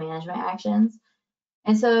control management actions.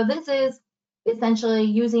 And so this is essentially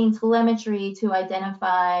using telemetry to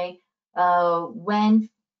identify when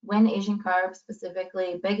Asian carp,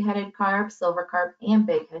 specifically big-headed carp, silver carp, and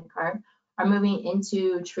bighead carp, are moving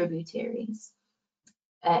into tributaries.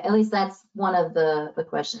 At least that's one of the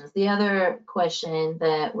questions. The other question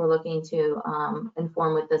that we're looking to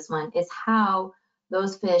inform with this one is how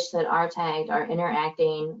those fish that are tagged are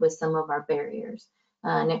interacting with some of our barriers.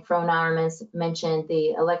 Nick Frohnauer mentioned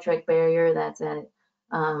the electric barrier that's at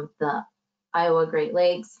the Iowa Great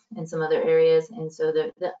Lakes and some other areas. And so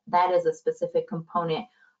that is a specific component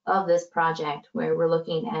of this project where we're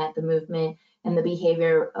looking at the movement and the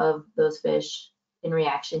behavior of those fish in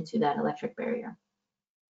reaction to that electric barrier.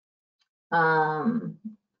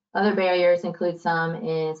 Other barriers include some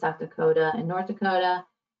in South Dakota and North Dakota.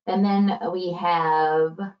 And then we're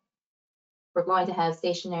going to have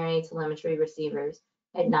stationary telemetry receivers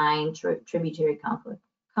at 9 tributary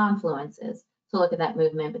confluences. to look at that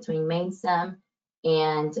movement between main stem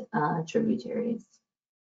and tributaries.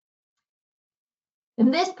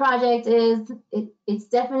 And this project it's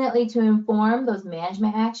definitely to inform those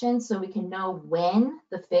management actions so we can know when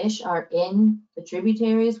the fish are in the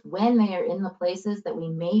tributaries, when they are in the places that we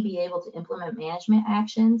may be able to implement management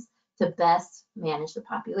actions to best manage the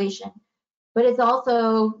population. But it's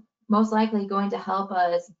also most likely going to help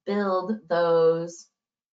us build those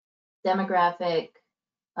demographic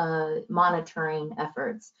monitoring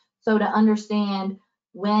efforts. So to understand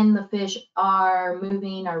when the fish are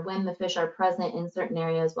moving or when the fish are present in certain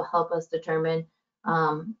areas will help us determine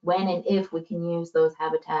when and if we can use those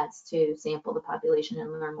habitats to sample the population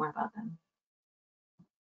and learn more about them.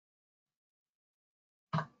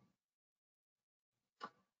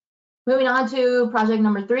 Moving on to project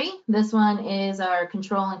number 3. This one is our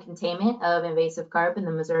control and containment of invasive carp in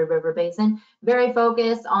the Missouri River Basin. Very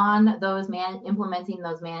focused on those implementing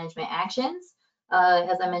those management actions.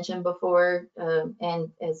 As I mentioned before, and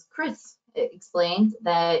as Chris explained,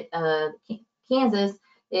 that Kansas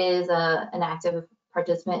is an active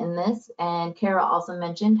participant in this, and Kara also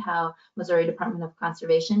mentioned how Missouri Department of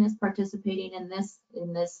Conservation is participating in this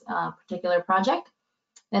particular project.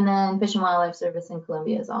 And then Fish and Wildlife Service in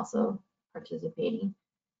Columbia is also participating.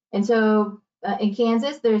 And so in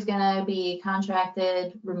Kansas, there's going to be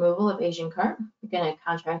contracted removal of Asian carp. We're going to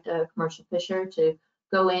contract a commercial fisher to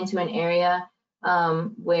go into an area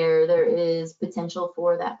where there is potential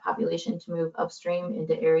for that population to move upstream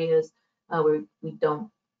into areas where we don't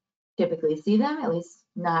typically see them, at least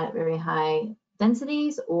not at very high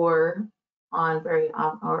densities or on very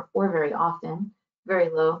often, very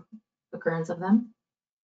low occurrence of them.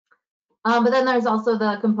 But then there's also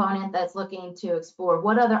the component that's looking to explore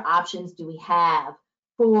what other options do we have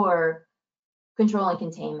for control and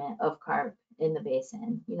containment of carp in the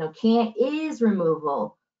basin. You know, is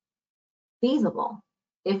removal feasible?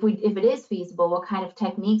 If it is feasible, what kind of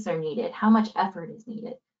techniques are needed? How much effort is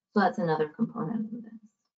needed? So that's another component of this.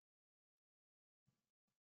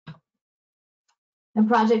 And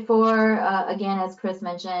project 4, again, as Chris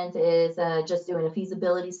mentioned, is just doing a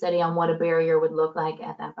feasibility study on what a barrier would look like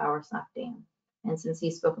at that Bowersock Dam. And since he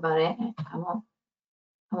spoke about it, I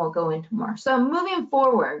won't go into more. So moving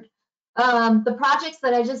forward, the projects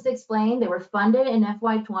that I just explained, they were funded in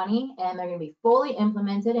FY20 and they're going to be fully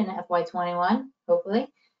implemented in FY21, hopefully.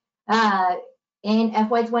 In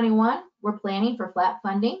FY21, we're planning for flat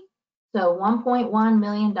funding, so $1.1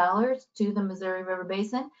 million to the Missouri River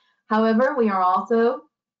Basin. However, we are also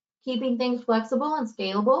keeping things flexible and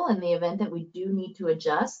scalable in the event that we do need to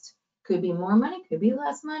adjust. Could be more money, could be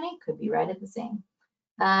less money, could be right at the same.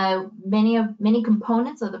 Many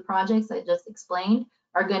components of the projects I just explained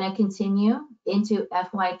are going to continue into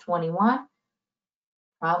FY21,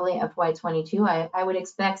 probably FY22. I would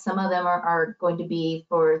expect some of them are going to be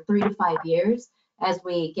for 3 to 5 years as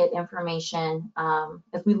we get information,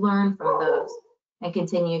 as we learn from those and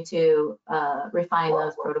continue to refine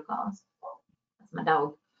those protocols. That's my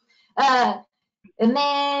dog. And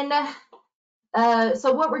then,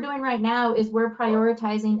 so what we're doing right now is we're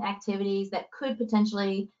prioritizing activities that could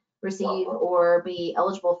potentially receive or be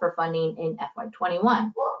eligible for funding in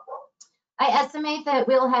FY21. I estimate that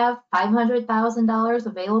we'll have $500,000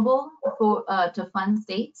 available for, to fund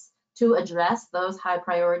states to address those high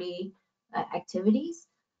priority activities.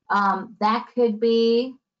 That could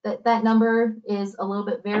be, that number is a little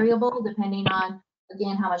bit variable depending on,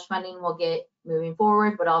 again, how much funding we'll get moving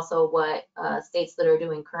forward, but also what states that are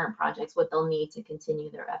doing current projects, what they'll need to continue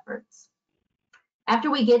their efforts. After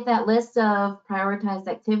we get that list of prioritized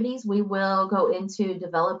activities, we will go into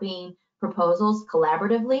developing proposals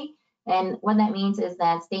collaboratively. And what that means is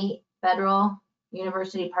that state, federal,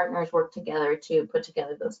 university partners work together to put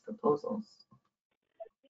together those proposals.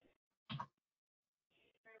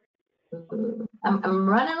 I'm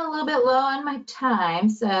running a little bit low on my time,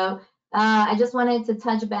 so I just wanted to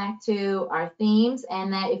touch back to our themes,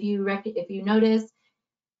 and that if you notice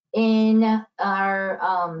in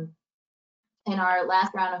our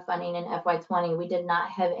last round of funding in FY20, we did not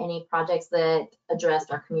have any projects that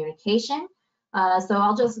addressed our communication. So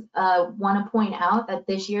I'll just want to point out that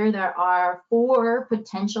this year there are 4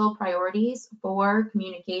 potential priorities for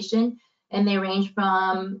communication. And they range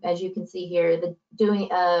from, as you can see here, the doing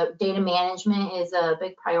data management is a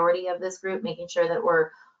big priority of this group, making sure that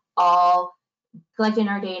we're all collecting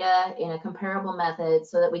our data in a comparable method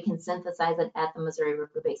so that we can synthesize it at the Missouri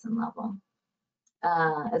River Basin level,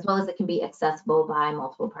 as well as it can be accessible by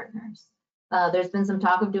multiple partners. There's been some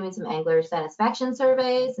talk of doing some angler satisfaction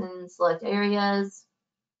surveys in select areas.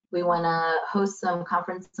 We want to host some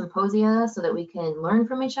conference symposia so that we can learn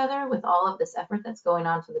from each other with all of this effort that's going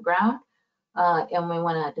on to the ground. and we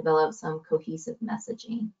want to develop some cohesive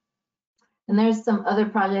messaging. And there's some other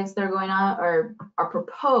projects that are going on or are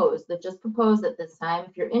proposed, that just proposed at this time.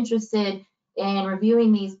 If you're interested in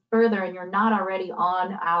reviewing these further and you're not already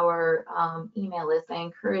on our email list, I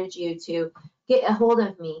encourage you to get a hold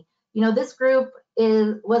of me. You know, this group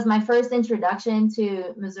was my first introduction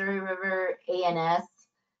to Missouri River ANS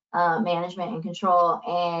management and control,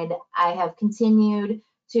 and I have continued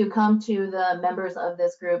to come to the members of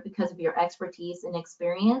this group because of your expertise and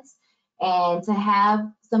experience. And to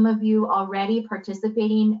have some of you already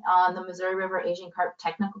participating on the Missouri River Asian Carp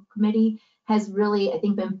Technical Committee has really, I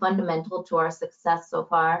think, been fundamental to our success so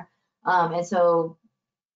far. And so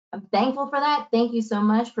I'm thankful for that. Thank you so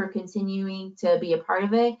much for continuing to be a part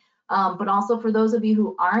of it. But also for those of you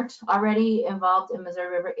who aren't already involved in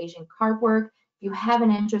Missouri River Asian carp work, if you have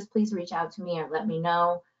an interest, please reach out to me or let me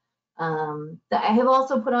know. I have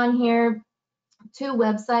also put on here 2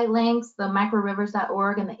 website links, the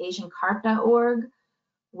microrivers.org and the asiancarp.org,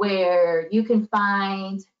 where you can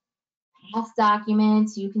find past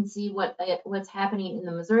documents. You can see what's happening in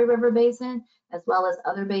the Missouri River Basin, as well as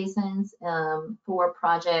other basins for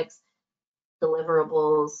projects,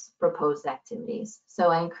 deliverables, proposed activities. So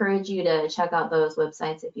I encourage you to check out those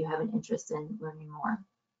websites if you have an interest in learning more.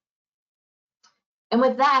 And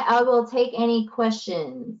with that, I will take any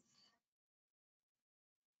questions.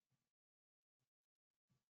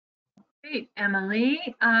 Great,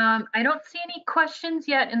 Emily. I don't see any questions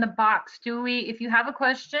yet in the box. Do we? If you have a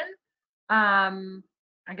question, I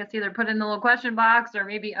guess either put it in the little question box or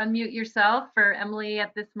maybe unmute yourself for Emily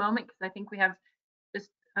at this moment, because I think we have just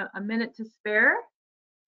a minute to spare.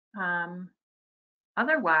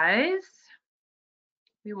 Otherwise,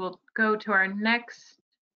 we will go to our next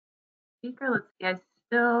speaker. Let's see, I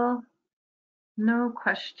still no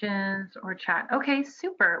questions or chat. Okay,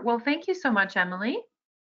 super. Well, thank you so much, Emily.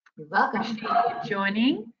 You're welcome. Appreciate you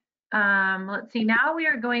joining. Let's see, now we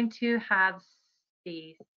are going to have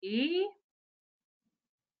Stacy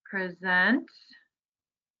present.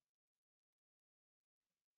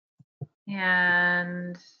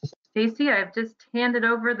 And Stacy, I've just handed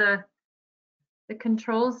over the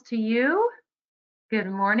controls to you. Good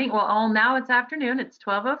morning. Well, now it's afternoon. It's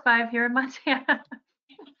 12:05 here in Montana.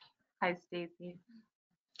 Hi, Stacy.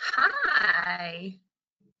 Hi.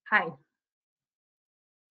 Hi.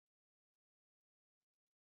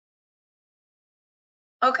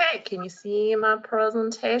 Okay, can you see my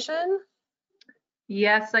presentation?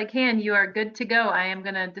 Yes, I can. You are good to go. I am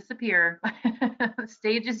going to disappear. The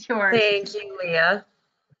stage is yours. Thank you, Leah.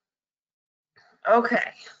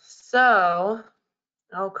 Okay, so,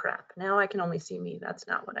 oh crap, now I can only see me. That's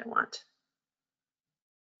not what I want.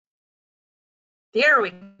 There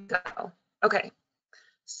we go. Okay,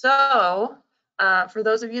 so for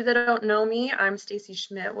those of you that don't know me, I'm Stacy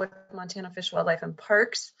Schmidt with Montana Fish, Wildlife, and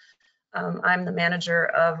Parks. I'm the manager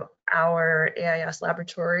of our AIS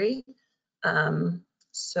laboratory.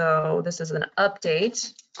 So this is an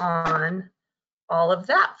update on all of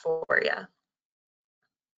that for you. If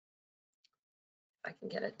I can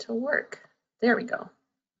get it to work. There we go.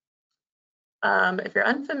 If you're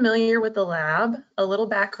unfamiliar with the lab, a little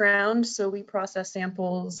background. So we process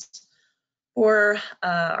samples for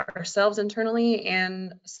ourselves internally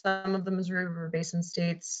and some of the Missouri River Basin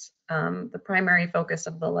states. The primary focus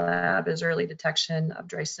of the lab is early detection of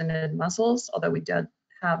dry-scented mussels, although we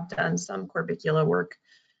have done some corbicula work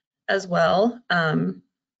as well.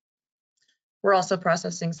 We're also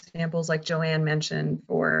processing samples, like Joanne mentioned,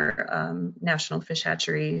 for national fish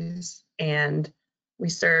hatcheries, and we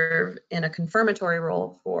serve in a confirmatory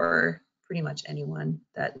role for pretty much anyone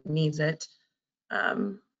that needs it.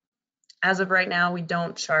 As of right now, we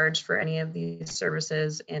don't charge for any of these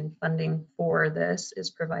services, and funding for this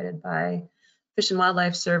is provided by Fish and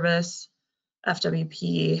Wildlife Service,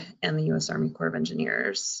 FWP, and the U.S. Army Corps of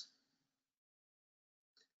Engineers.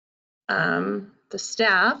 The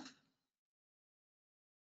staff,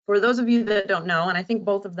 for those of you that don't know, and I think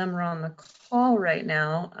both of them are on the call right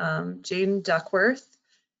now, Jaden Duckworth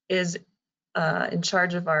is in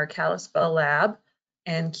charge of our Kalispell lab,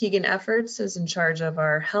 and Keegan Efforts is in charge of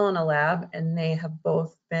our Helena lab, and they have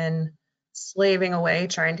both been slaving away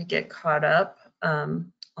trying to get caught up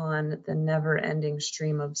on the never-ending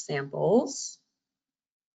stream of samples.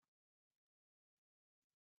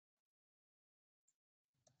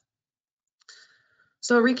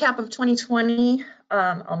 So a recap of 2020,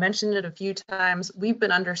 I'll mention it a few times. We've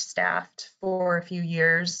been understaffed for a few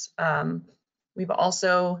years. We've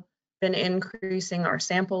also been increasing our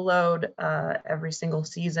sample load every single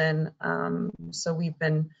season. So we've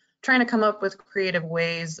been trying to come up with creative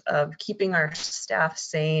ways of keeping our staff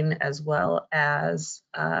sane, as well as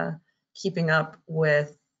keeping up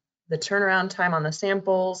with the turnaround time on the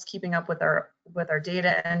samples, keeping up with our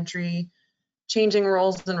data entry, changing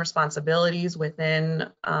roles and responsibilities within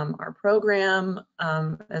our program,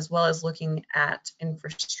 as well as looking at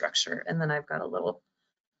infrastructure. And then I've got a little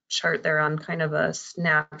chart there on kind of a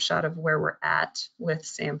snapshot of where we're at with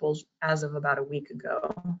samples as of about a week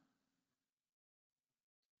ago.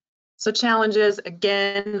 So challenges,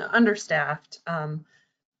 again, understaffed.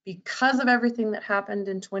 Because of everything that happened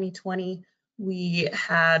in 2020, we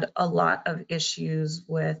had a lot of issues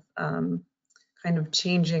with kind of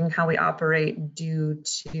changing how we operate due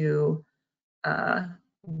to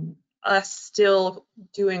us still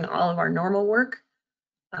doing all of our normal work,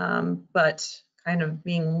 but kind of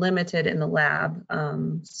being limited in the lab.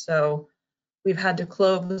 So we've had to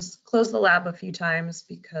close the lab a few times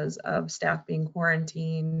because of staff being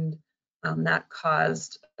quarantined. That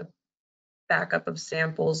caused a backup of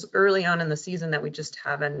samples early on in the season that we just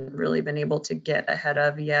haven't really been able to get ahead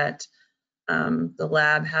of yet. The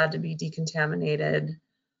lab had to be decontaminated.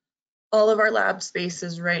 All of our lab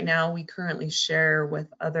spaces right now we currently share with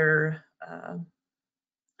other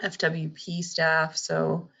FWP staff.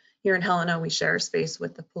 So here in Helena, we share space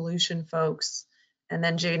with the pollution folks. And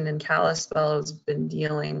then Jaden and Kalispell has been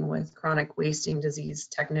dealing with chronic wasting disease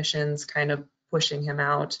technicians, kind of pushing him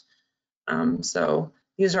out. So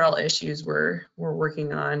these are all issues we're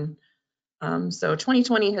working on. So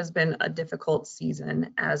 2020 has been a difficult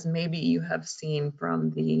season, as maybe you have seen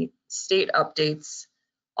from the state updates,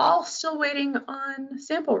 all still waiting on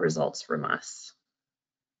sample results from us.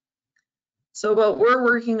 So what we're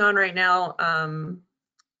working on right now,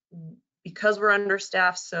 because we're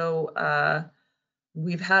understaffed, so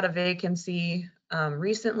we've had a vacancy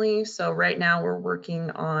recently. So right now we're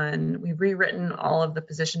working on, we've rewritten all of the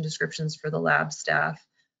position descriptions for the lab staff.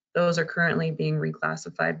 Those are currently being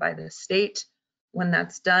reclassified by the state. When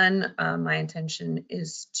that's done, my intention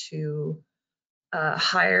is to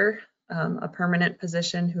hire a permanent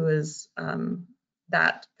position who is,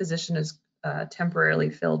 that position is temporarily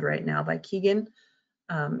filled right now by Keegan.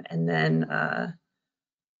 And then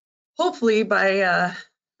hopefully by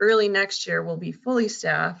early next year, we'll be fully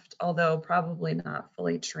staffed, although probably not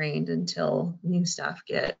fully trained until new staff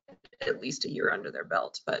get at least a year under their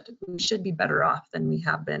belt, but we should be better off than we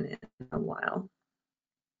have been in a while.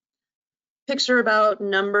 Picture about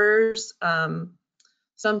numbers.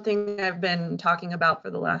 Something I've been talking about for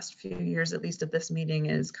the last few years, at least at this meeting,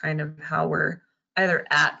 is kind of how we're either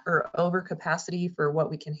at or over capacity for what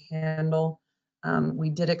we can handle. We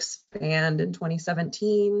did expand in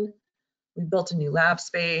 2017. We built a new lab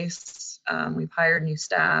space. We've hired new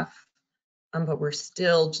staff, but we're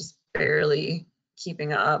still just barely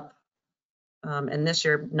keeping up. And this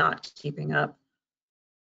year, not keeping up.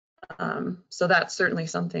 So that's certainly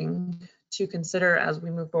something to consider as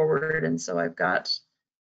we move forward. And so I've got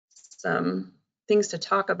some things to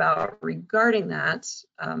talk about regarding that,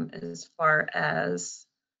 as far as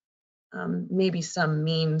maybe some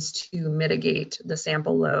means to mitigate the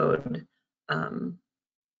sample load,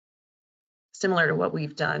 similar to what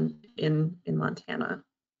we've done in Montana.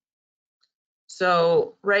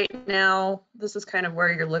 So right now, this is kind of where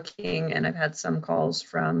you're looking, and I've had some calls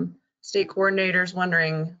from state coordinators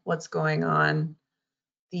wondering what's going on.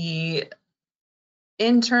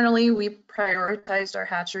 Internally, we prioritized our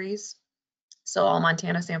hatcheries. So all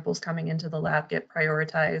Montana samples coming into the lab get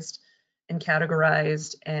prioritized and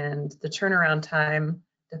categorized, and the turnaround time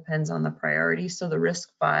depends on the priority. So the risk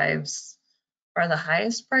 5s are the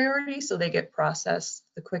highest priority, so they get processed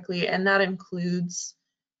the quickly, and that includes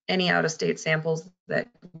any out-of-state samples that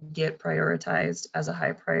get prioritized as a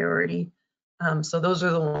high priority. So those are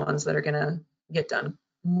the ones that are gonna get done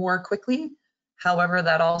more quickly. However,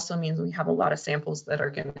 that also means we have a lot of samples that are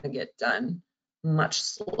gonna get done much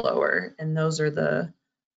slower, and those are the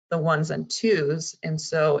 1s and 2s. And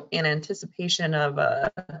so in anticipation of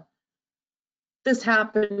this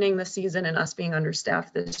happening this season and us being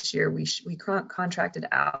understaffed this year, we contracted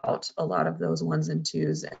out a lot of those 1s and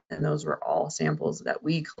 2s, and those were all samples that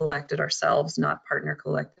we collected ourselves, not partner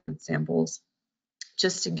collected samples,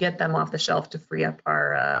 just to get them off the shelf to free up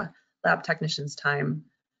our lab technicians' time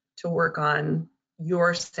to work on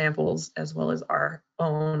your samples as well as our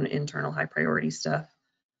own internal high priority stuff.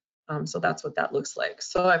 So that's what that looks like.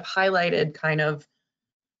 So I've highlighted kind of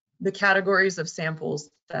the categories of samples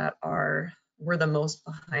that we're the most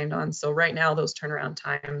behind on. So right now those turnaround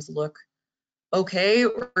times look okay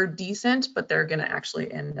or decent, but they're gonna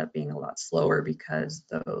actually end up being a lot slower because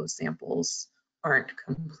those samples aren't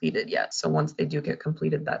completed yet. So once they do get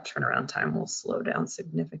completed, that turnaround time will slow down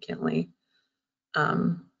significantly.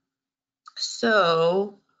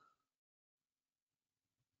 So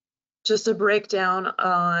just a breakdown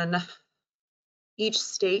on each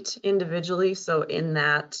state individually. So in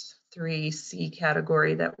that 3C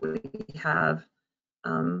category that we have,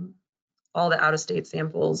 all the out-of-state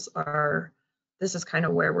samples are, this is kind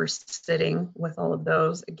of where we're sitting with all of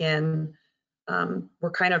those. Again,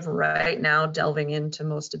 we're kind of right now delving into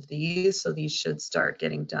most of these, so these should start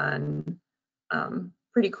getting done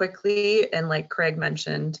pretty quickly. And like Craig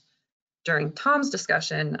mentioned during Tom's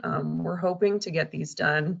discussion, we're hoping to get these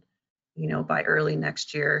done, by early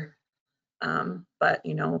next year. But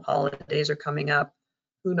holidays are coming up.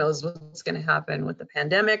 Who knows what's going to happen with the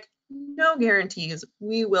pandemic? No guarantees.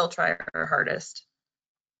 We will try our hardest.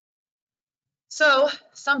 So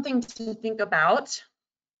something to think about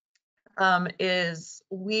is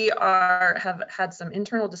we have had some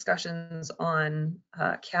internal discussions on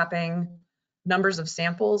capping numbers of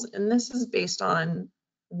samples, and this is based on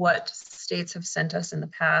what states have sent us in the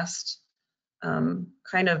past,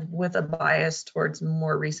 kind of with a bias towards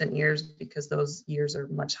more recent years because those years are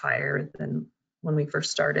much higher than when we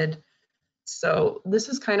first started. So this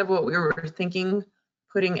is kind of what we were thinking,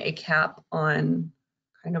 putting a cap on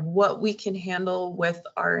kind of what we can handle with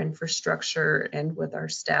our infrastructure and with our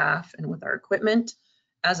staff and with our equipment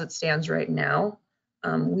as it stands right now.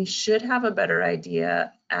 We should have a better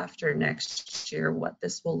idea after next year what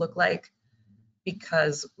this will look like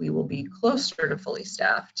because we will be closer to fully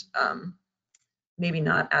staffed. Maybe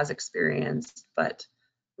not as experienced, but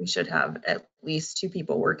we should have at least 2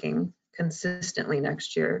 people working consistently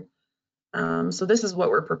next year. So this is what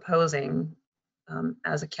we're proposing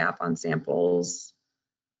as a cap on samples.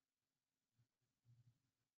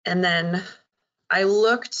 And then I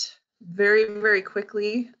looked very, very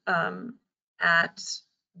quickly at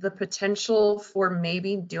the potential for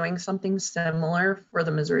maybe doing something similar for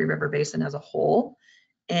the Missouri River Basin as a whole,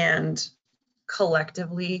 and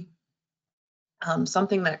collectively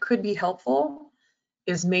something that could be helpful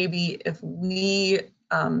is maybe if we,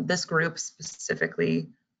 this group specifically,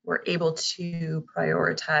 were able to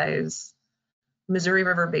prioritize Missouri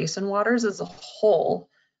River Basin waters as a whole,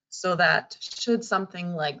 so that should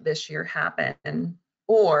something like this year happen,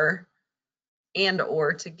 or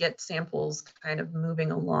to get samples kind of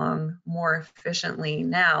moving along more efficiently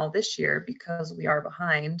now this year because we are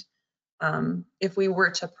behind, if we were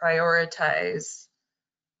to prioritize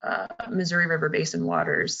Missouri River Basin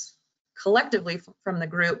waters collectively from the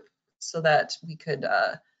group so that we could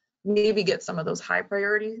maybe get some of those high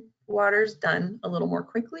priority waters done a little more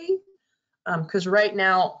quickly. Because right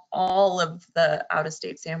now, all of the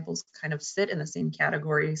out-of-state samples kind of sit in the same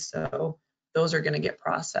category. So those are going to get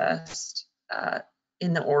processed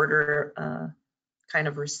in the order kind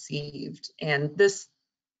of received. And this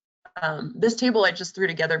table I just threw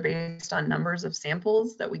together based on numbers of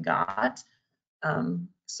samples that we got.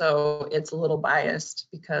 So it's a little biased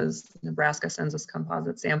because Nebraska sends us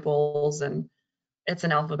composite samples and it's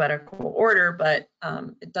an alphabetical order, but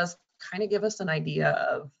it does kind of give us an idea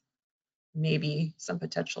of maybe some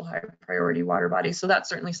potential high priority water bodies. So that's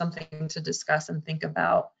certainly something to discuss and think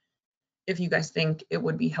about if you guys think it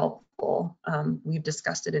would be helpful. We've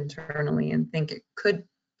discussed it internally and think it could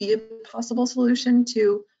be a possible solution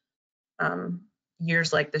to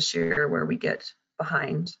years like this year where we get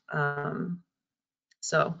behind.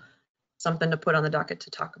 So something to put on the docket to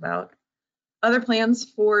talk about. Other plans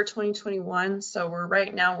for 2021. So we're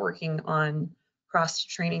right now working on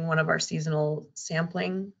cross-training one of our seasonal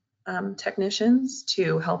sampling technicians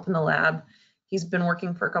to help in the lab. He's been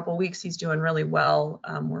working for a couple weeks. He's doing really well.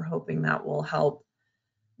 We're hoping that will help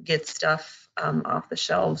get stuff off the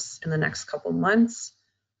shelves in the next couple months.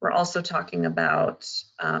 We're also talking about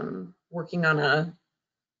working on a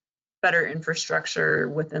better infrastructure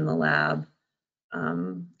within the lab,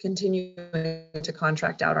 continuing to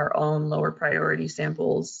contract out our own lower priority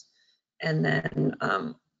samples, and then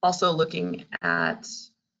also looking at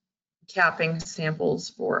capping samples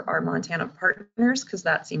for our Montana partners, because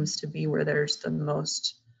that seems to be where there's the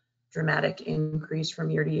most dramatic increase from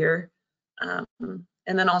year to year.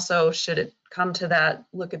 And then also, should it come to that,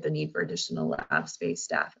 look at the need for additional lab space,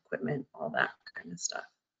 staff, equipment, all that kind of stuff.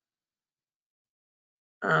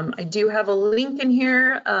 I do have a link in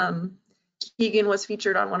here. Keegan was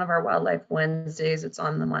featured on one of our Wildlife Wednesdays. It's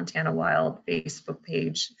on the Montana Wild Facebook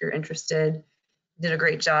page if you're interested. Did a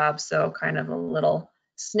great job. So kind of a little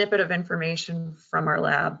snippet of information from our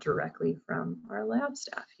lab directly from our lab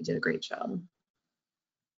staff. He did a great job.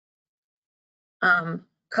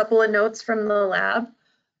 Couple of notes from the lab.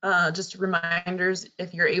 Just reminders,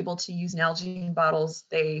 if you're able to use Nalgene bottles,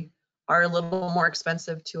 they are a little more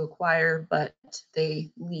expensive to acquire, but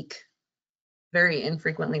they leak very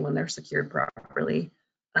infrequently when they're secured properly.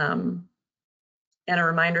 And and a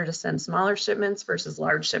reminder to send smaller shipments versus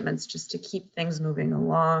large shipments just to keep things moving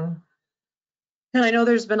along. And I know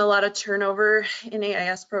there's been a lot of turnover in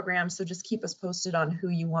AIS programs, so just keep us posted on who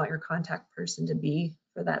you want your contact person to be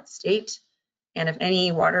for that state. And if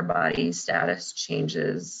any water body status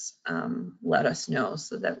changes, let us know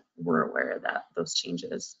so that we're aware of those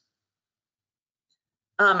changes.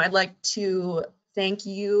 I'd like to thank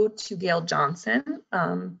you to Gail Johnson.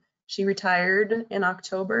 She retired in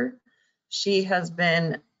October. She has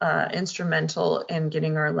been instrumental in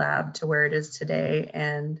getting our lab to where it is today,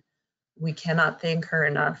 and we cannot thank her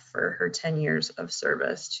enough for her 10 years of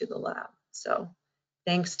service to the lab. So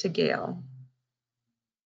thanks to Gail.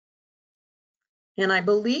 And I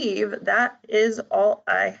believe that is all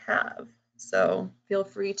I have. So feel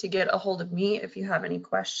free to get a hold of me if you have any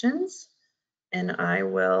questions, and I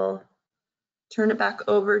will turn it back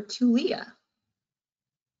over to Leah.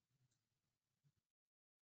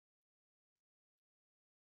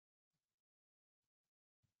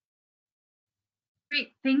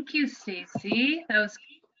 Great, thank you, Stacy. That was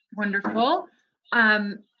wonderful.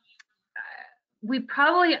 I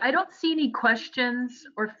don't see any questions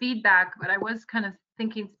or feedback, but I was kind of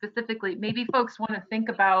thinking specifically, maybe folks want to think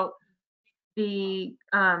about the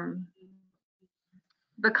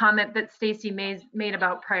comment that Stacy made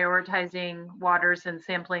about prioritizing waters and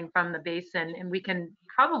sampling from the basin, and we can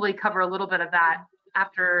probably cover a little bit of that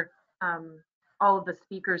after all of the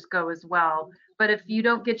speakers go as well. But if you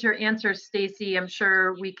don't get your answers, Stacy, I'm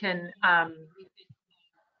sure we can, I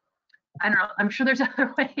don't know, I'm sure there's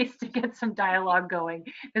other ways to get some dialogue going,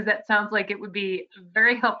 because that sounds like it would be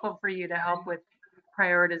very helpful for you to help with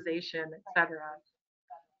prioritization, et cetera.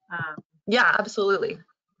 Yeah, absolutely.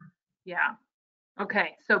 Yeah.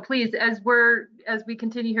 Okay, so please, as we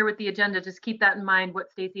continue here with the agenda, just keep that in mind, what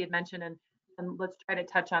Stacy had mentioned, and let's try to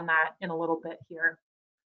touch on that in a little bit here.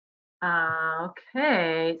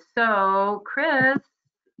 Okay, so Chris,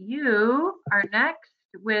 you are next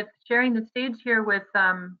with sharing the stage here with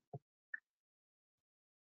Tom,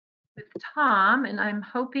 and I'm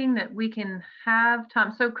hoping that we can have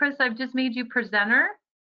Tom. So Chris, I've just made you presenter.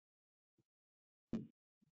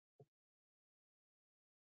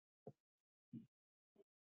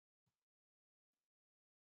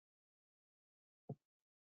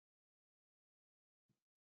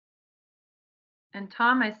 And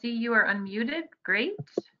Tom, I see you are unmuted. Great.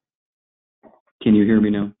 Can you hear me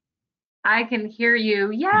now? I can hear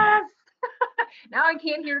you. Yes. Now I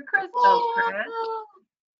can't hear Chris though, Chris.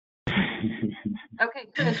 Okay,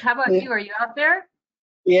 Chris, how about you? Are you out there?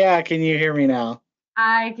 Yeah, can you hear me now?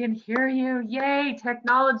 I can hear you. Yay,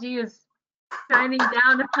 technology is shining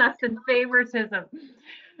down on us in favoritism.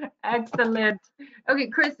 Excellent. Okay,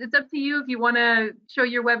 Chris, it's up to you if you want to show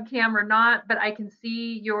your webcam or not, but I can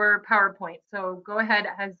see your PowerPoint. So go ahead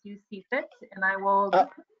as you see fit, and I will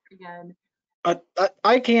again.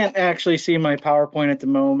 I can't actually see my PowerPoint at the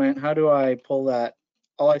moment. How do I pull that?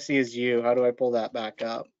 All I see is you. How do I pull that back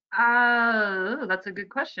up? That's a good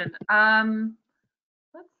question.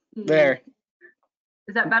 Let's see. There.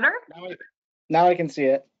 Is that better? Now I can see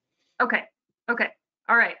it. Okay. Okay.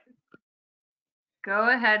 All right. Go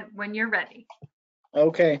ahead when you're ready.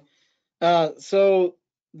 Okay. So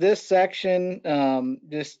this section,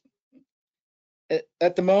 just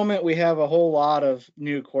at the moment, we have a whole lot of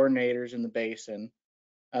new coordinators in the basin.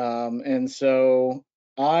 And so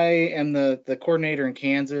I am the coordinator in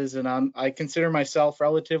Kansas, and I consider myself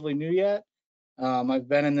relatively new yet. I've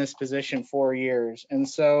been in this position 4 years. And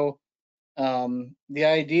so the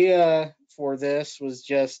idea for this was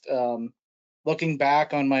just looking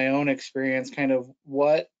back on my own experience, kind of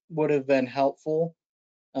what would have been helpful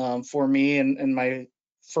for me in my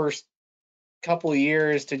first couple of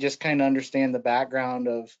years to just kind of understand the background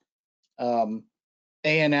of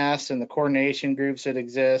ANS and the coordination groups that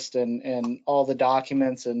exist and all the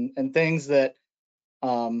documents and things that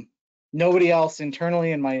nobody else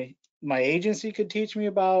internally in my agency could teach me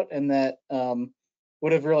about, and that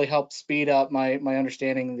would have really helped speed up my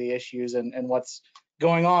understanding of the issues and what's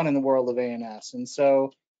going on in the world of ANS. And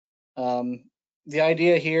so the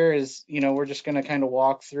idea here is, we're just going to kind of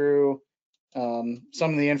walk through some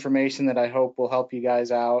of the information that I hope will help you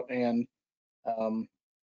guys out. And I'm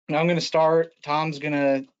going to start. Tom's going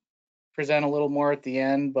to present a little more at the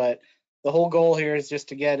end, but the whole goal here is just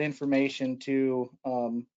to get information to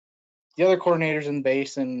the other coordinators in the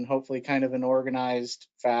basin, hopefully kind of an organized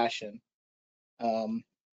fashion.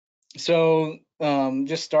 So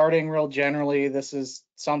just starting real generally, this is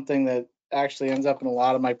something that actually ends up in a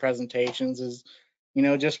lot of my presentations is,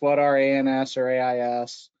 just what are ANS or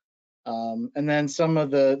AIS, and then some of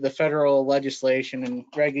the federal legislation and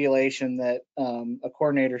regulation that a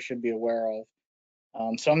coordinator should be aware of.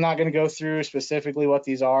 So I'm not going to go through specifically what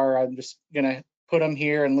these are. I'm just going to put them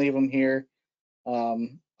here and leave them here.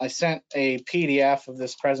 I sent a PDF of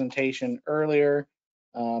this presentation earlier,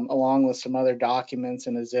 along with some other documents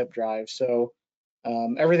in a zip drive. So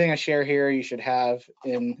everything I share here, you should have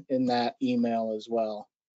in that email as well.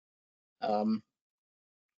 I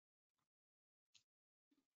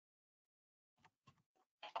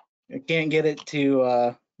can't get it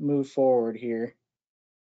to move forward here.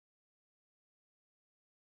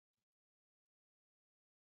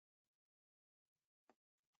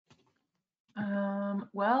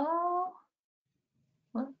 Well,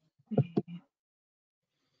 let's see.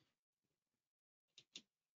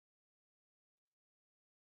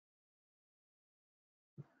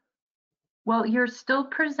 Well, you're still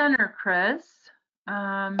presenter, Chris. Do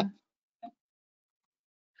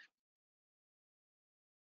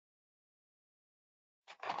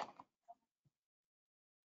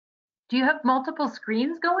you have multiple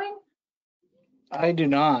screens going? I do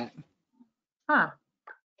not. Huh.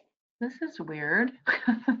 This is weird.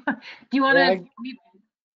 Do you want to?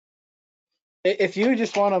 If you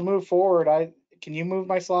just want to move forward, can you move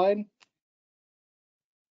my slide?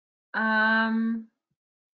 I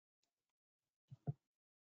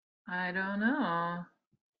don't know.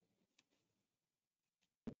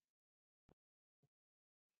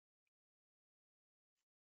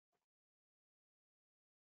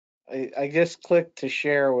 I just clicked to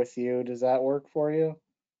share with you. Does that work for you?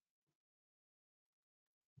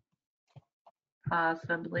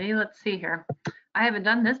 Possibly. Let's see here. I haven't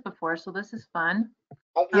done this before, so this is fun.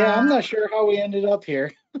 Yeah, I'm not sure how we ended up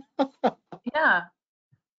here. Yeah,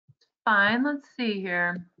 fine. Let's see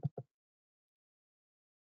here.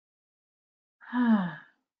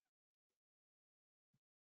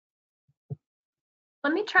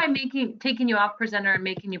 Let me try taking you off presenter and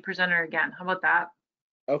making you presenter again. How about that?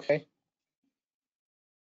 Okay.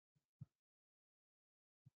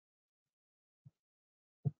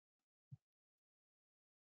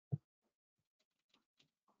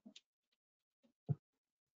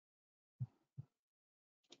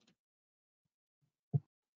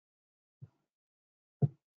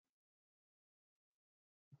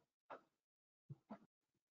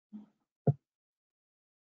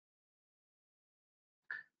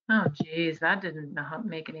 Oh, geez, that didn't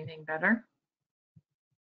make anything better.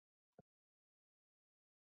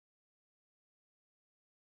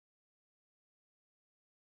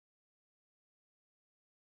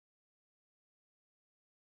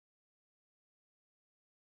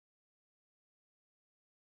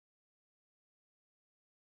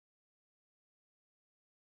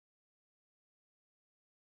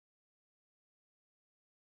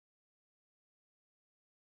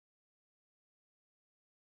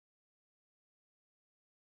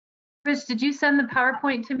 Chris, did you send the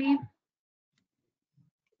PowerPoint to me?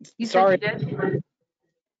 You Sorry, said you did?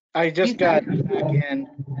 I just got back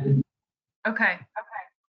in. Okay.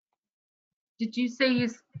 Did you say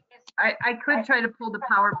I could try to pull the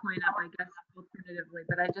PowerPoint up, I guess, alternatively,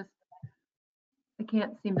 but I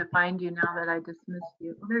can't seem to find you now that I dismissed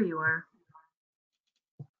you. Oh, there you are.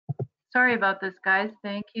 Sorry about this, guys.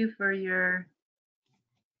 Thank you for your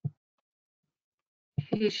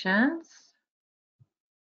patience.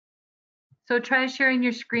 So try sharing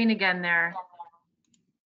your screen again there.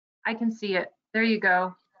 I can see it. There you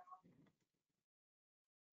go.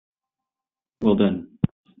 Well done.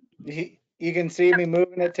 You can see me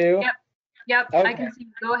moving it too? Yep, Okay. I can see.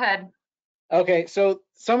 Go ahead. Okay, so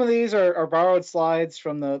some of these are borrowed slides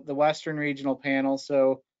from the Western Regional Panel.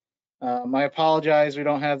 So I apologize, we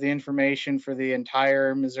don't have the information for the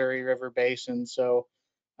entire Missouri River Basin. So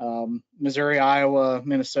Missouri, Iowa,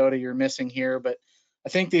 Minnesota, you're missing here, but I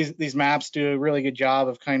think these maps do a really good job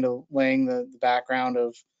of kind of laying the background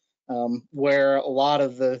of where a lot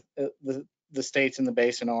of the states in the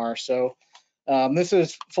basin are. So this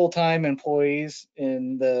is full-time employees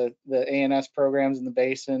in the ANS programs in the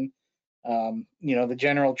basin. You know, the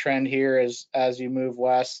general trend here is as you move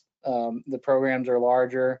west, the programs are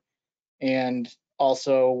larger and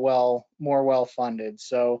also more well-funded.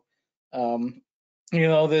 So, you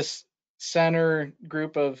know, this center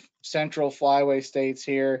group of central flyway states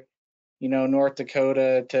here, you know, North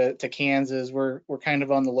Dakota to Kansas, we're kind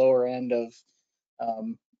of on the lower end of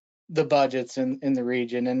the budgets in the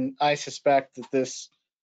region. And I suspect that this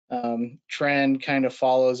trend kind of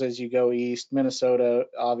follows as you go east. Minnesota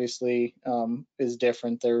obviously is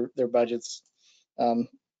different. Their budget's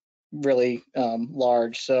really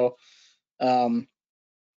large. So,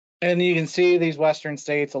 and you can see these western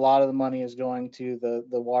states, a lot of the money is going to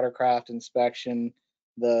the watercraft inspection,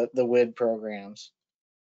 the WID programs.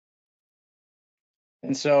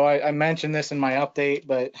 And so I mentioned this in my update,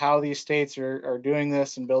 but how these states are doing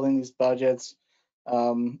this and building these budgets,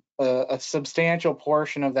 a substantial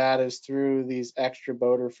portion of that is through these extra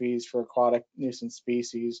boater fees for aquatic nuisance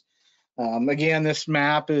species. Again, this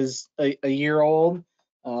map is a year old,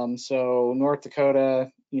 so North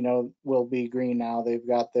Dakota, will be green now. They've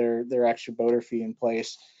got their extra boater fee in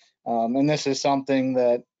place, and this is something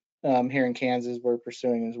that here in Kansas we're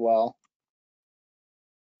pursuing as well.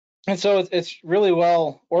 And so it's really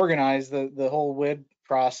well organized, the whole WID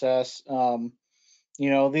process.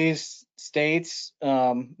 These states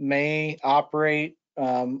may operate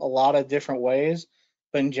a lot of different ways,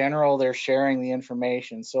 but in general, they're sharing the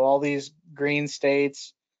information. So all these green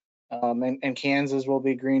states, and Kansas will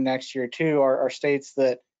be green next year too, are states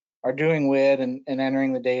that are doing WID and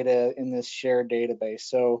entering the data in this shared database.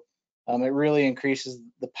 So it really increases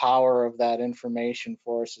the power of that information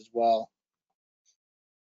for us as well.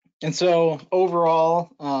 And so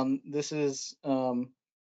overall, this is more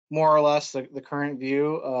or less the current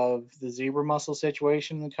view of the zebra mussel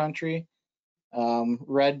situation in the country.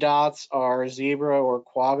 Red dots are zebra or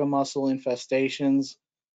quagga mussel infestations,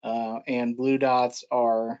 and blue dots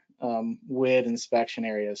are WID inspection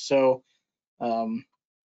areas. So, I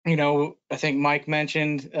think Mike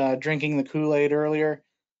mentioned drinking the Kool-Aid earlier.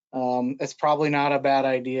 It's probably not a bad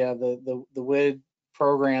idea. The WID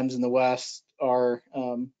programs in the West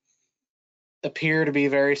appear to be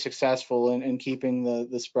very successful in keeping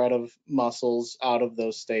the spread of mussels out of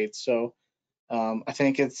those states. So I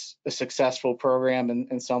think it's a successful program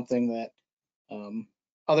and something that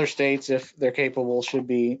other states, if they're capable, should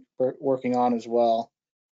be working on as well.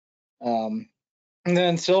 And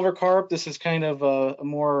then silver carp, this is kind of a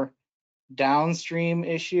more downstream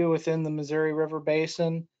issue within the Missouri River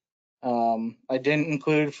Basin. I didn't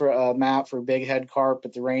include for a map for big head carp,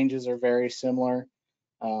 but the ranges are very similar.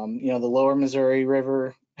 The lower Missouri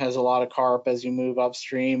River has a lot of carp as you move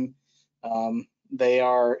upstream. They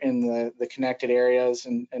are in the connected areas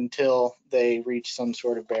until they reach some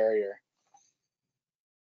sort of barrier.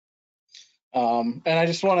 And I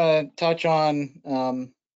just want to touch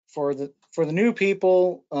on for the new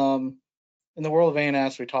people in the world of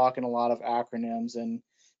ANS, we talk in a lot of acronyms and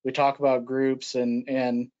we talk about groups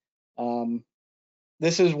and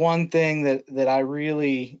this is one thing that I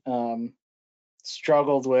really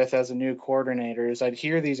struggled with as a new coordinator is I'd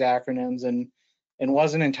hear these acronyms and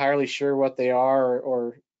wasn't entirely sure what they are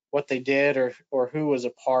or what they did or who was a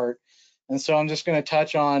part. And so I'm just going to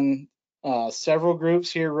touch on several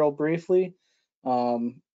groups here real briefly.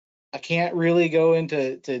 I can't really go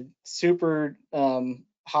into super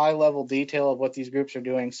high level detail of what these groups are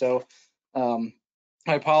doing. So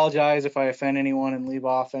I apologize if I offend anyone and leave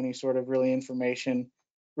off any sort of really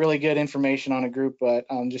good information on a group, but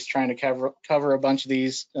I'm just trying to cover a bunch of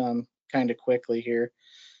these kind of quickly here.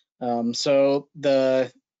 So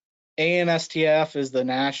the ANSTF is the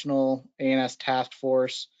National ANS Task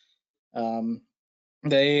Force.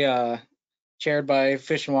 They chaired by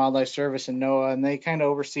Fish and Wildlife Service and NOAA, and they kind of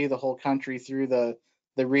oversee the whole country through the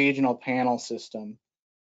regional panel system.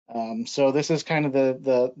 So this is kind of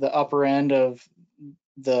the upper end of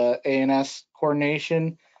the ANS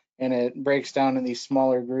coordination, and it breaks down in these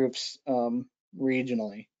smaller groups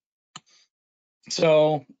regionally.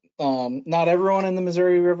 So not everyone in the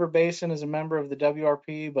Missouri River Basin is a member of the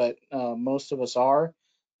WRP, but most of us are.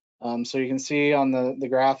 So you can see on the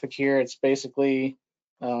graphic here, it's basically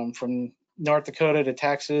from North Dakota to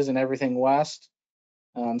Texas and everything west.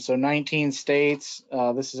 So 19 states.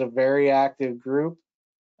 This is a very active group.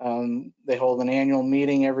 They hold an annual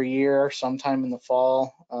meeting every year, sometime in the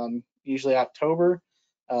fall, usually October.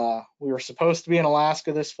 We were supposed to be in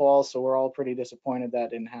Alaska this fall, so we're all pretty disappointed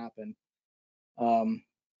that didn't happen.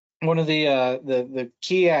 One of the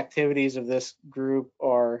key activities of this group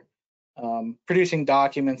are producing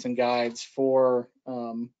documents and guides for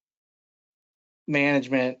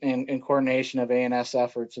management and coordination of ANS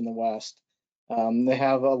efforts in the West. They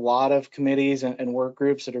have a lot of committees and work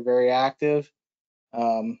groups that are very active.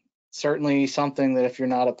 Certainly something that if you're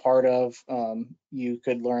not a part of, you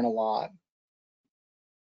could learn a lot.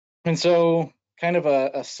 And so kind of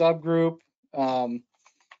a subgroup,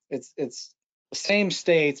 it's the same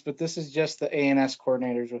states, but this is just the ANS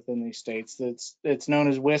coordinators within these states. It's known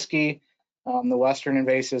as WISCI, the Western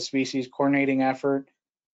Invasive Species Coordinating Effort.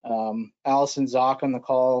 Allison Zock on the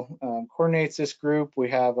call coordinates this group. We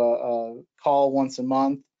have a call once a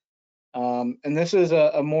month. And this is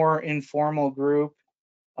a more informal group.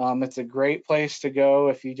 It's a great place to go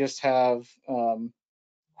if you just have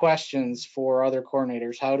questions for other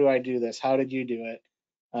coordinators. How do I do this? How did you do it?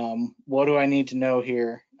 What do I need to know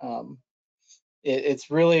here? it's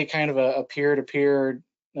really kind of a peer-to-peer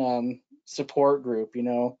support group.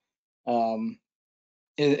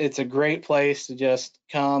 It's a great place to just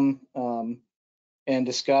come and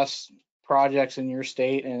discuss projects in your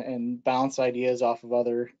state and bounce ideas off of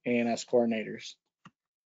other ANS coordinators.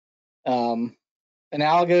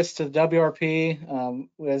 Analogous to the WRP,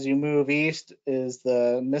 as you move east, is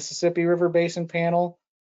the Mississippi River Basin panel.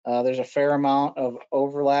 There's a fair amount of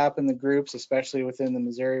overlap in the groups, especially within the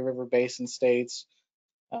Missouri River Basin states.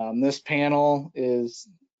 This panel is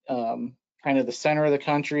kind of the center of the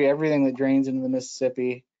country. Everything that drains into the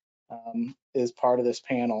Mississippi is part of this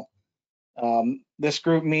panel. This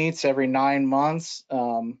group meets every 9 months.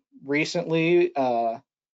 Recently,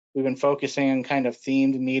 we've been focusing on kind of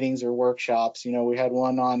themed meetings or workshops. We had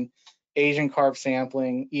one on Asian carp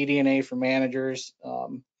sampling, eDNA for managers.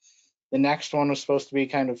 The next one was supposed to be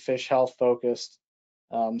kind of fish health focused.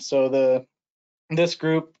 So this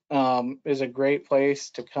group is a great place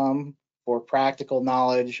to come for practical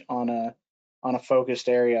knowledge on a focused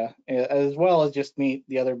area, as well as just meet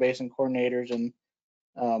the other basin coordinators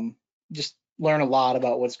and just learn a lot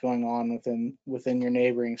about what's going on within your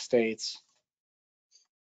neighboring states.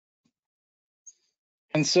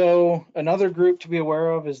 And so another group to be aware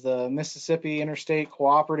of is the Mississippi Interstate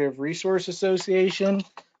Cooperative Resource Association.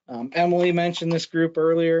 Emily mentioned this group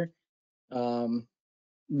earlier.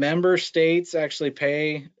 Member states actually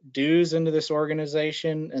pay dues into this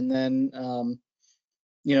organization, and then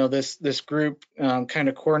this group kind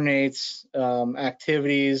of coordinates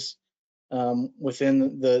activities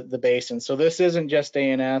within the basin. So this isn't just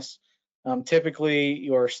ANS. Typically,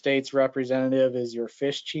 your state's representative is your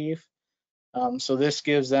fish chief. So this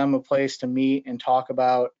gives them a place to meet and talk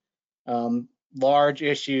about large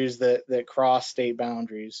issues that cross state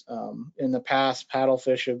boundaries. In the past,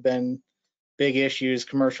 paddlefish have been big issues,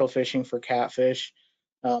 commercial fishing for catfish,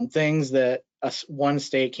 things that one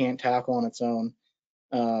state can't tackle on its own.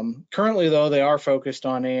 Currently, though, they are focused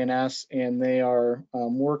on ANS, and they are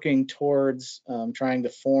working towards trying to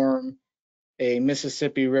form a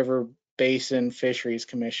Mississippi River Basin Fisheries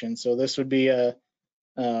Commission. So this would be a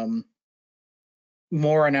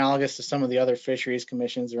more analogous to some of the other fisheries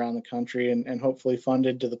commissions around the country, and hopefully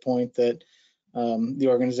funded to the point that the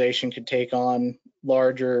organization could take on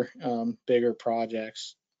larger, bigger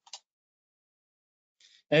projects.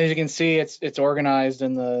 And as you can see, it's organized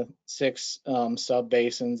in the 6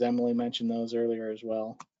 sub-basins. Emily mentioned those earlier as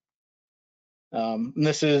well. And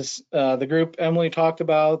this is the group Emily talked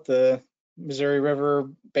about, the Missouri River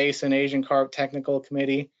Basin Asian Carp Technical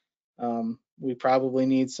Committee. We probably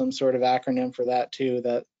need some sort of acronym for that too.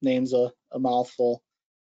 That name's a mouthful.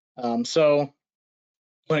 So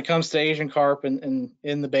when it comes to Asian carp in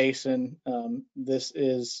the basin, this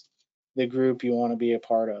is the group you want to be a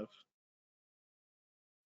part of.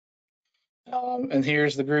 And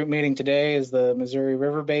here's the group meeting today is the Missouri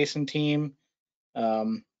River Basin team.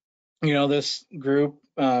 This group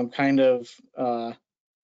kind of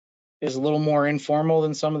is a little more informal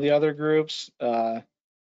than some of the other groups.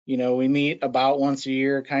 We meet about once a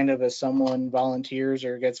year, kind of as someone volunteers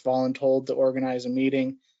or gets voluntold to organize a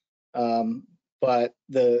meeting. But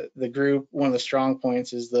the group, one of the strong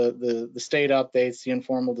points is the state updates, the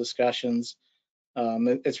informal discussions.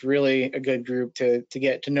 It's really a good group to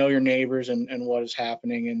get to know your neighbors and what is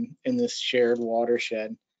happening in this shared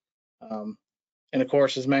watershed. And of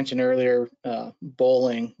course, as mentioned earlier,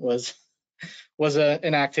 bowling was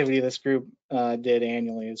an activity this group did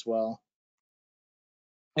annually as well.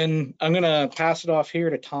 And I'm going to pass it off here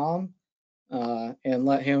to Tom and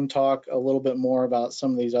let him talk a little bit more about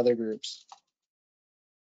some of these other groups.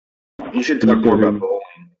 You should talk more about bowling.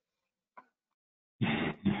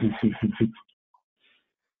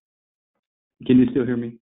 Can you still hear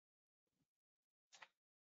me?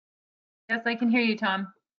 Yes, I can hear you, Tom.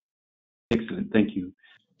 Excellent, thank you.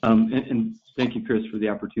 And thank you, Chris, for the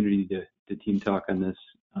opportunity to team talk on this.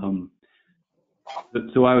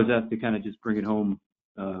 So I was asked to kind of just bring it home,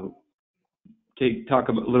 talk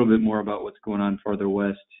a little bit more about what's going on farther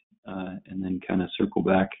west, and then kind of circle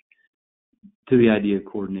back to the idea of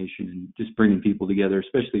coordination and just bringing people together,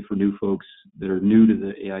 especially for new folks that are new to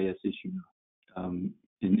the AIS issue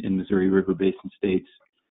in Missouri River Basin states.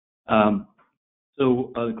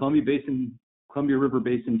 So the Columbia River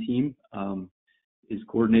Basin team is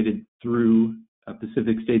coordinated through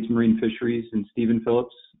Pacific States Marine Fisheries and Stephen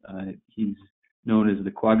Phillips. He's known as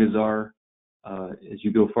the Quagazar. As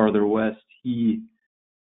you go farther west, he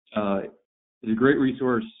is a great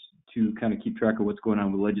resource to kind of keep track of what's going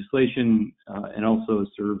on with legislation, and also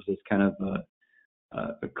serves as kind of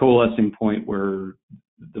a coalescing point where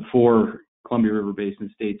the 4 Columbia River Basin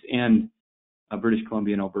states and British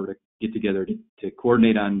Columbia and Alberta get together to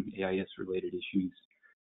coordinate on AIS-related issues.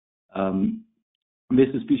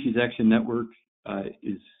 Invasive Species Action Network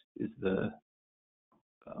is the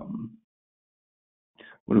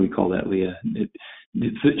what do we call that, Leah?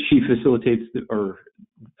 She facilitates, or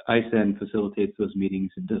ISAN facilitates those meetings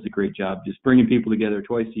and does a great job just bringing people together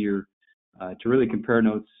twice a year to really compare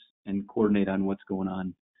notes and coordinate on what's going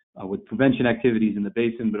on with prevention activities in the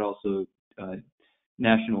basin, but also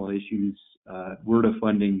national issues, WRDA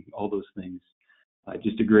funding, all those things.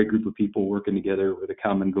 Just a great group of people working together with a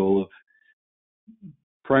common goal of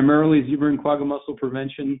primarily zebra and quagga mussel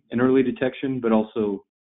prevention and early detection, but also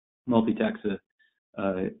multi-taxa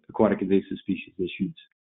aquatic invasive species issues.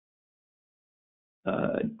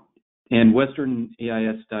 And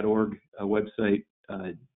westernais.org website,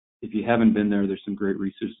 if you haven't been there, there's some great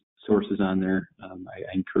resources on there.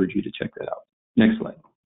 I encourage you to check that out. Next slide.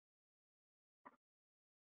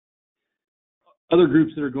 Other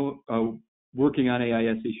groups that are working on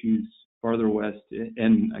AIS issues farther west,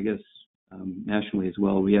 and I guess nationally as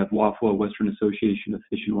well, we have WAFWA, Western Association of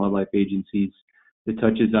Fish and Wildlife Agencies, that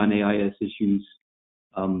touches on AIS issues.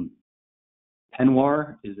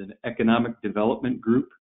 PENWAR is an economic development group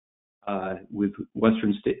with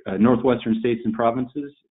northwestern states and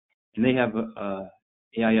provinces, and they have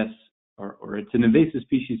AIS, or it's an invasive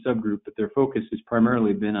species subgroup, but their focus has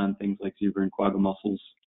primarily been on things like zebra and quagga mussels.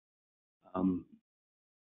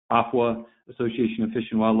 AFWA, Association of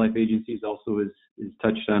Fish and Wildlife Agencies, also is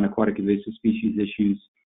touched on aquatic invasive species issues.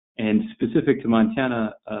 And specific to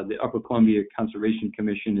Montana, the Upper Columbia Conservation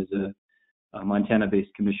Commission is a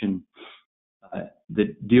Montana-based commission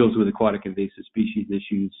that deals with aquatic invasive species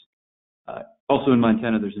issues. Also in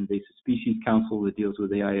Montana, there's Invasive Species Council that deals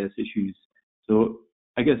with AIS issues. So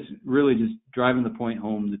I guess really just driving the point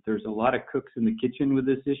home that there's a lot of cooks in the kitchen with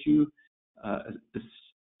this issue,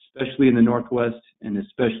 especially in the Northwest, and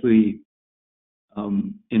especially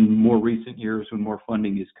in more recent years when more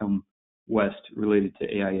funding has come west related to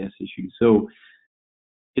AIS issues. So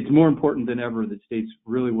it's more important than ever that states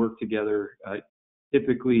really work together.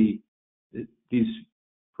 Typically, these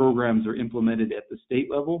programs are implemented at the state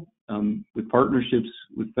level with partnerships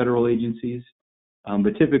with federal agencies,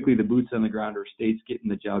 but typically the boots on the ground are states getting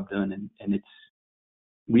the job done, and it's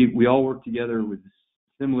we all work together with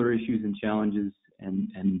similar issues and challenges,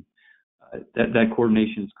 and that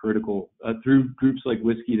coordination is critical through groups like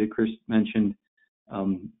Whiskey that Chris mentioned,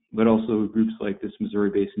 but also groups like this Missouri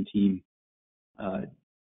Basin team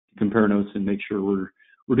compare notes and make sure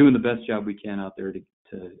we're doing the best job we can out there to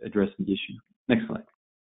address the issue. Next slide.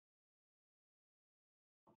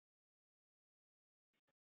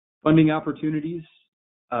 Funding opportunities.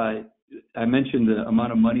 I mentioned the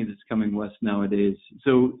amount of money that's coming west nowadays.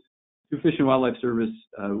 So through Fish and Wildlife Service,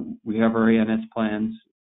 we have our ANS plans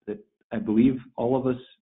that I believe all of us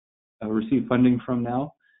receive funding from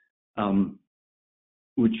now,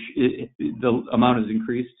 which the amount has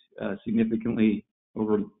increased significantly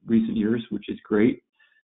over recent years, which is great.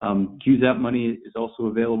 QZAP money is also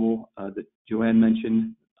available that Joanne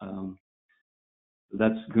mentioned.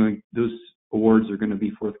 Those awards are going to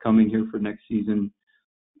be forthcoming here for next season.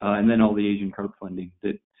 And then all the Asian carp funding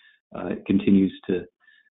that continues to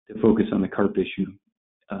focus on the carp issue.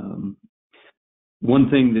 One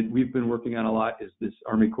thing that we've been working on a lot is this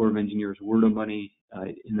Army Corps of Engineers WRDA money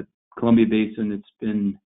in the Columbia Basin. It's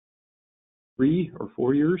been 3 or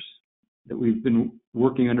 4 years that we've been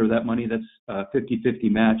working under that money. That's a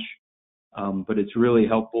 50-50 match, but it's really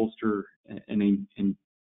helped bolster and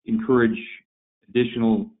encourage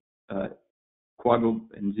additional quagga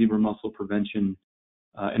and zebra mussel prevention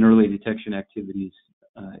and early detection activities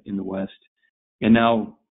in the West. And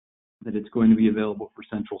now that it's going to be available for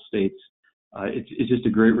central states, it's just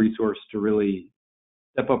a great resource to really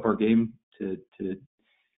step up our game, to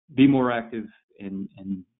be more active and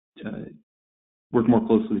work more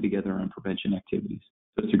closely together on prevention activities.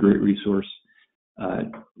 So it's a great resource.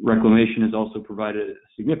 Reclamation has also provided a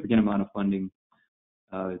significant amount of funding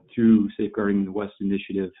through Safeguarding the West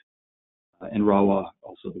Initiative, and RAWA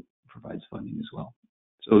also provides funding as well.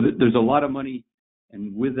 So there's a lot of money,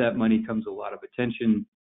 and with that money comes a lot of attention,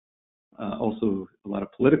 also a lot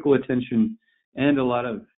of political attention, and a lot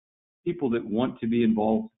of people that want to be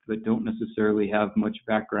involved but don't necessarily have much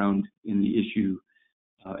background in the issue.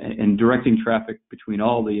 And directing traffic between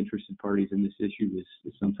all the interested parties in this issue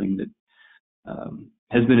is something that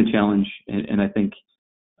has been a challenge. And I think,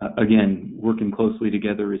 again, working closely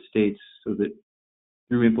together as states so that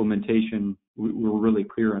through implementation, we're really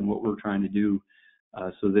clear on what we're trying to do,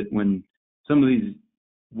 so that when some of these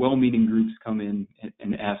well-meaning groups come in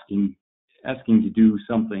and asking to do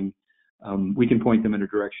something, we can point them in a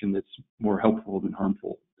direction that's more helpful than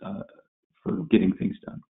harmful for getting things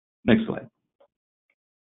done. Next slide.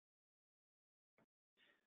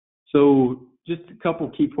 So just a couple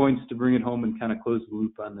key points to bring it home and kind of close the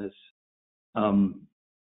loop on this.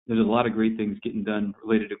 There's a lot of great things getting done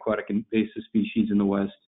related to aquatic invasive species in the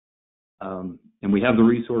West. And we have the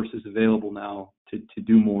resources available now to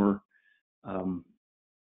do more.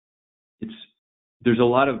 There's a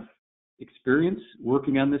lot of experience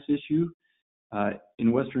working on this issue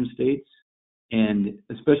in Western states, and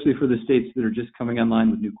especially for the states that are just coming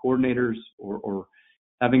online with new coordinators or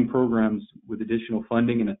having programs with additional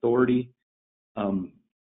funding and authority.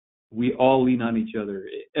 We all lean on each other.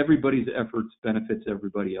 Everybody's efforts benefits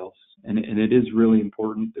everybody else, and it is really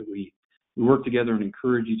important that we work together and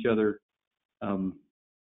encourage each other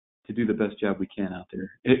to do the best job we can out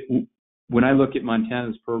there. When I look at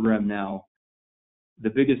Montana's program now, the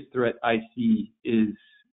biggest threat I see is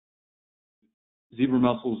zebra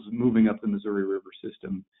mussels moving up the Missouri River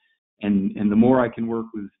system, and the more I can work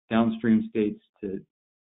with downstream states to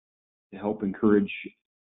help encourage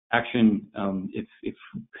action, if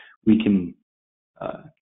we can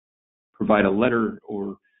provide a letter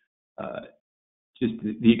or just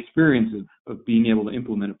the experience of being able to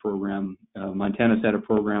implement a program. Montana's had a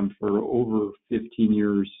program for over 15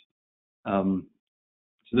 years.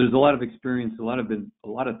 So there's a lot of experience, a lot of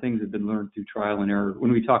things have been learned through trial and error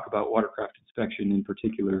when we talk about watercraft inspection in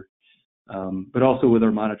particular, but also with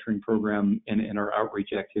our monitoring program and our outreach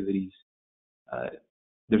activities.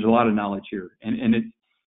 There's a lot of knowledge here, and it,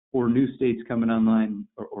 for new states coming online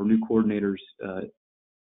or new coordinators,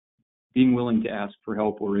 being willing to ask for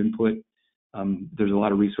help or input, there's a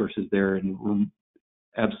lot of resources there, and we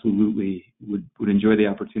absolutely would enjoy the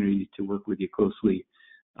opportunity to work with you closely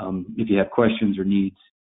if you have questions or needs,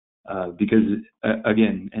 because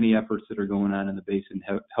again, any efforts that are going on in the basin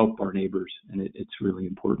help our neighbors, and it's really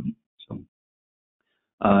important. So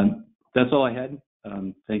that's all I had.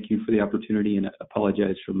 Thank you for the opportunity, and I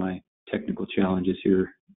apologize for my technical challenges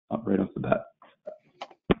here right off the bat.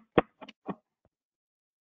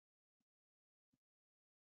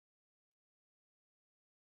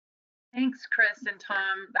 Thanks, Chris and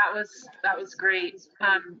Tom. That was great.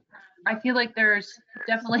 I feel like there's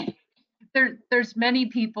definitely there's many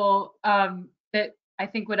people that I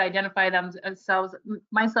think would identify themselves,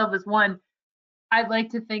 myself as one. I'd like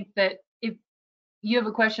to think that if you have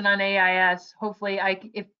a question on AIS, hopefully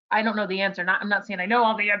if I don't know the answer, I'm not saying I know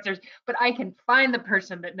all the answers, but I can find the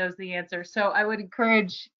person that knows the answer. So I would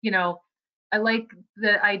encourage, I like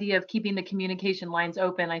the idea of keeping the communication lines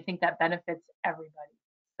open. I think that benefits everybody.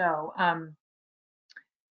 So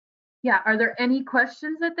yeah, are there any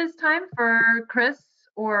questions at this time for Chris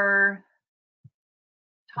or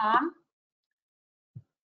Tom?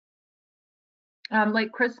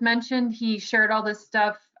 Like Chris mentioned, he shared all this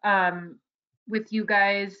stuff with you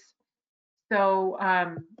guys. So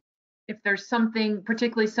if there's something,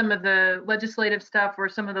 particularly some of the legislative stuff or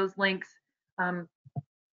some of those links,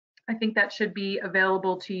 I think that should be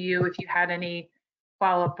available to you if you had any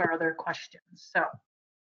follow-up or other questions. So,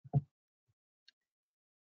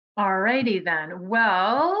 alrighty then.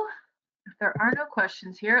 Well, if there are no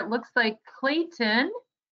questions here, it looks like Clayton,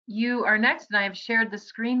 you are next, and I have shared the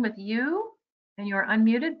screen with you, and you are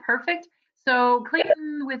unmuted. Perfect. So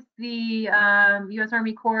Clayton with the U.S.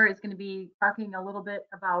 Army Corps is going to be talking a little bit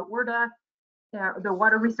about WRDA, the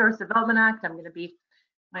Water Resource Development Act. I'm going to be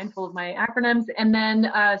mindful of my acronyms. And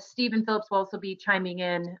then Stephen Phillips will also be chiming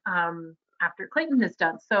in after Clayton is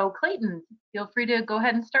done. So Clayton, feel free to go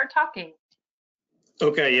ahead and start talking.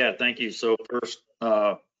 Okay, yeah, thank you. So first,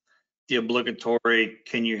 the obligatory,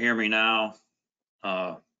 can you hear me now?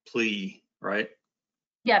 Plea, right?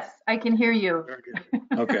 Yes, I can hear you. Very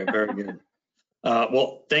good. Okay, very good.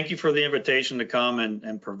 Well, thank you for the invitation to come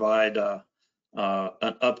and provide an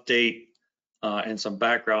update and some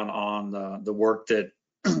background on the work that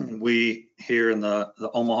we here in the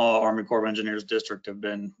Omaha Army Corps of Engineers District have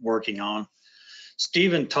been working on.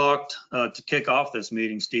 Stephen talked, to kick off this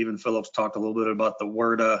meeting, Stephen Phillips talked a little bit about the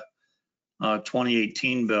WRDA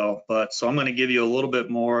 2018 bill, but so I'm going to give you a little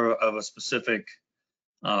bit more of a specific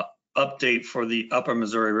update for the upper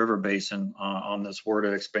Missouri River Basin on this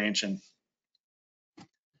WRDA expansion.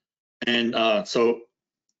 And so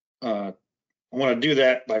I want to do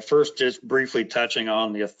that by first just briefly touching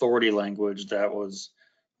on the authority language that was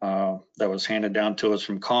handed down to us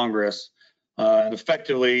from Congress. And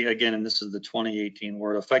effectively, again, and this is the 2018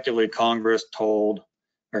 WRDA, effectively Congress told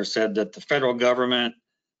or said that the federal government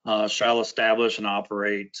shall establish and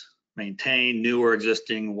operate, maintain new or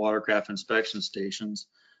existing watercraft inspection stations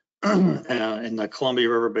in the Columbia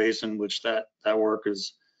River Basin, which that work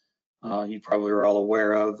is you probably are all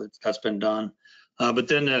aware of. That's been done. But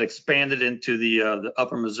then that expanded into the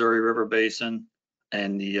Upper Missouri River Basin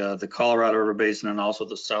and the Colorado River Basin, and also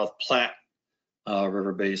the South Platte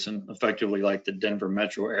River Basin, effectively like the Denver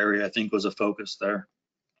metro area, I think was a focus there.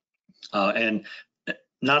 And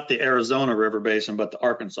not the Arizona River Basin, but the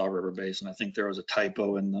Arkansas River Basin. I think there was a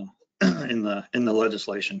typo in the in the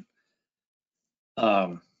legislation.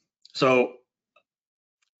 So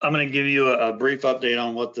I'm going to give you a brief update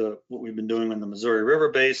on what we've been doing in the Missouri River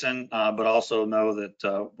Basin, but also know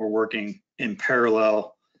that we're working in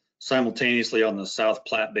parallel simultaneously on the South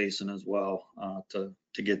Platte Basin as well to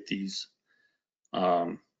get these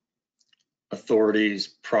authorities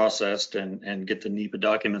processed and get the NEPA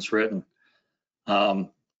documents written. But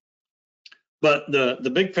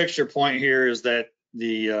the big picture point here is that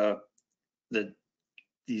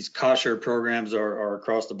these cost share programs are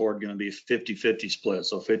across the board going to be 50-50 split,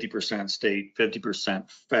 so 50% state, 50%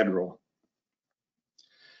 federal.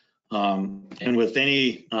 And with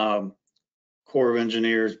any Corps of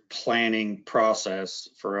Engineers planning process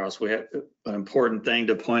for us, we have an important thing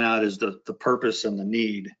to point out is the purpose and the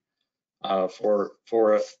need for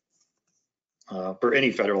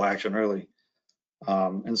any federal action, really.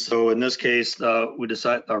 And so in this case, we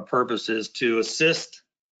decide our purpose is to assist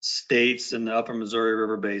states in the Upper Missouri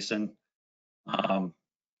River Basin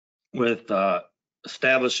with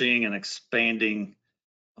establishing and expanding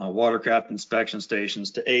watercraft inspection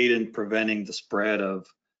stations to aid in preventing the spread of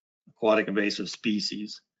aquatic invasive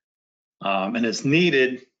species. And it's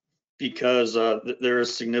needed because there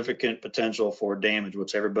is significant potential for damage,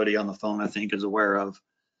 which everybody on the phone I think is aware of,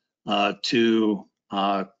 to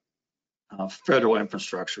federal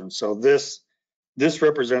infrastructure. And so this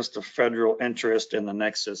represents the federal interest and the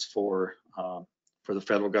nexus for the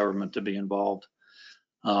federal government to be involved.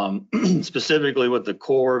 Specifically with the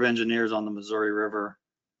Corps of Engineers on the Missouri River,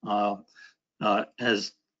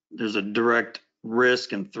 there's a direct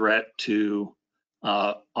risk and threat to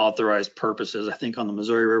authorized purposes. I think on the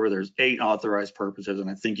Missouri River, there's 8 authorized purposes, and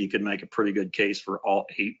I think you could make a pretty good case for all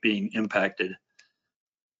 8 being impacted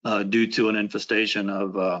due to an infestation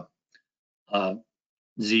of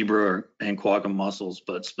zebra and quagga mussels,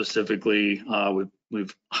 but specifically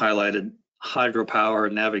we've highlighted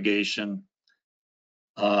hydropower, navigation,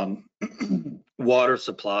 water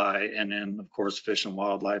supply, and then of course fish and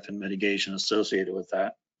wildlife and mitigation associated with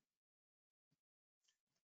that.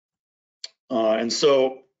 And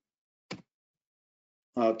so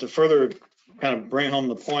to further kind of bring home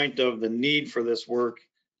the point of the need for this work,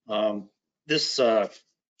 I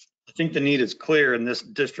think the need is clear, and this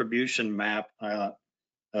distribution map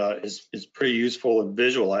is pretty useful in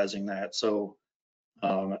visualizing that. So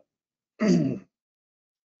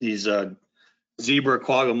these zebra and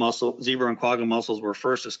quagga mussels were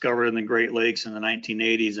first discovered in the Great Lakes in the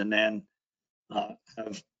 1980s, and then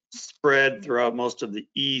have spread throughout most of the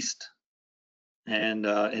East. And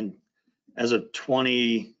as of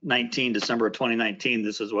 2019, December of 2019,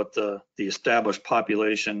 this is what the established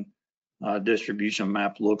population distribution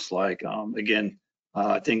map looks like. Again,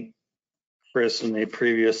 I think Chris in the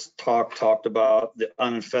previous talk talked about the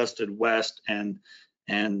uninfested West, and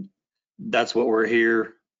that's what we're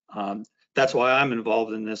here. That's why I'm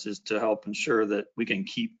involved in this, is to help ensure that we can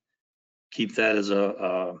keep that as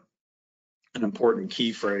an important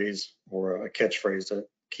key phrase or a catchphrase, to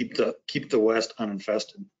keep the West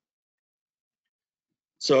uninfested.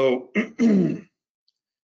 So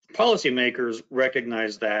policymakers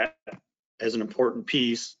recognize that as an important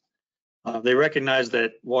piece. They recognize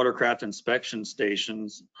that watercraft inspection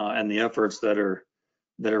stations and the efforts that are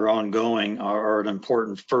ongoing are an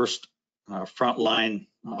important first frontline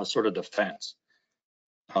sort of defense.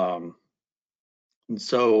 And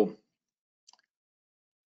so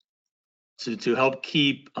to help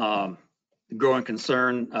keep the growing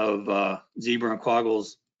concern of zebra and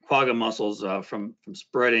quagga mussels from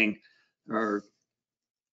spreading, or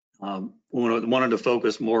wanted to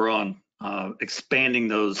focus more on expanding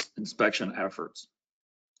those inspection efforts.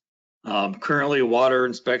 Currently,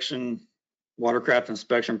 watercraft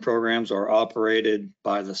inspection programs are operated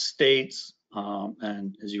by the states,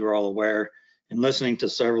 and as you are all aware, in listening to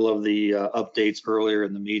several of the updates earlier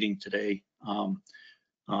in the meeting today,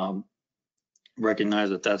 recognize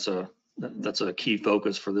that that's a key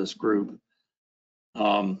focus for this group.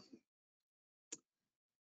 Finding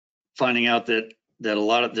out that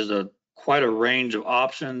there's quite a range of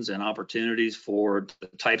options and opportunities for the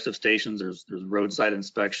types of stations. There's roadside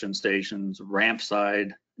inspection stations, ramp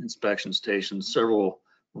side inspection stations, several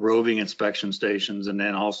roving inspection stations, and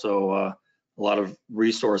then also a lot of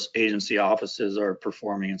resource agency offices are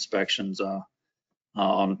performing inspections on,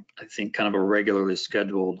 I think, kind of a regularly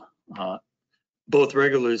scheduled both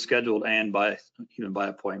regularly scheduled and even by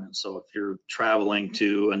appointment. So if you're traveling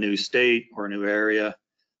to a new state or a new area,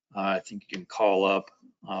 I think you can call up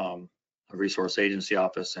a resource agency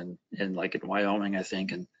office in like in Wyoming, I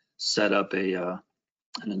think, and set up an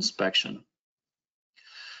inspection.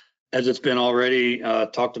 As it's been already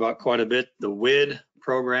talked about quite a bit, the WID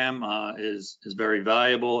program is very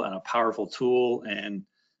valuable and a powerful tool, and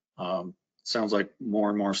sounds like more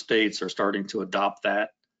and more states are starting to adopt that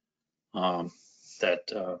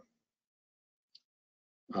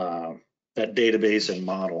database and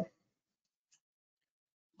model.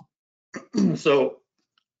 So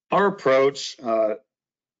our approach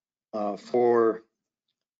for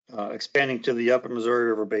expanding to the upper Missouri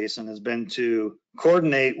River Basin has been to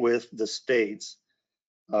coordinate with the states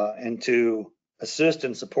and to assist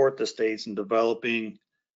and support the states in developing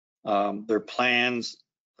their plans,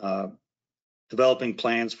 developing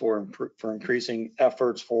plans for increasing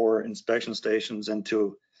efforts for inspection stations, and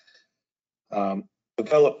to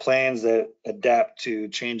develop plans that adapt to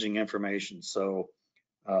changing information. So,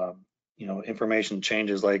 information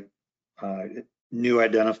changes like new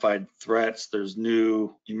identified threats. There's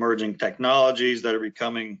new emerging technologies that are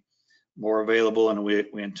becoming more available, and we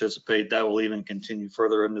anticipate that will even continue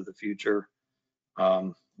further into the future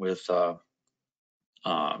with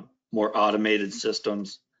more automated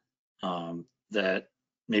systems that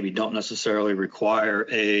maybe don't necessarily require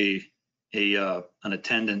an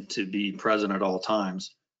attendant to be present at all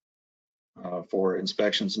times for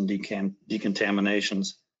inspections and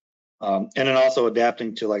decontaminations. And then also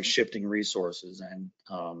adapting to like shifting resources and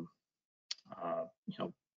I want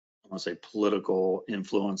to say political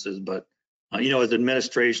influences, but as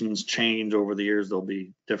administrations change over the years, there'll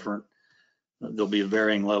be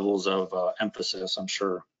varying levels of emphasis, I'm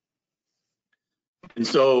sure. And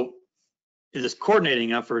so this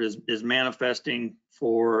coordinating effort is manifesting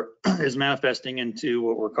into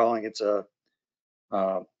what we're calling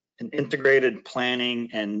an integrated planning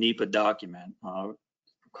and NEPA document.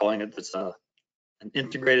 Calling it an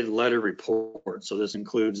integrated letter report. So this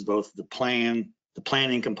includes both the planning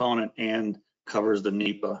component, and covers the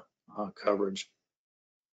NEPA coverage.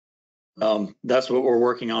 That's what we're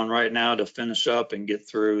working on right now to finish up and get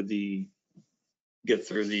through the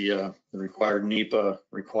required NEPA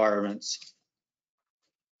requirements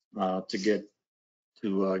to get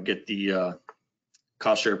the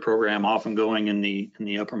cost share program off and going in the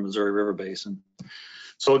upper Missouri River Basin.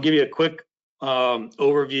 So I'll give you a quick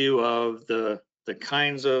overview of the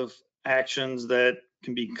kinds of actions that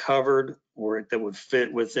can be covered or that would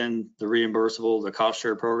fit within the cost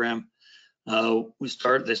share program. They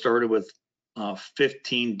started with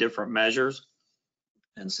 15 different measures,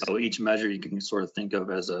 and so each measure you can sort of think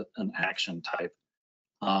of as an action type.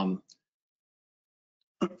 I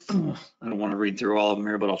don't want to read through all of them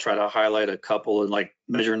here, but I'll try to highlight a couple. And like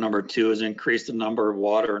measure number 2 is increase the number of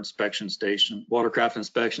watercraft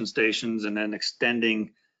inspection stations, and then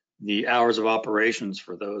extending the hours of operations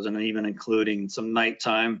for those, and even including some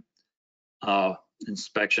nighttime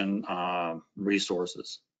inspection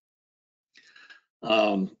resources.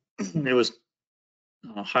 It was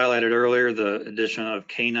highlighted earlier, the addition of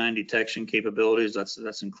canine detection capabilities,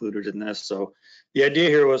 that's included in this. So the idea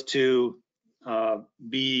here was to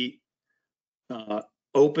be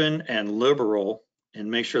open and liberal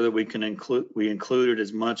and make sure that we included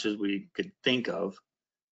as much as we could think of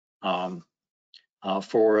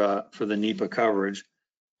for the NEPA coverage.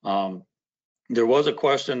 There was a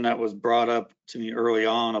question that was brought up to me early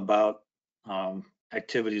on about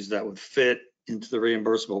activities that would fit into the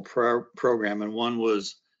reimbursable program, and one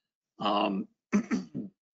was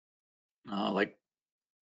like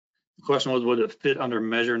the question was, would it fit under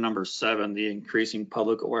measure number 7, the increasing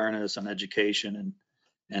public awareness and education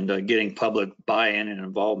and getting public buy-in and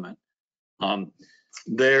involvement?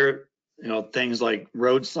 Things like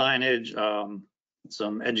road signage,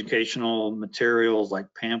 some educational materials like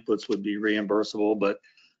pamphlets would be reimbursable, but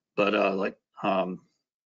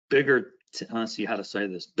bigger, let's see how to say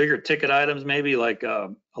this, bigger ticket items, maybe like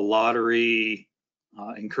a lottery,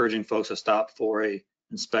 encouraging folks to stop for a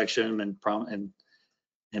inspection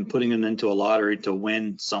and putting them into a lottery to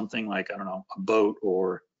win something like, I don't know, a boat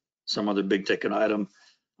or some other big ticket item.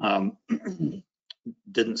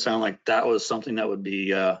 Didn't sound like that was something that would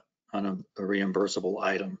be on a reimbursable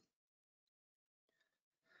item.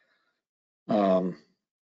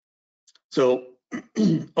 So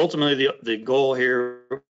ultimately, the goal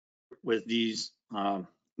here with these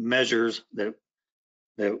measures that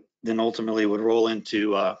then ultimately would roll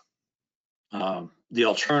into the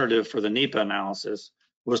alternative for the NEPA analysis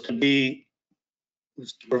was to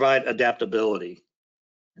provide adaptability.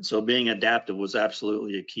 And so being adaptive was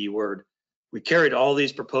absolutely a key word. We carried all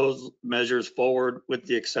these proposed measures forward with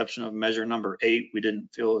the exception of measure number 8. We didn't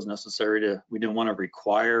feel it was necessary we didn't want to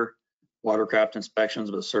require watercraft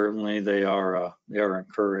inspections, but certainly they are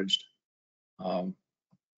encouraged.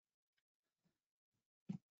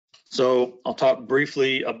 So I'll talk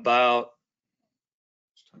briefly about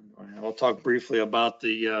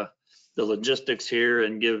the logistics here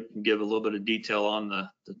and give a little bit of detail on the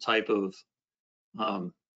type of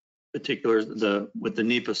particulars with the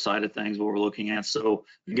NEPA side of things, what we're looking at. So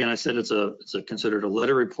again, I said it's considered a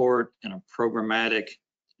letter report and a programmatic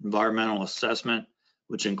environmental assessment,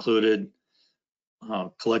 which included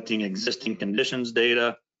collecting existing conditions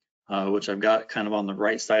data, which I've got kind of on the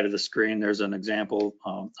right side of the screen. There's an example,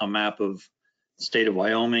 a map of the state of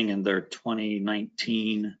Wyoming and their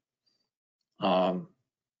 2019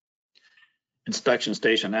 inspection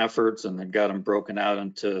station efforts, and they've got them broken out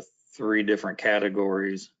into 3 different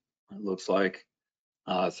categories, it looks like,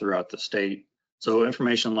 throughout the state. So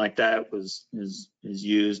information like that is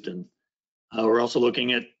used, and we're also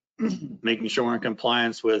looking at making sure we're in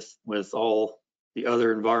compliance with all the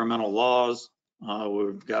other environmental laws.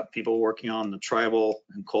 We've got people working on the tribal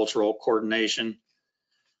and cultural coordination.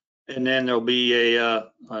 And then there'll be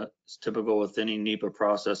it's typical with any NEPA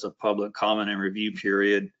process, a public comment and review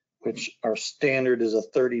period, which our standard is a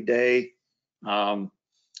 30-day.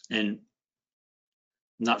 And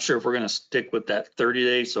not sure if we're going to stick with that 30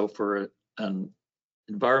 days. So for an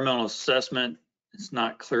environmental assessment, it's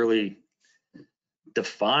not clearly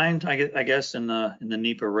defined, I guess, in the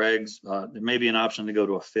NEPA regs. There may be an option to go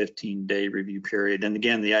to a 15-day review period. And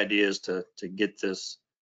again, the idea is to get this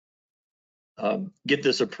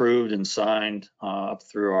approved and signed up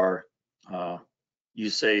through our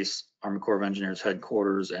USACE, Army Corps of Engineers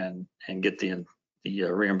headquarters, and get the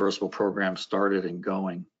reimbursable program started and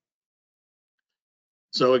going.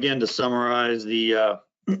 So again, to summarize, the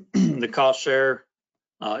the cost share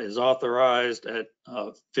is authorized at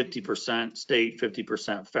 50% state,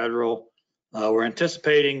 50% federal. We're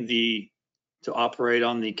anticipating to operate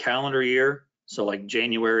on the calendar year, so like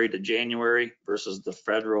January to January versus the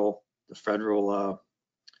federal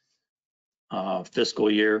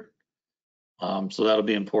fiscal year. So that'll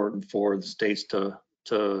be important for the states to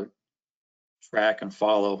track and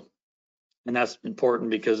follow. And that's important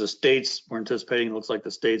because the states, we're anticipating, it looks like the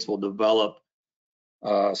states will develop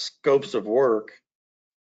scopes of work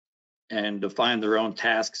and define their own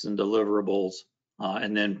tasks and deliverables,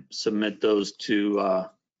 and then submit those to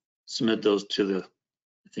the,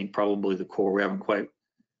 I think probably the Corps. We haven't quite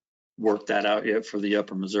worked that out yet for the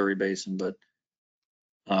Upper Missouri Basin, but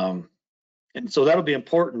and so that'll be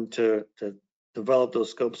important to develop those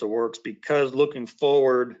scopes of works, because looking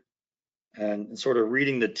forward and sort of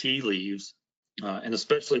reading the tea leaves, and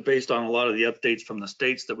especially based on a lot of the updates from the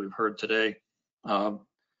states that we've heard today,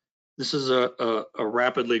 this is a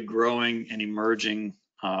rapidly growing and emerging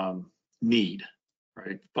need,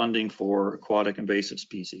 right? Funding for aquatic invasive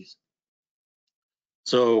species.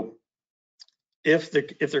 So if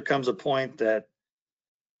there comes a point that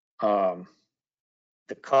the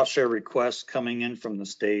cost share requests coming in from the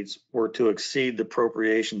states were to exceed the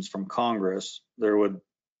appropriations from Congress, there would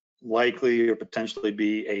likely or potentially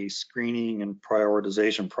be a screening and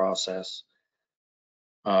prioritization process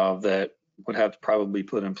that would have to probably be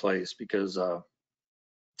put in place, because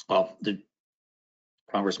well, the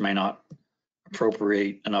Congress may not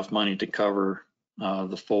appropriate enough money to cover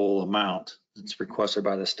the full amount that's requested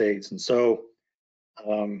by the states. And so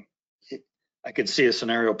I could see a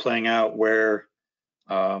scenario playing out where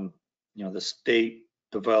the state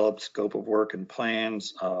developed scope of work and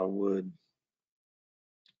plans would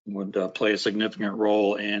play a significant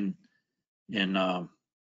role in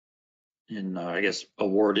I guess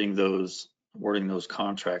awarding those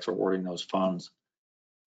contracts, awarding those funds.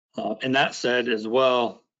 And that said as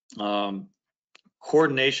well,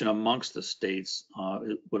 coordination amongst the states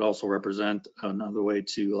it would also represent another way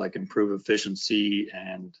to like improve efficiency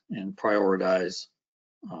and prioritize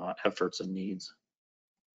efforts and needs.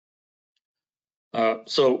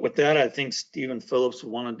 So with that, I think Stephen Phillips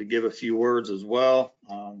wanted to give a few words as well.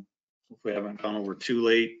 If we haven't gone over too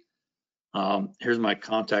late, here's my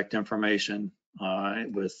contact information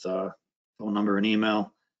with phone number and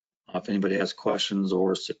email. If anybody has questions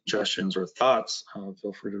or suggestions or thoughts,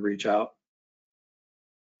 feel free to reach out.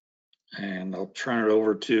 And I'll turn it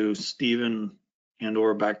over to Stephen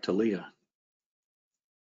and/or back to Leah.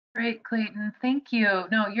 Great, Clayton. Thank you.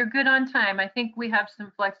 No, you're good on time. I think we have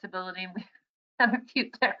some flexibility. We have a few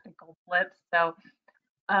technical flips. So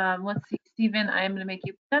let's see, Stephen, I am going to make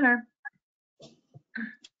you presenter.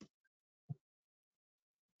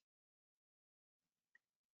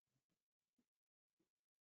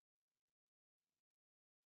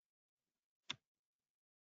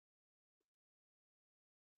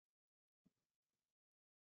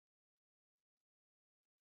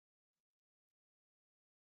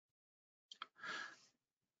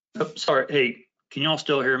 Oh, sorry, hey, can y'all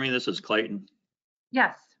still hear me? This is Clayton.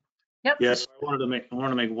 Yes. Yep. Yes, I wanted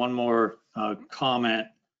to make one more comment.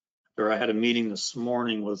 I had a meeting this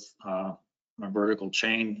morning with my vertical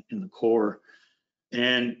chain in the core,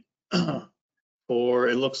 and it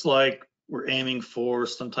looks like we're aiming for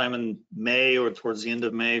sometime in May or towards the end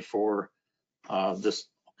of May for this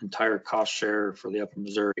entire cost share for the Upper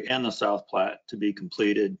Missouri and the South Platte to be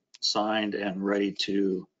completed, signed, and ready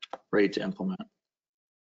to implement.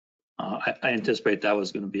 I anticipate that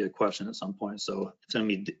was going to be a question at some point. So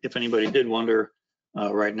if anybody did wonder,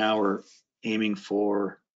 right now we're aiming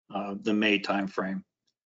for the May timeframe.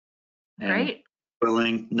 Great.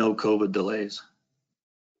 Willing, no COVID delays.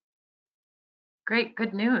 Great.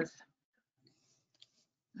 Good news.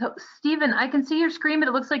 So, Stephen, I can see your screen, but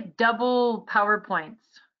it looks like double PowerPoints.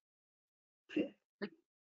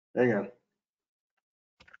 Hang on.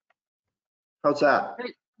 How's that?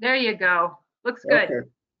 There you go. Looks good. Okay.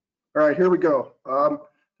 All right, here we go.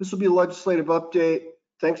 This will be a legislative update.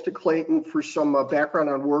 Thanks to Clayton for some background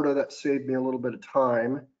on WRDA. That saved me a little bit of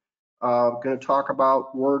time. I'm going to talk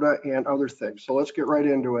about WRDA and other things. So let's get right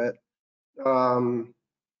into it.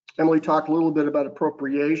 Emily talked a little bit about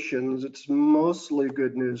appropriations. It's mostly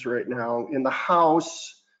good news right now. In the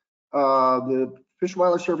House, the Fish and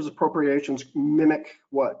Wildlife Service appropriations mimic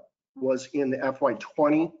what was in the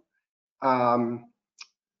FY20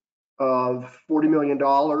 of $40 million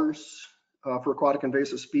for aquatic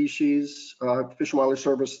invasive species. Fish and Wildlife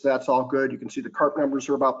Service, that's all good. You can see the carp numbers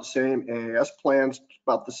are about the same. AIS plans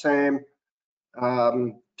about the same.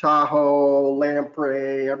 Tahoe,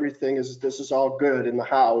 lamprey, everything this is all good in the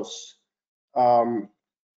House. And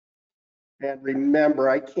remember,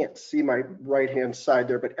 I can't see my right-hand side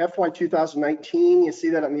there, but FY 2019, you see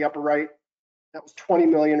that on the upper right? That was 20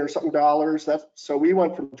 million or something dollars. So we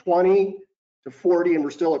went from 20 to 40 and we're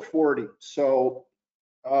still at 40. So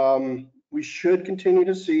we should continue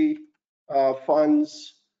to see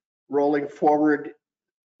funds rolling forward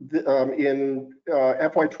in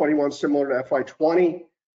FY21 similar to FY20.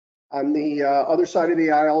 On the other side of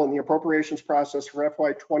the aisle in the appropriations process for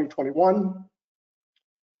FY 2021,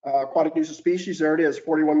 aquatic nuisance species, there it is,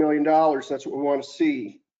 $41 million. That's what we want to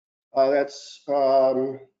see. That's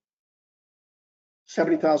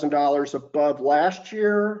 $70,000 above last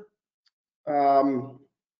year. And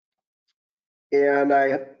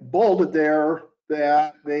I bolded there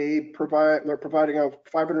that they're providing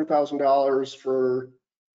 $500,000 for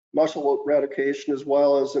mussel eradication, as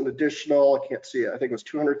well as an additional, I can't see it, I think it was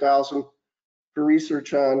 $200,000 for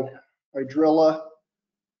research on hydrilla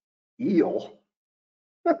eel.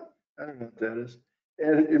 I don't know what that is.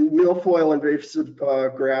 And milfoil invasive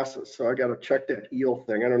grasses. So I got to check that eel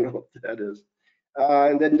thing. I don't know what that is.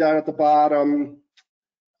 And then down at the bottom,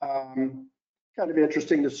 kind of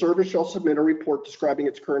interesting, the service shall submit a report describing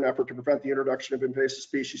its current effort to prevent the introduction of invasive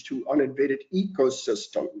species to uninvaded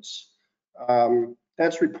ecosystems.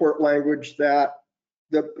 That's report language. That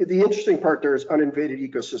the interesting part there is uninvaded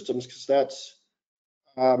ecosystems, because that's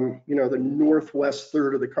the northwest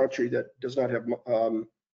third of the country that does not have,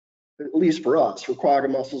 at least for us, for quagga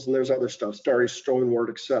mussels, and there's other stuff, starry stonewort,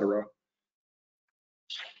 etc.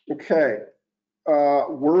 Okay,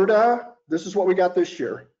 WRDA, this is what we got this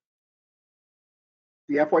year.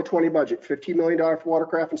 The FY20 budget, $15 million for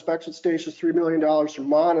watercraft inspection stations, $3 million for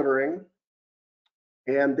monitoring.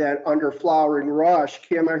 And then under flowering rush,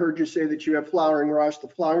 Kim, I heard you say that you have flowering rush. The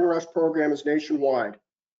flowering rush program is nationwide.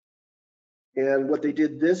 And what they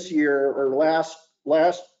did this year, or last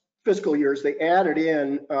fiscal year, is they added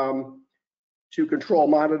in to control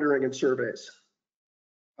monitoring and surveys.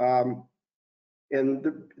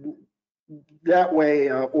 That way,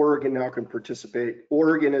 Oregon now can participate.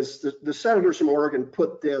 Oregon is, the senators from Oregon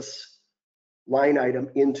put this line item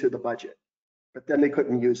into the budget, but then they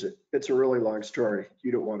couldn't use it. It's a really long story.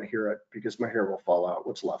 You don't want to hear it because my hair will fall out,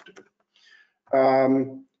 what's left of it.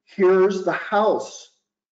 Here's the House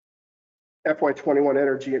FY21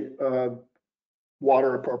 energy and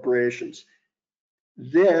water appropriations.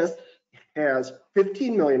 This has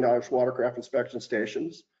 $15 million for watercraft inspection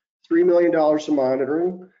stations, $3 million for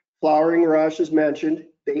monitoring. Flowering rush is mentioned.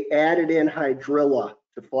 They added in hydrilla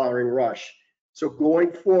to flowering rush. So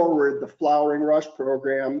going forward, the flowering rush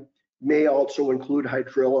program may also include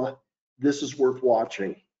hydrilla. This is worth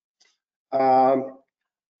watching. On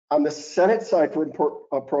the Senate side for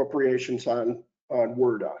appropriations on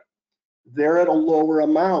WRDA, they're at a lower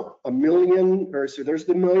amount, $1 million, or so there's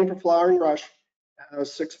the $1 million for flowering rush,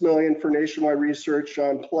 $6 million for nationwide research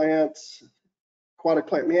on plants, aquatic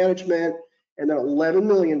plant management, and then $11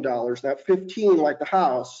 million, not 15 like the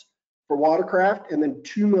House, for watercraft, and then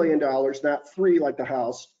 $2 million, not 3 like the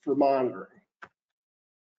House, for monitoring.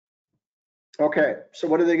 Okay, so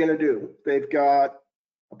what are they going to do? They've got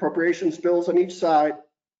appropriations bills on each side.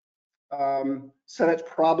 Senate's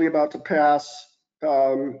probably about to pass.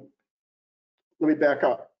 Let me back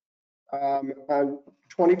up. On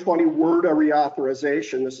 2020 WRDA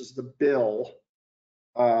reauthorization, this is the bill.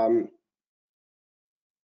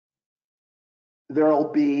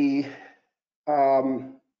 There'll be,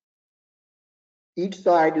 each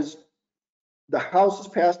side is, the House has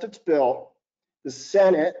passed its bill. The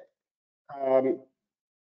Senate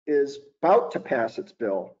is about to pass its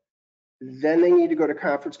bill. Then they need to go to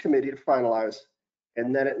conference committee to finalize,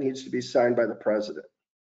 and then it needs to be signed by the president.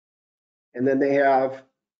 And then they have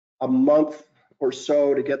a month or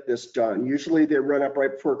so to get this done. Usually they run up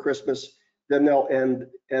right before Christmas, then they'll end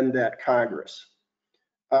that Congress.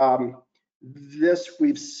 This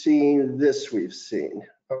we've seen,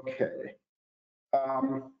 Okay.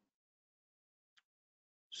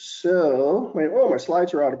 So, wait, oh, my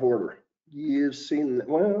slides are out of order. You've seen,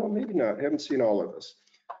 well, maybe not, haven't seen all of this.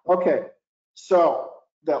 Okay, so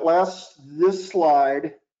this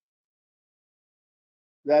slide,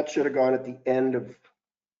 that should have gone at the end of,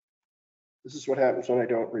 this is what happens when I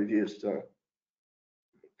don't review stuff.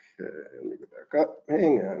 Okay, let me go back up,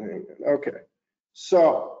 hang on. Okay,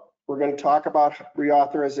 so we're going to talk about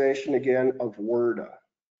reauthorization again of WRDA.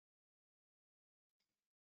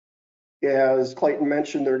 As Clayton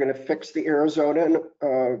mentioned, they're going to fix the Arizona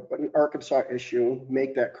and Arkansas issue,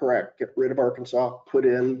 make that correct. Get rid of Arkansas, put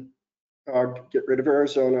in, get rid of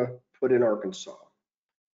Arizona, put in Arkansas.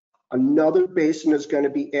 Another basin is going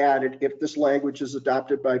to be added if this language is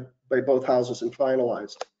adopted by both houses and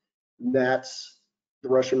finalized. And that's the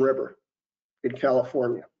Russian River in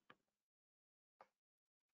California.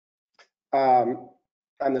 On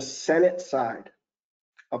the Senate side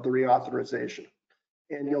of the reauthorization.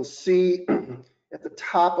 And you'll see at the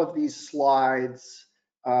top of these slides,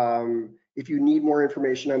 if you need more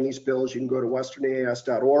information on these bills, you can go to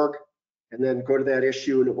westernais.org and then go to that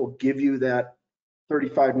issue and it will give you that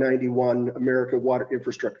 3591 American Water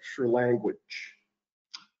Infrastructure language.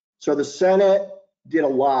 So the Senate did a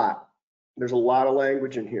lot. There's a lot of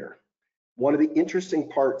language in here. One of the interesting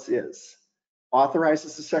parts is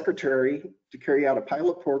authorizes the secretary to carry out a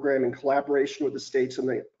pilot program in collaboration with the states in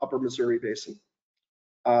the upper Missouri Basin.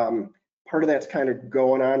 Part of that's kind of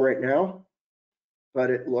going on right now,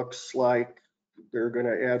 but it looks like they're going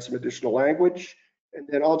to add some additional language. And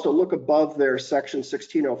then also look above there, section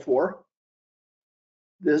 1604.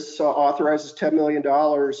 This authorizes $10 million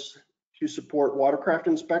to support watercraft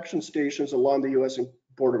inspection stations along the U.S.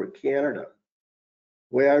 border with Canada.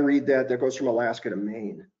 The way I read that, that goes from Alaska to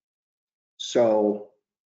Maine. So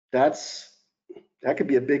that could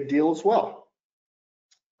be a big deal as well.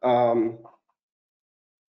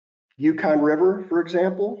 Yukon River, for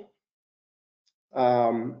example,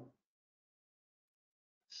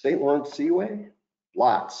 St. Lawrence Seaway,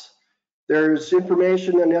 lots. There's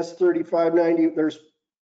information in S3590, there's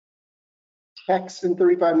text in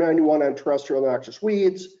 3591 on terrestrial noxious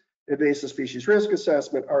weeds, invasive species risk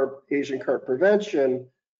assessment, our Asian carp prevention,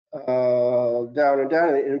 down and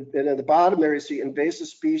down. And at the bottom there you see invasive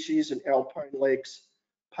species in alpine lakes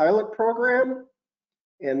pilot program.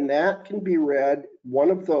 And that can be read,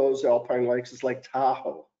 one of those alpine lakes is Lake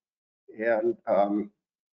Tahoe. And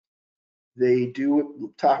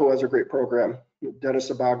Tahoe has a great program.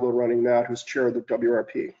 Dennis Abaglo running that, who's chair of the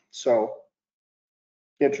WRP. So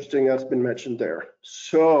interesting, that's been mentioned there.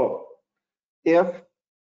 So if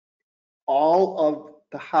all of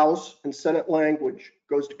the House and Senate language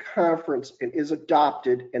goes to conference and is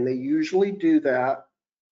adopted, and they usually do that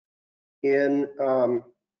in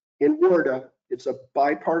WRDA, it's a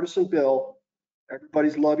bipartisan bill.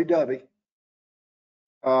 Everybody's lovey-dovey.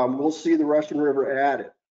 We'll see the Russian River added.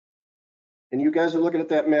 And you guys are looking at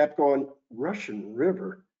that map going, Russian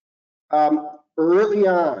River? Early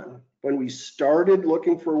on, when we started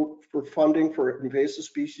looking for funding for invasive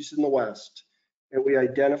species in the West, and we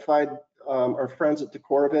identified our friends at the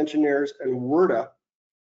Corps of Engineers and WRDA,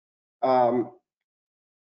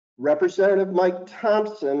 Representative Mike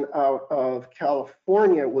Thompson out of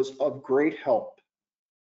California was of great help.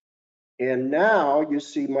 And now you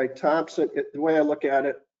see Mike Thompson, the way I look at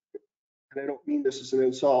it, and I don't mean this as an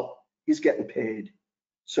insult, he's getting paid.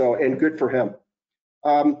 So, and good for him.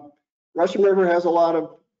 Russian River has a lot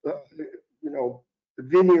of,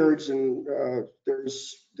 vineyards, and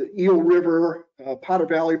there's the Eel River, Potter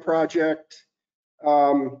Valley project.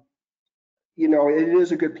 It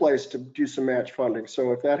is a good place to do some match funding.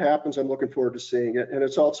 So if that happens, I'm looking forward to seeing it. And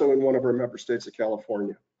it's also in one of our member states of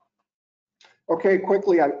California. Okay,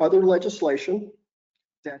 quickly on other legislation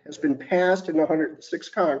that has been passed in the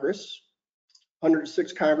 106th Congress.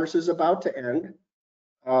 106th Congress is about to end.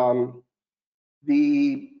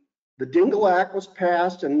 The Dingle Act was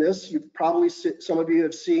passed, and this, you've probably, some of you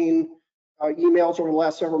have seen emails over the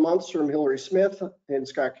last several months from Hillary Smith and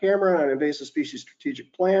Scott Cameron on invasive species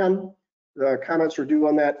strategic plan. The comments were due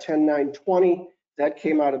on that 10/9/20. That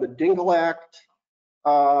came out of the Dingle Act.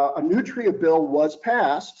 A Nutria bill was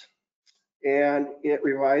passed, and it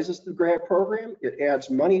revises the grant program. It adds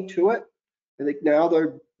money to it. I think now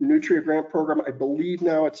the Nutria grant program, I believe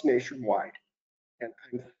now it's nationwide. And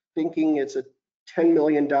I'm thinking it's a $10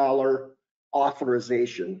 million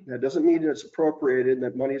authorization. That doesn't mean it's appropriated and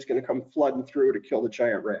that money is going to come flooding through to kill the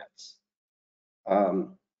giant rats.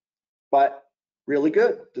 But really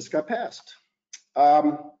good, this got passed.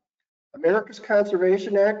 America's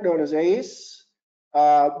Conservation Act, known as AIS.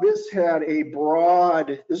 This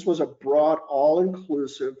was a broad,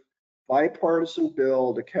 all-inclusive, bipartisan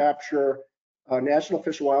bill to capture National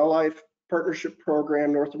Fish and Wildlife Partnership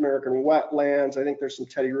Program, North American wetlands. I think there's some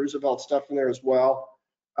Teddy Roosevelt stuff in there as well.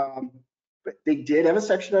 But they did have a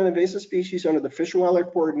section on invasive species under the Fish and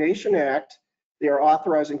Wildlife Coordination Act. They are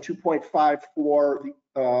authorizing 2.5 for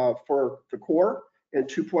the Corps and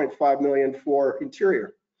 2.5 million for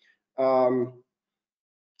Interior. So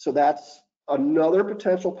that's another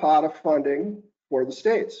potential pot of funding for the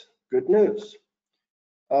states. Good news.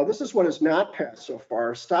 This is what has not passed so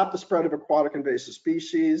far. Stop the spread of aquatic invasive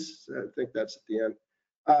species. I think that's at the end.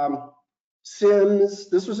 SIMS,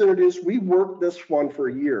 this was introduced. We worked this one for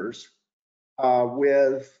years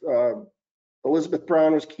with Elizabeth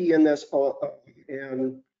Brown was key in this,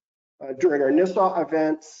 and during our NISA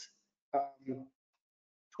events,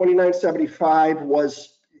 2975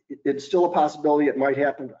 it's still a possibility it might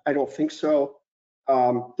happen. I don't think so.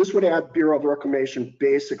 This would add Bureau of Reclamation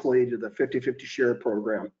basically to the 50-50 share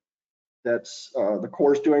program that's the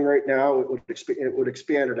Corps is doing right now. It would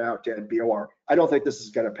expand it out to add BOR. I don't think this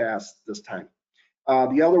is going to pass this time.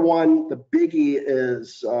 The other one, the biggie,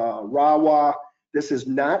 is RAWA. This is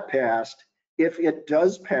not passed. If it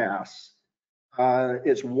does pass,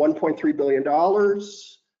 it's $1.3 billion,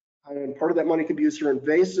 and part of that money could be used for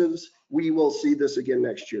invasives. We will see this again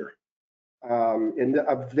next year. And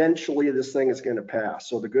eventually this thing is going to pass.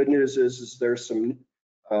 So the good news is there's some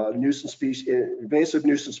nuisance species, invasive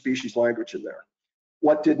nuisance species language in there.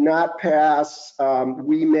 What did not pass,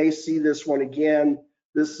 we may see this one again.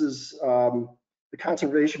 This is the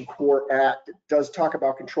Conservation Corps Act. It does talk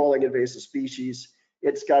about controlling invasive species.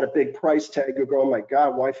 It's got a big price tag. You go, oh my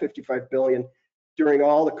God, why 55 billion? During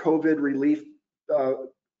all the COVID relief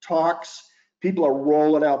talks, people are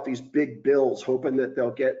rolling out these big bills, hoping that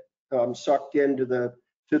they'll get sucked into the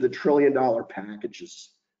 $1 trillion packages.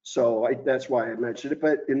 So that's why I mentioned it.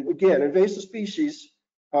 But again, invasive species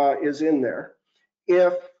is in there.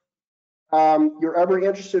 If you're ever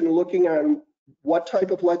interested in looking on what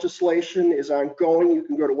type of legislation is ongoing, you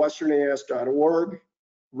can go to westernas.org,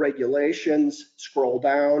 regulations, scroll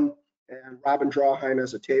down, and Robin Drawheim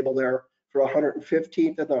has a table there for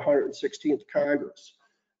 115th and the 116th Congress.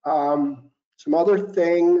 Some other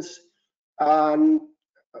things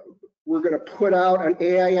we're going to put out on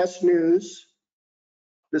AIS News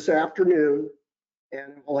this afternoon,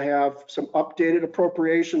 and we'll have some updated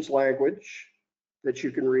appropriations language that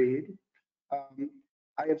you can read.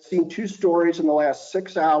 I have seen 2 stories in the last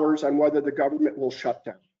 6 hours on whether the government will shut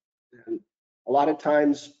down. And a lot of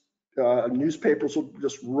times newspapers will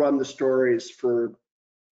just run the stories for,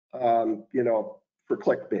 for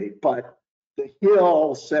clickbait. But the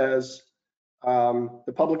Hill says,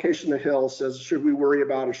 the publication The Hill says, should we worry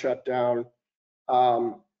about a shutdown?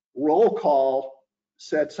 Roll Call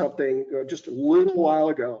said something just a little while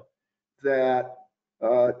ago that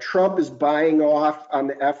Trump is buying off on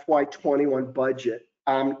the FY21 budget,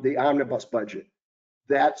 the omnibus budget.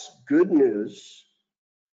 That's good news,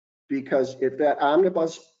 because if that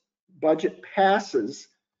omnibus budget passes,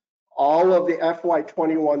 all of the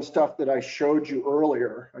FY21 stuff that I showed you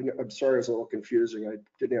earlier, I'm sorry, it was a little confusing. I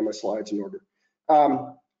didn't have my slides in order.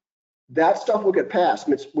 That stuff will get passed,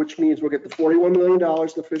 which means we'll get the $41 million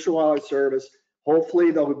to the Fish and Wildlife Service. Hopefully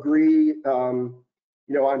they'll agree, on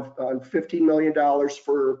 $15 million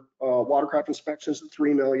for watercraft inspections and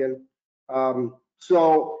 $3 million.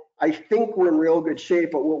 So I think we're in real good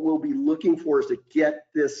shape, but what we'll be looking for is to get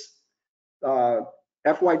this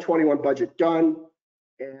FY21 budget done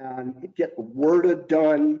and get the WRDA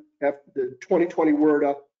done, the 2020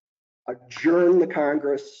 WRDA, adjourn the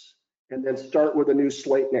Congress, and then start with a new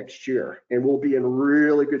slate next year. And we'll be in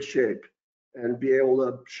really good shape and be able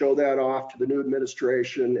to show that off to the new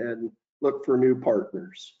administration and look for new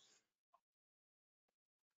partners.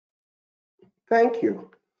 Thank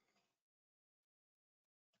you.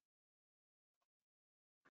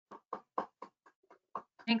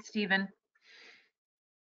 Thanks, Stephen.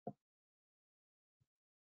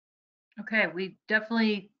 Okay, we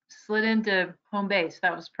definitely slid into home base.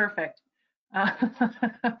 That was perfect. Does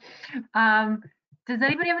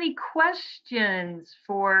anybody have any questions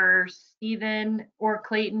for Stephen or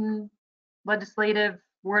Clayton, legislative,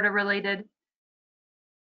 WRDA related?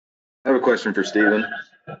 I have a question for Stephen.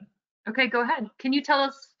 Okay, go ahead. Can you tell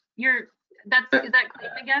us is that Clayton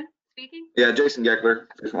again speaking? Yeah, Jason Geckler,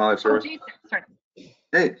 Fish and Wildlife Oh, Service. Jason, sorry.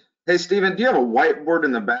 Hey, Stephen, do you have a whiteboard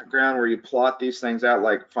in the background where you plot these things out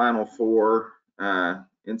like Final Four,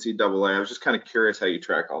 NCAA? I was just kind of curious how you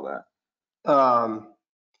track all that.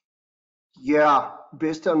 Yeah,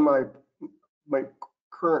 based on my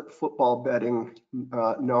current football betting,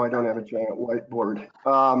 no, I don't have a giant whiteboard.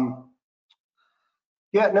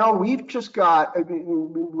 Yeah, no, we've just got, I mean,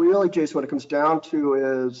 really, Jason, what it comes down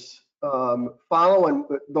to is following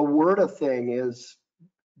the WRDA thing has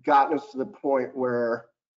gotten us to the point where,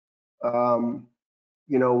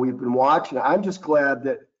 you know, we've been watching. I'm just glad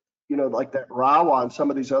that, you know, like that RAWA and some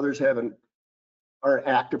of these others aren't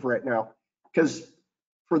active right now. Because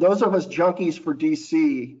for those of us junkies for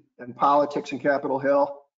DC and politics in Capitol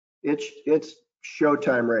Hill, it's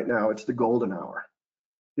showtime right now. It's the golden hour.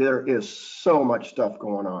 There is so much stuff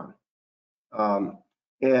going on.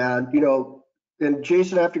 And, you know, and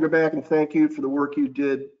Jason, I have to go back and thank you for the work you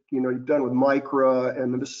did, you know, you've done with MICRA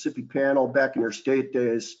and the Mississippi panel back in your state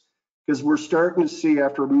days, because we're starting to see,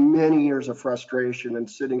 after many years of frustration and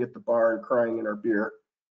sitting at the bar and crying in our beer,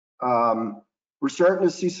 we're starting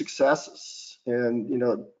to see successes. And, you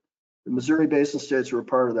know, the Missouri Basin states are a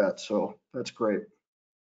part of that. So that's great.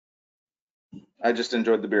 I just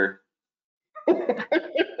enjoyed the beer.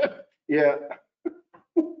 Yeah.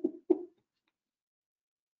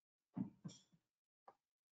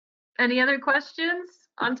 Any other questions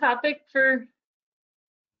on topic for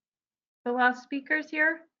the last speakers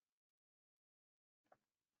here?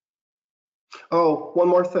 Oh, one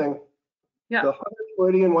more thing. Yeah. The 100th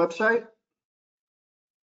Meridian website,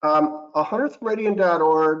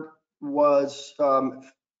 100thmeridian.org was,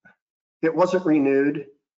 it wasn't renewed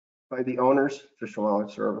by the owners, Fish and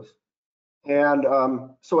Wildlife Service. And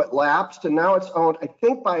so it lapsed, and now it's owned, I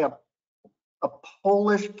think, by a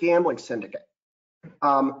Polish gambling syndicate.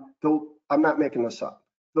 Though I'm not making this up.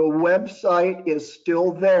 The website is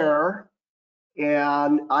still there,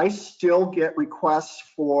 and I still get requests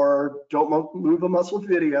for Don't Move a Muscle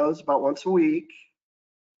videos about once a week.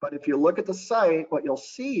 But if you look at the site, what you'll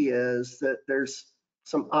see is that there's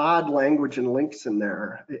some odd language and links in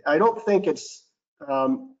there. I don't think it's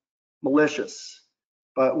malicious,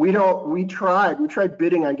 but we tried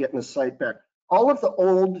bidding on getting the site back. All of the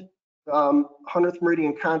old 100th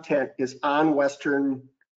Meridian content is on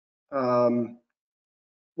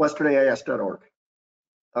westernais.org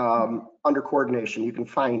under coordination. You can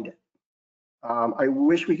find it. I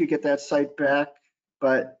wish we could get that site back,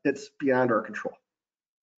 but it's beyond our control.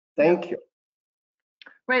 Thank you.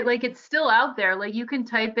 Right, like it's still out there. Like you can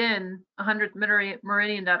type in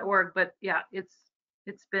 100thmeridian.org, but yeah, it's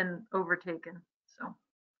been overtaken. So,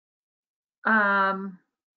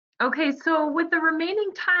 okay, so with the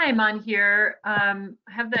remaining time on here, I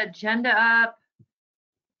have the agenda up,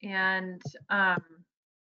 and I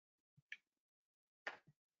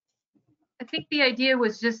think the idea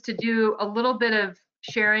was just to do a little bit of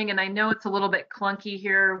sharing, and I know it's a little bit clunky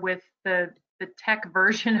here with the tech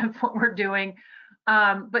version of what we're doing,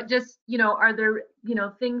 but just, you know, are there, you know,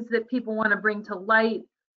 things that people want to bring to light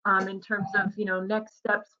in terms of, you know, next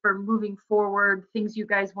steps for moving forward, things you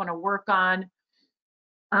guys want to work on,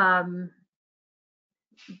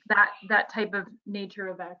 that type of nature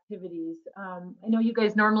of activities. I know you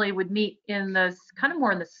guys normally would meet in this kind of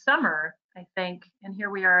more in the summer, I think, and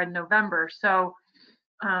here we are in November. So,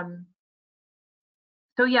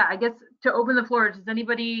 so yeah, I guess to open the floor, does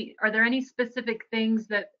anybody, are there any specific things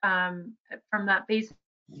that from that base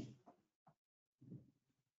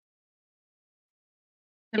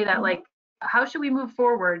that, like, how should we move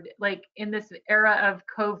forward, like in this era of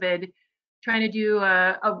COVID, trying to do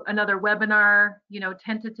another webinar, you know,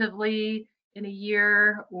 tentatively in a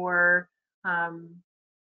year, or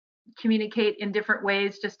communicate in different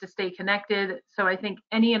ways just to stay connected. So I think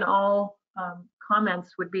any and all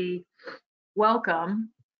comments would be welcome,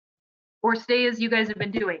 or stay as you guys have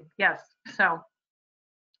been doing. Yes. So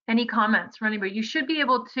any comments from anybody? You should be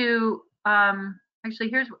able to, actually,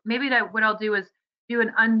 here's maybe that what I'll do is do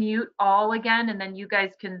an unmute all again, and then you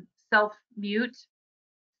guys can self-mute.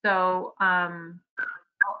 So I'll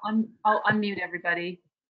unmute everybody.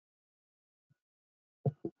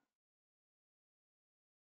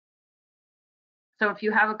 So if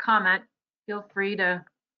you have a comment, feel free to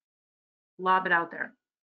lob it out there.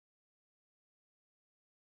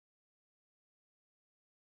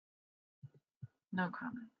 No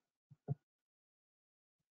comment.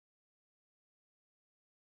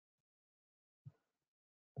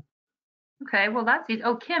 Okay, well, that's easy.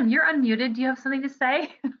 Oh, Kim, you're unmuted. Do you have something to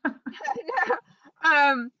say?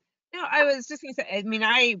 No, I was just gonna say, I mean,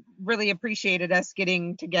 I really appreciated us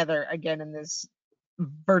getting together again in this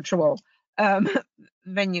virtual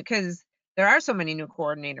venue, because there are so many new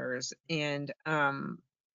coordinators, and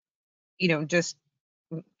you know, just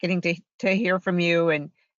getting to hear from you, and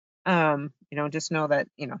you know, just know that,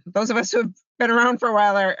 you know, those of us who have been around for a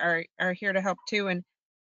while are here to help too. And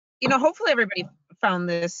you know, hopefully everybody found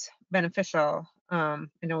this beneficial. I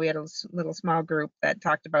know we had a little small group that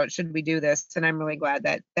talked about, should we do this? And I'm really glad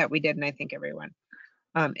that we did, and I think everyone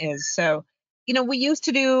is. So, you know, we used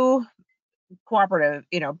to do cooperative,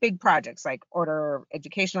 you know, big projects like order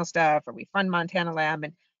educational stuff, or we fund Montana Lab,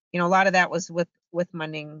 and you know, a lot of that was with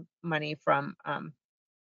money from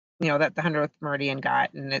you know, that the 100th Meridian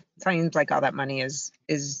got, and it seems like all that money is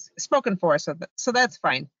spoken for, so that's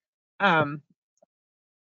fine.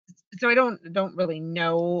 So I don't really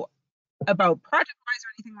know about project-wise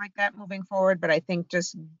or anything like that moving forward, but I think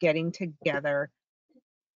just getting together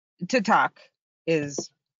to talk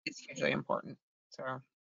is hugely important. So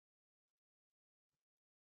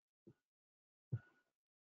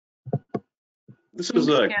This is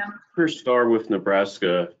Chris Starr with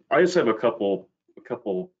Nebraska. I just have a couple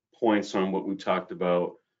points on what we talked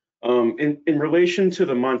about. In relation to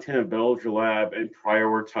the Montana Belger Lab and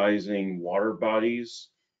prioritizing water bodies,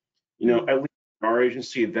 you know, at least in our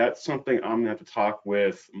agency, that's something I'm gonna have to talk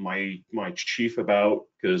with my chief about,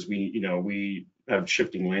 because we have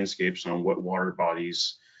shifting landscapes on what water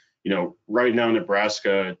bodies. You know, right now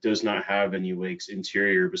Nebraska does not have any lakes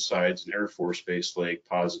interior besides an Air Force Base lake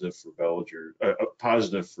positive for Belger,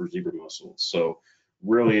 positive for zebra mussels. So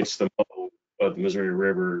really, it's the of the Missouri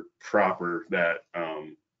River proper that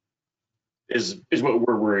is what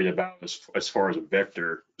we're worried about as far as a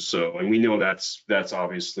vector. So, and we know that's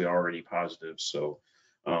obviously already positive. So,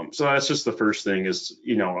 so that's just the first thing is,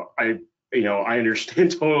 I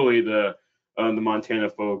understand totally the Montana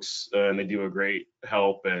folks, and they do a great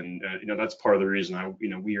help, and that's part of the reason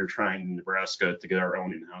we are trying in Nebraska to get our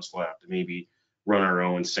own in-house lab to maybe run our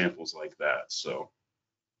own samples like that. So,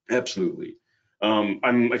 absolutely.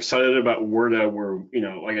 I'm excited about WRDA. Where,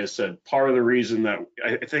 like I said, part of the reason that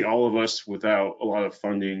I think all of us, without a lot of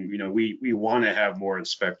funding, we want to have more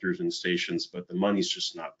inspectors and stations, but the money's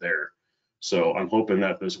just not there. So I'm hoping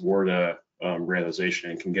that this WRDA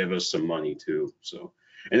realization can give us some money too. So,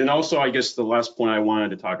 and then also, I guess the last point I wanted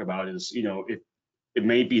to talk about is, it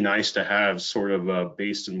may be nice to have sort of a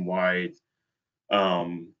basin-wide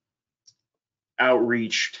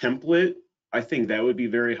outreach template. I think that would be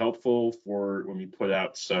very helpful for when we put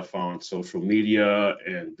out stuff on social media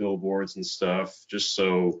and billboards and stuff, just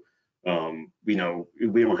so we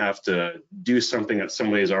don't have to do something that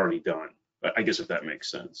somebody has already done. I guess if that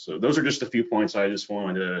makes sense. So those are just a few points I just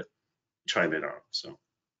wanted to chime in on. So.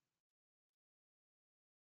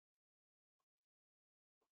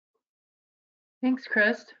 Thanks,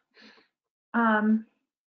 Chris. I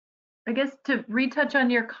guess to retouch on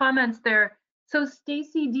your comments there. So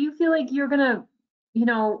Stacy, do you feel like you're gonna,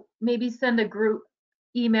 maybe send a group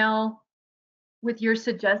email with your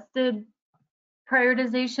suggested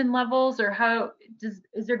prioritization levels, or how is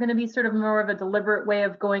there going to be sort of more of a deliberate way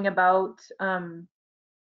of going about,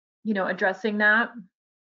 addressing that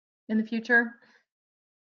in the future?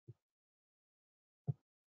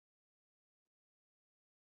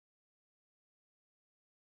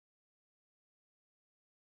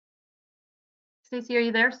 Stacy, are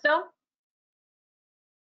you there still?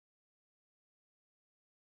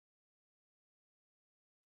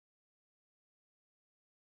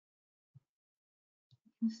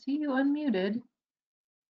 I see you unmuted.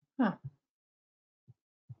 Huh.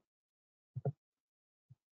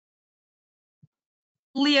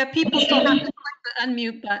 Leah, people still have to click the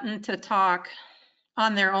unmute button to talk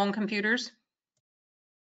on their own computers.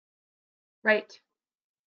 Right.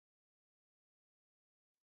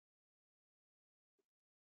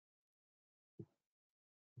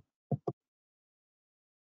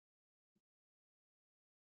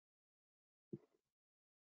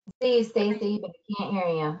 See you, Stacy, but I can't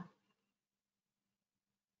hear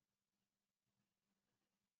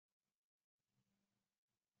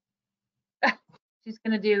you. She's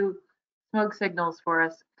going to do smoke signals for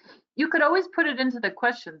us. You could always put it into the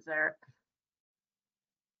questions there.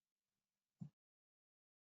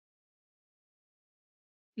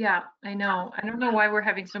 Yeah, I know. I don't know why we're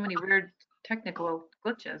having so many weird technical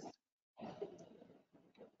glitches.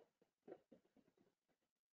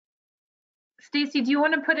 Stacy, do you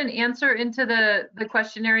want to put an answer into the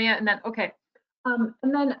question area, and then, okay, And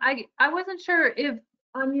then I wasn't sure if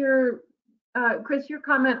on your, Chris, your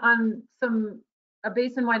comment on a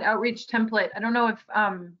basin-wide outreach template, I don't know if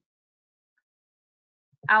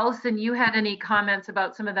Allison, you had any comments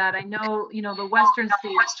about some of that. I know, the Western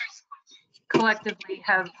states collectively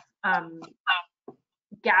have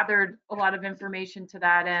gathered a lot of information to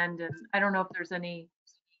that end, and I don't know if there's any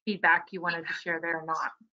feedback you wanted to share there or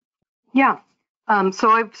not. Yeah.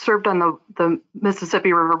 So I've served on the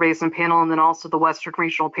Mississippi River Basin panel and then also the Western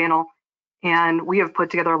Regional panel. And we have put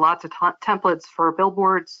together lots of templates for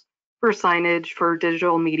billboards, for signage, for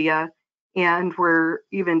digital media. And we're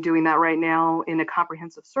even doing that right now in a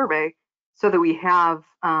comprehensive survey so that we have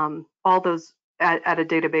all those at a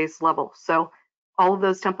database level. So all of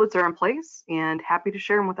those templates are in place and happy to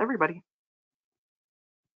share them with everybody.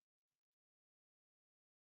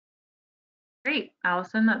 Great,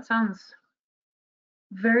 Allison, that sounds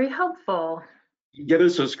very helpful. Yeah,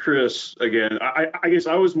 this is Chris again. I guess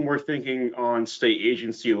I was more thinking on state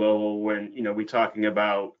agency level when, we talking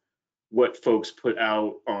about what folks put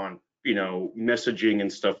out on, messaging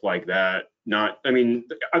and stuff like that. Not, I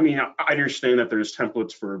understand that there's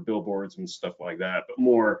templates for billboards and stuff like that, but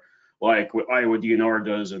more like what Iowa DNR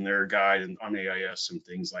does in their guide and on AIS and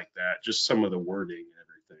things like that, just some of the wording and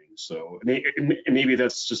everything. So maybe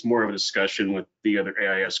that's just more of a discussion with the other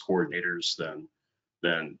AIS coordinators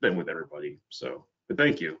than with everybody. So, but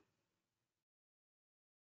thank you.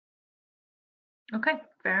 Okay,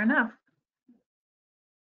 fair enough.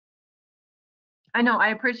 I know I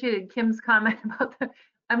appreciated Kim's comment about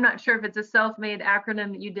I'm not sure if it's a self-made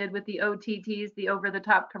acronym that you did with the OTTs, the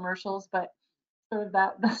over-the-top commercials, but sort of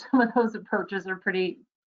that some of those approaches are pretty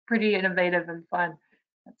innovative and fun.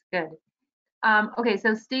 That's good. Okay,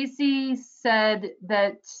 so Stacy said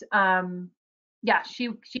that yeah,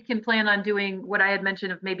 she can plan on doing what I had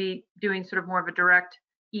mentioned of maybe doing sort of more of a direct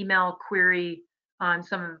email query on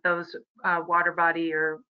some of those water body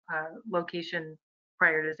or location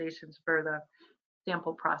prioritizations for the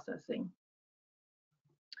sample processing.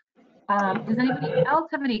 Does anybody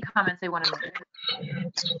else have any comments they want to make?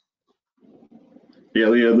 Yeah,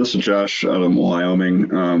 Leah, this is Josh out of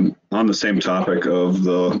Wyoming. On the same topic of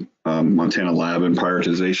the Montana lab and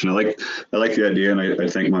prioritization, I like the idea, and I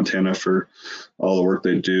thank Montana for all the work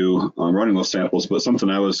they do running those samples. But something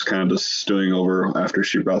I was kind of just stewing over after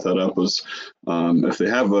she brought that up was if they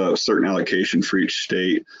have a certain allocation for each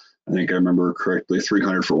state, I think I remember correctly,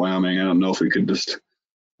 300 for Wyoming. I don't know if we could just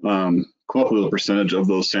come up with a percentage of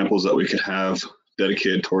those samples that we could have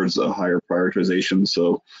dedicated towards a higher prioritization.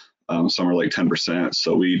 So some are like 10%.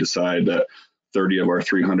 So we decide that 30 of our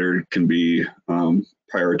 300 can be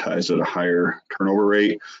prioritized at a higher turnover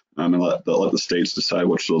rate, and let the states decide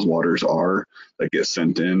which those waters are that get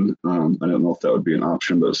sent in. I don't know if that would be an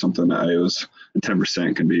option, but it's something that I was, and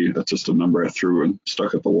 10% can be, that's just a number I threw and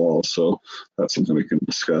stuck at the wall. So that's something we can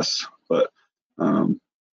discuss, but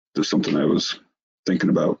just something I was thinking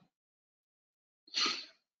about.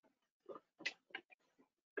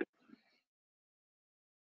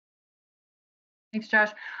 Thanks,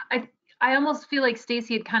 Josh. I almost feel like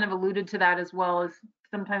Stacy had kind of alluded to that as well, as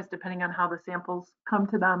sometimes depending on how the samples come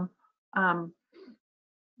to them.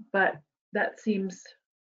 But that seems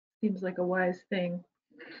like a wise thing.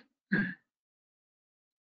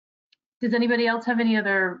 Does anybody else have any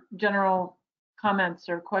other general comments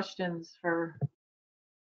or questions for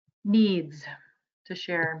needs to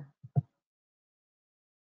share?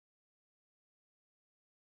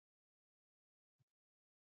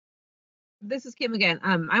 This is Kim again.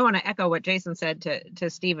 I want to echo what Jason said to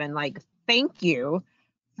Stephen. Like, thank you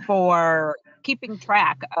for keeping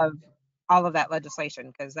track of all of that legislation,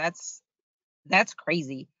 because that's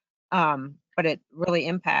crazy. But it really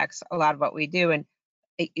impacts a lot of what we do. And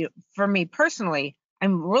for me personally,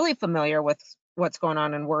 I'm really familiar with what's going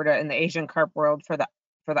on in WRDA in the Asian carp world for the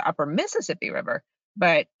upper Mississippi River,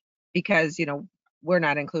 but because we're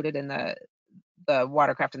not included in the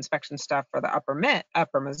watercraft inspection stuff for the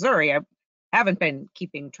upper Missouri, I haven't been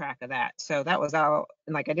keeping track of that. So that was all,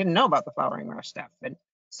 and like I didn't know about the flowering rush stuff, and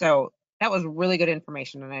so that was really good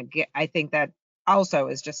information. And I think that also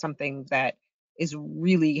is just something that is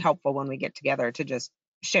really helpful when we get together to just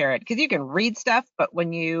share it, because you can read stuff, but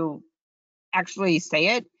when you actually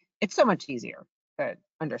say it, it's so much easier to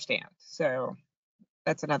understand. So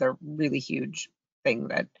that's another really huge thing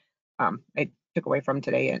that I took away from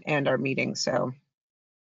today and our meeting. So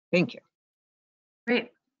thank you.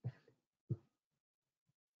 Great.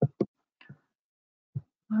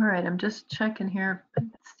 All right, I'm just checking here.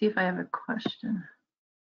 Let's see if I have a question.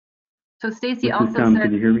 So Stacy This also is Tom. said,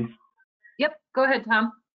 Can you hear me? Yep, go ahead,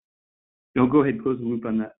 Tom. No, go ahead. Close the loop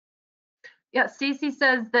on that. Yeah, Stacy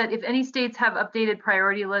says that if any states have updated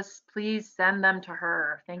priority lists, please send them to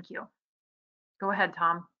her. Thank you. Go ahead,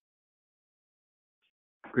 Tom.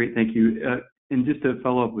 Great, thank you. And just to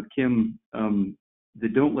follow up with Kim, the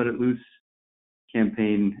Don't Let It Loose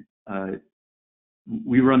campaign,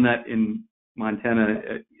 we run that in Montana.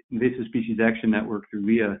 Invasive Species Action Network through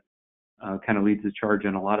LEA kind of leads the charge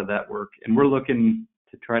on a lot of that work. And we're looking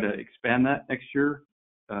to try to expand that next year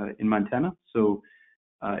in Montana. So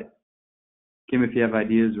Kim, if you have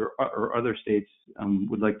ideas or other states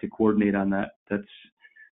would like to coordinate on that,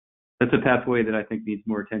 that's a pathway that I think needs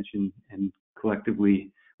more attention, and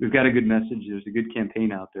collectively, we've got a good message. There's a good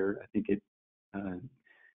campaign out there. I think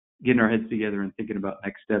getting our heads together and thinking about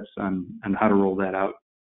next steps on how to roll that out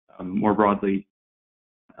more broadly,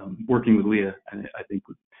 working with LEA, I think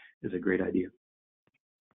is a great idea.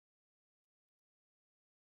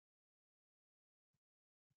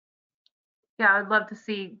 Yeah, I'd love to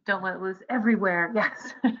see Don't Let It Loose everywhere.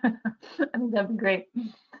 Yes, I think that'd be great.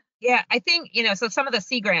 Yeah, I think, so some of the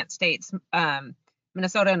Sea Grant states,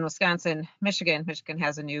 Minnesota and Wisconsin, Michigan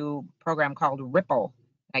has a new program called Ripple.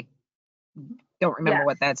 I don't remember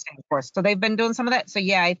what that stands for. So they've been doing some of that. So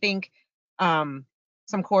yeah, I think some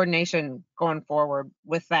coordination going forward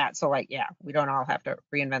with that. So like, yeah, we don't all have to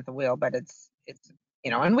reinvent the wheel, but it's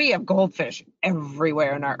and we have goldfish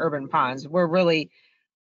everywhere in our urban ponds. We're really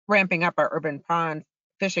ramping up our urban pond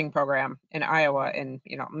fishing program in Iowa, and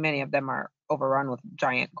many of them are overrun with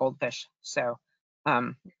giant goldfish. So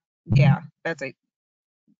yeah, that's a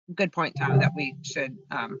good point, Tom, that we should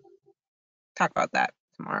talk about that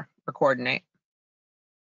some more or coordinate.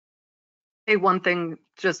 Hey, one thing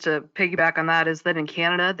just to piggyback on that is that in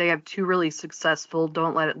Canada, they have 2 really successful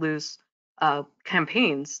Don't Let It Loose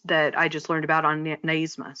campaigns that I just learned about on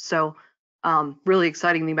NAISMA. So really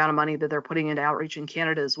exciting, the amount of money that they're putting into outreach in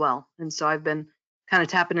Canada as well. And so I've been kind of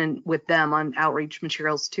tapping in with them on outreach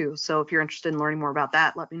materials too. So if you're interested in learning more about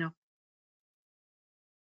that, let me know.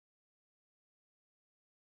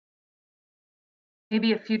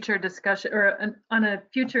 Maybe a future discussion, or on a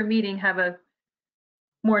future meeting, have a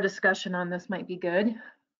more discussion on this might be good.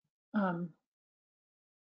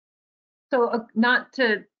 So not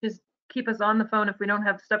to just keep us on the phone if we don't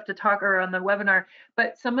have stuff to talk, or on the webinar,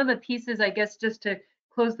 but some of the pieces, I guess, just to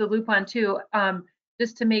close the loop on too,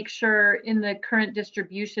 just to make sure in the current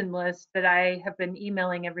distribution list that I have been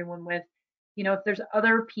emailing everyone with, if there's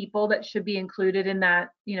other people that should be included in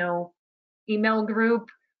that, email group,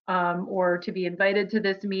 or to be invited to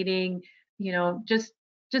this meeting, just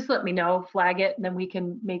let me know, flag it, and then we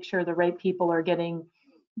can make sure the right people are getting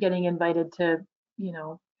invited to,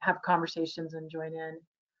 have conversations and join in.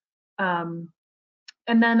 And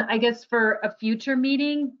then I guess for a future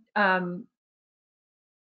meeting, I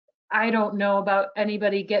don't know about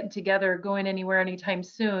anybody getting together, going anywhere anytime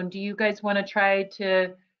soon. Do you guys want to try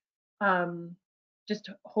to just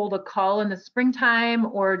hold a call in the springtime,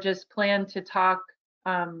 or just plan to talk?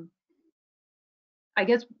 I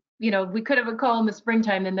guess, we could have a call in the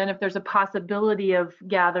springtime, and then if there's a possibility of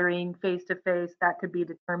gathering face to face, that could be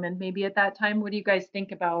determined maybe at that time. What do you guys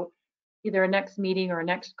think about either a next meeting or a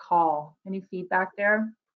next call? Any feedback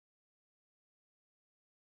there?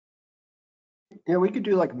 Yeah, we could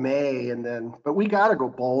do like May, but we got to go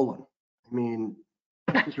bowling. I mean,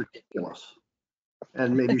 it's ridiculous.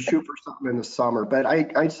 And maybe shoot for something in the summer. But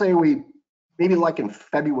I'd say we maybe like in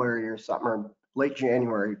February or something, or late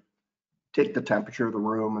January, take the temperature of the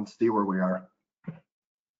room and see where we are.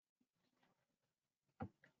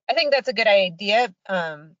 I think that's a good idea,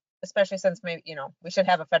 especially since maybe, we should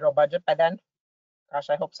have a federal budget by then. Gosh,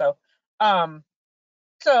 I hope so.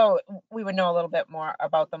 So we would know a little bit more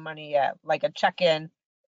about the money, like a check-in,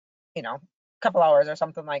 couple hours or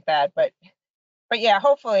something like that. But yeah,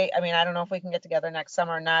 hopefully, I mean, I don't know if we can get together next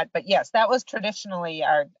summer or not, but yes, that was traditionally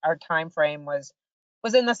our time frame was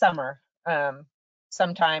in the summer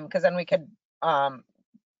sometime, because then we could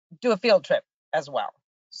do a field trip as well.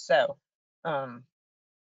 So I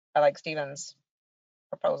like Stephen's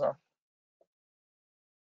proposal.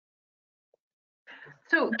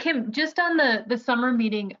 So Kim, just on the summer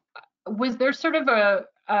meeting, was there sort of a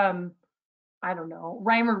I don't know,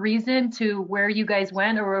 rhyme or reason to where you guys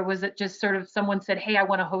went, or was it just sort of someone said, hey, I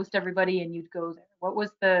want to host everybody, and you'd go there? What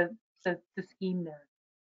was the scheme there?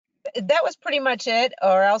 That was pretty much it,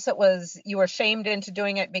 or else it was you were shamed into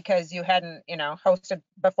doing it because you hadn't, hosted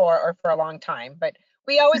before or for a long time. But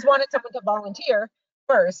we always wanted someone to volunteer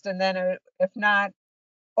first, and then if not,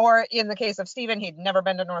 or in the case of Stephen, he'd never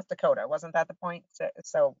been to North Dakota. Wasn't that the point?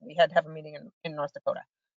 So we had to have a meeting in North Dakota.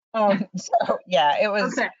 So yeah, it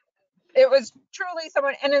was. Okay. It was truly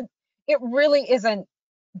someone, and it really isn't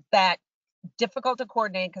that difficult to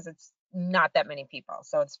coordinate, because it's not that many people.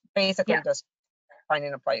 So it's basically Yeah. just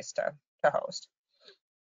finding a place to host.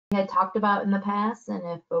 We had talked about in the past, and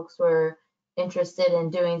if folks were interested in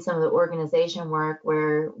doing some of the organization work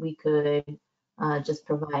where we could just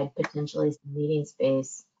provide potentially some meeting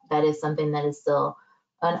space, that is something that is still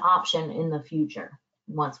an option in the future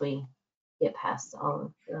once we get past all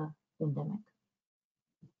of the pandemic.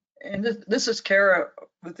 And this is Kara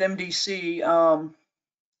with MDC.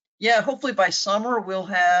 Yeah, hopefully by summer we'll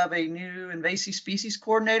have a new invasive species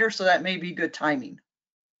coordinator, so that may be good timing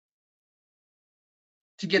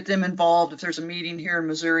to get them involved. If there's a meeting here in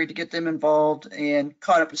Missouri, to get them involved and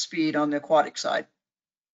caught up to speed on the aquatic side.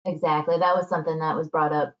 Exactly. That was something that was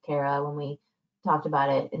brought up, Kara, when we talked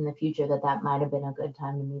about it in the future, that might have been a good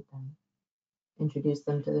time to meet them, introduce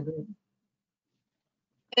them to the group.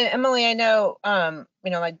 And Emily, I know,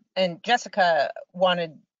 like, and Jessica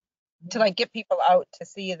wanted to like get people out to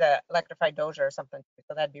see the electrified dozer or something.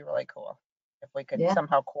 So that'd be really cool if we could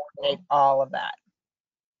somehow coordinate all of that.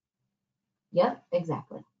 Yep,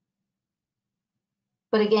 exactly.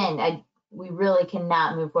 But again, we really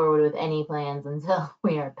cannot move forward with any plans until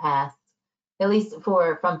we are past, at least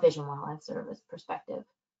from Fish and Wildlife Service perspective.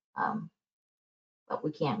 But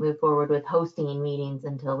we can't move forward with hosting meetings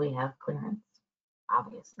until we have clearance,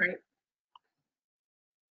 obviously. Right.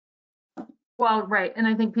 Well, right, and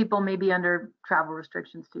I think people may be under travel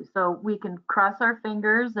restrictions too, so we can cross our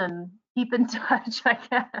fingers and keep in touch, I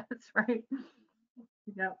guess, right?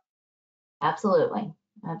 Yep. Absolutely,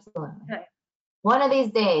 absolutely. Okay. One of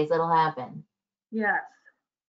these days it'll happen. Yes.